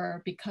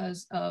occur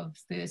because of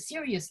the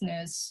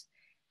seriousness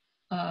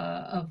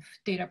of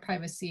data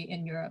privacy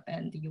in Europe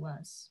and the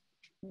US.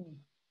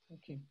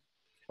 Thank you.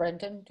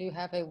 Brendan, do you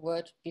have a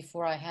word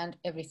before I hand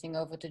everything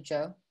over to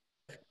Joe?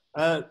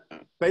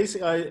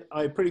 Basically,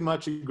 I pretty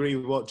much agree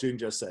with what June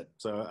just said,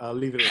 so I'll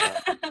leave it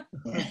at that.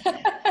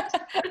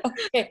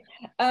 Okay.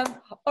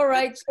 All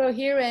right. So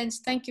here ends.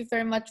 Thank you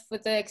very much for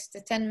the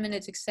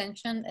 10-minute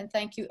extension, and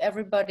thank you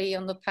everybody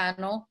on the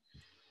panel.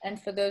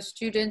 And for those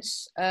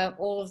students,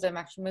 all of them,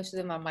 actually most of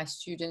them are my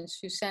students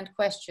who sent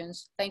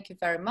questions. Thank you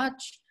very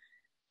much.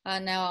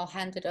 Now I'll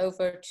hand it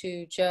over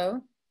to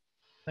Joe.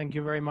 Thank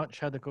you very much,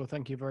 Haruko.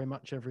 Thank you very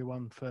much,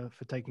 everyone, for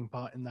taking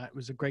part in that. It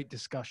was a great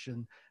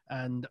discussion,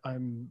 and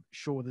I'm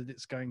sure that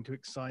it's going to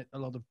excite a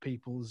lot of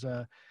people's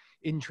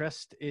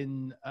interest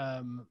in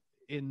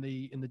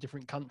the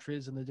different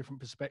countries and the different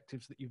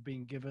perspectives that you've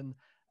been given,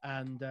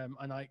 and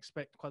I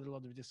expect quite a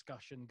lot of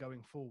discussion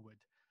going forward.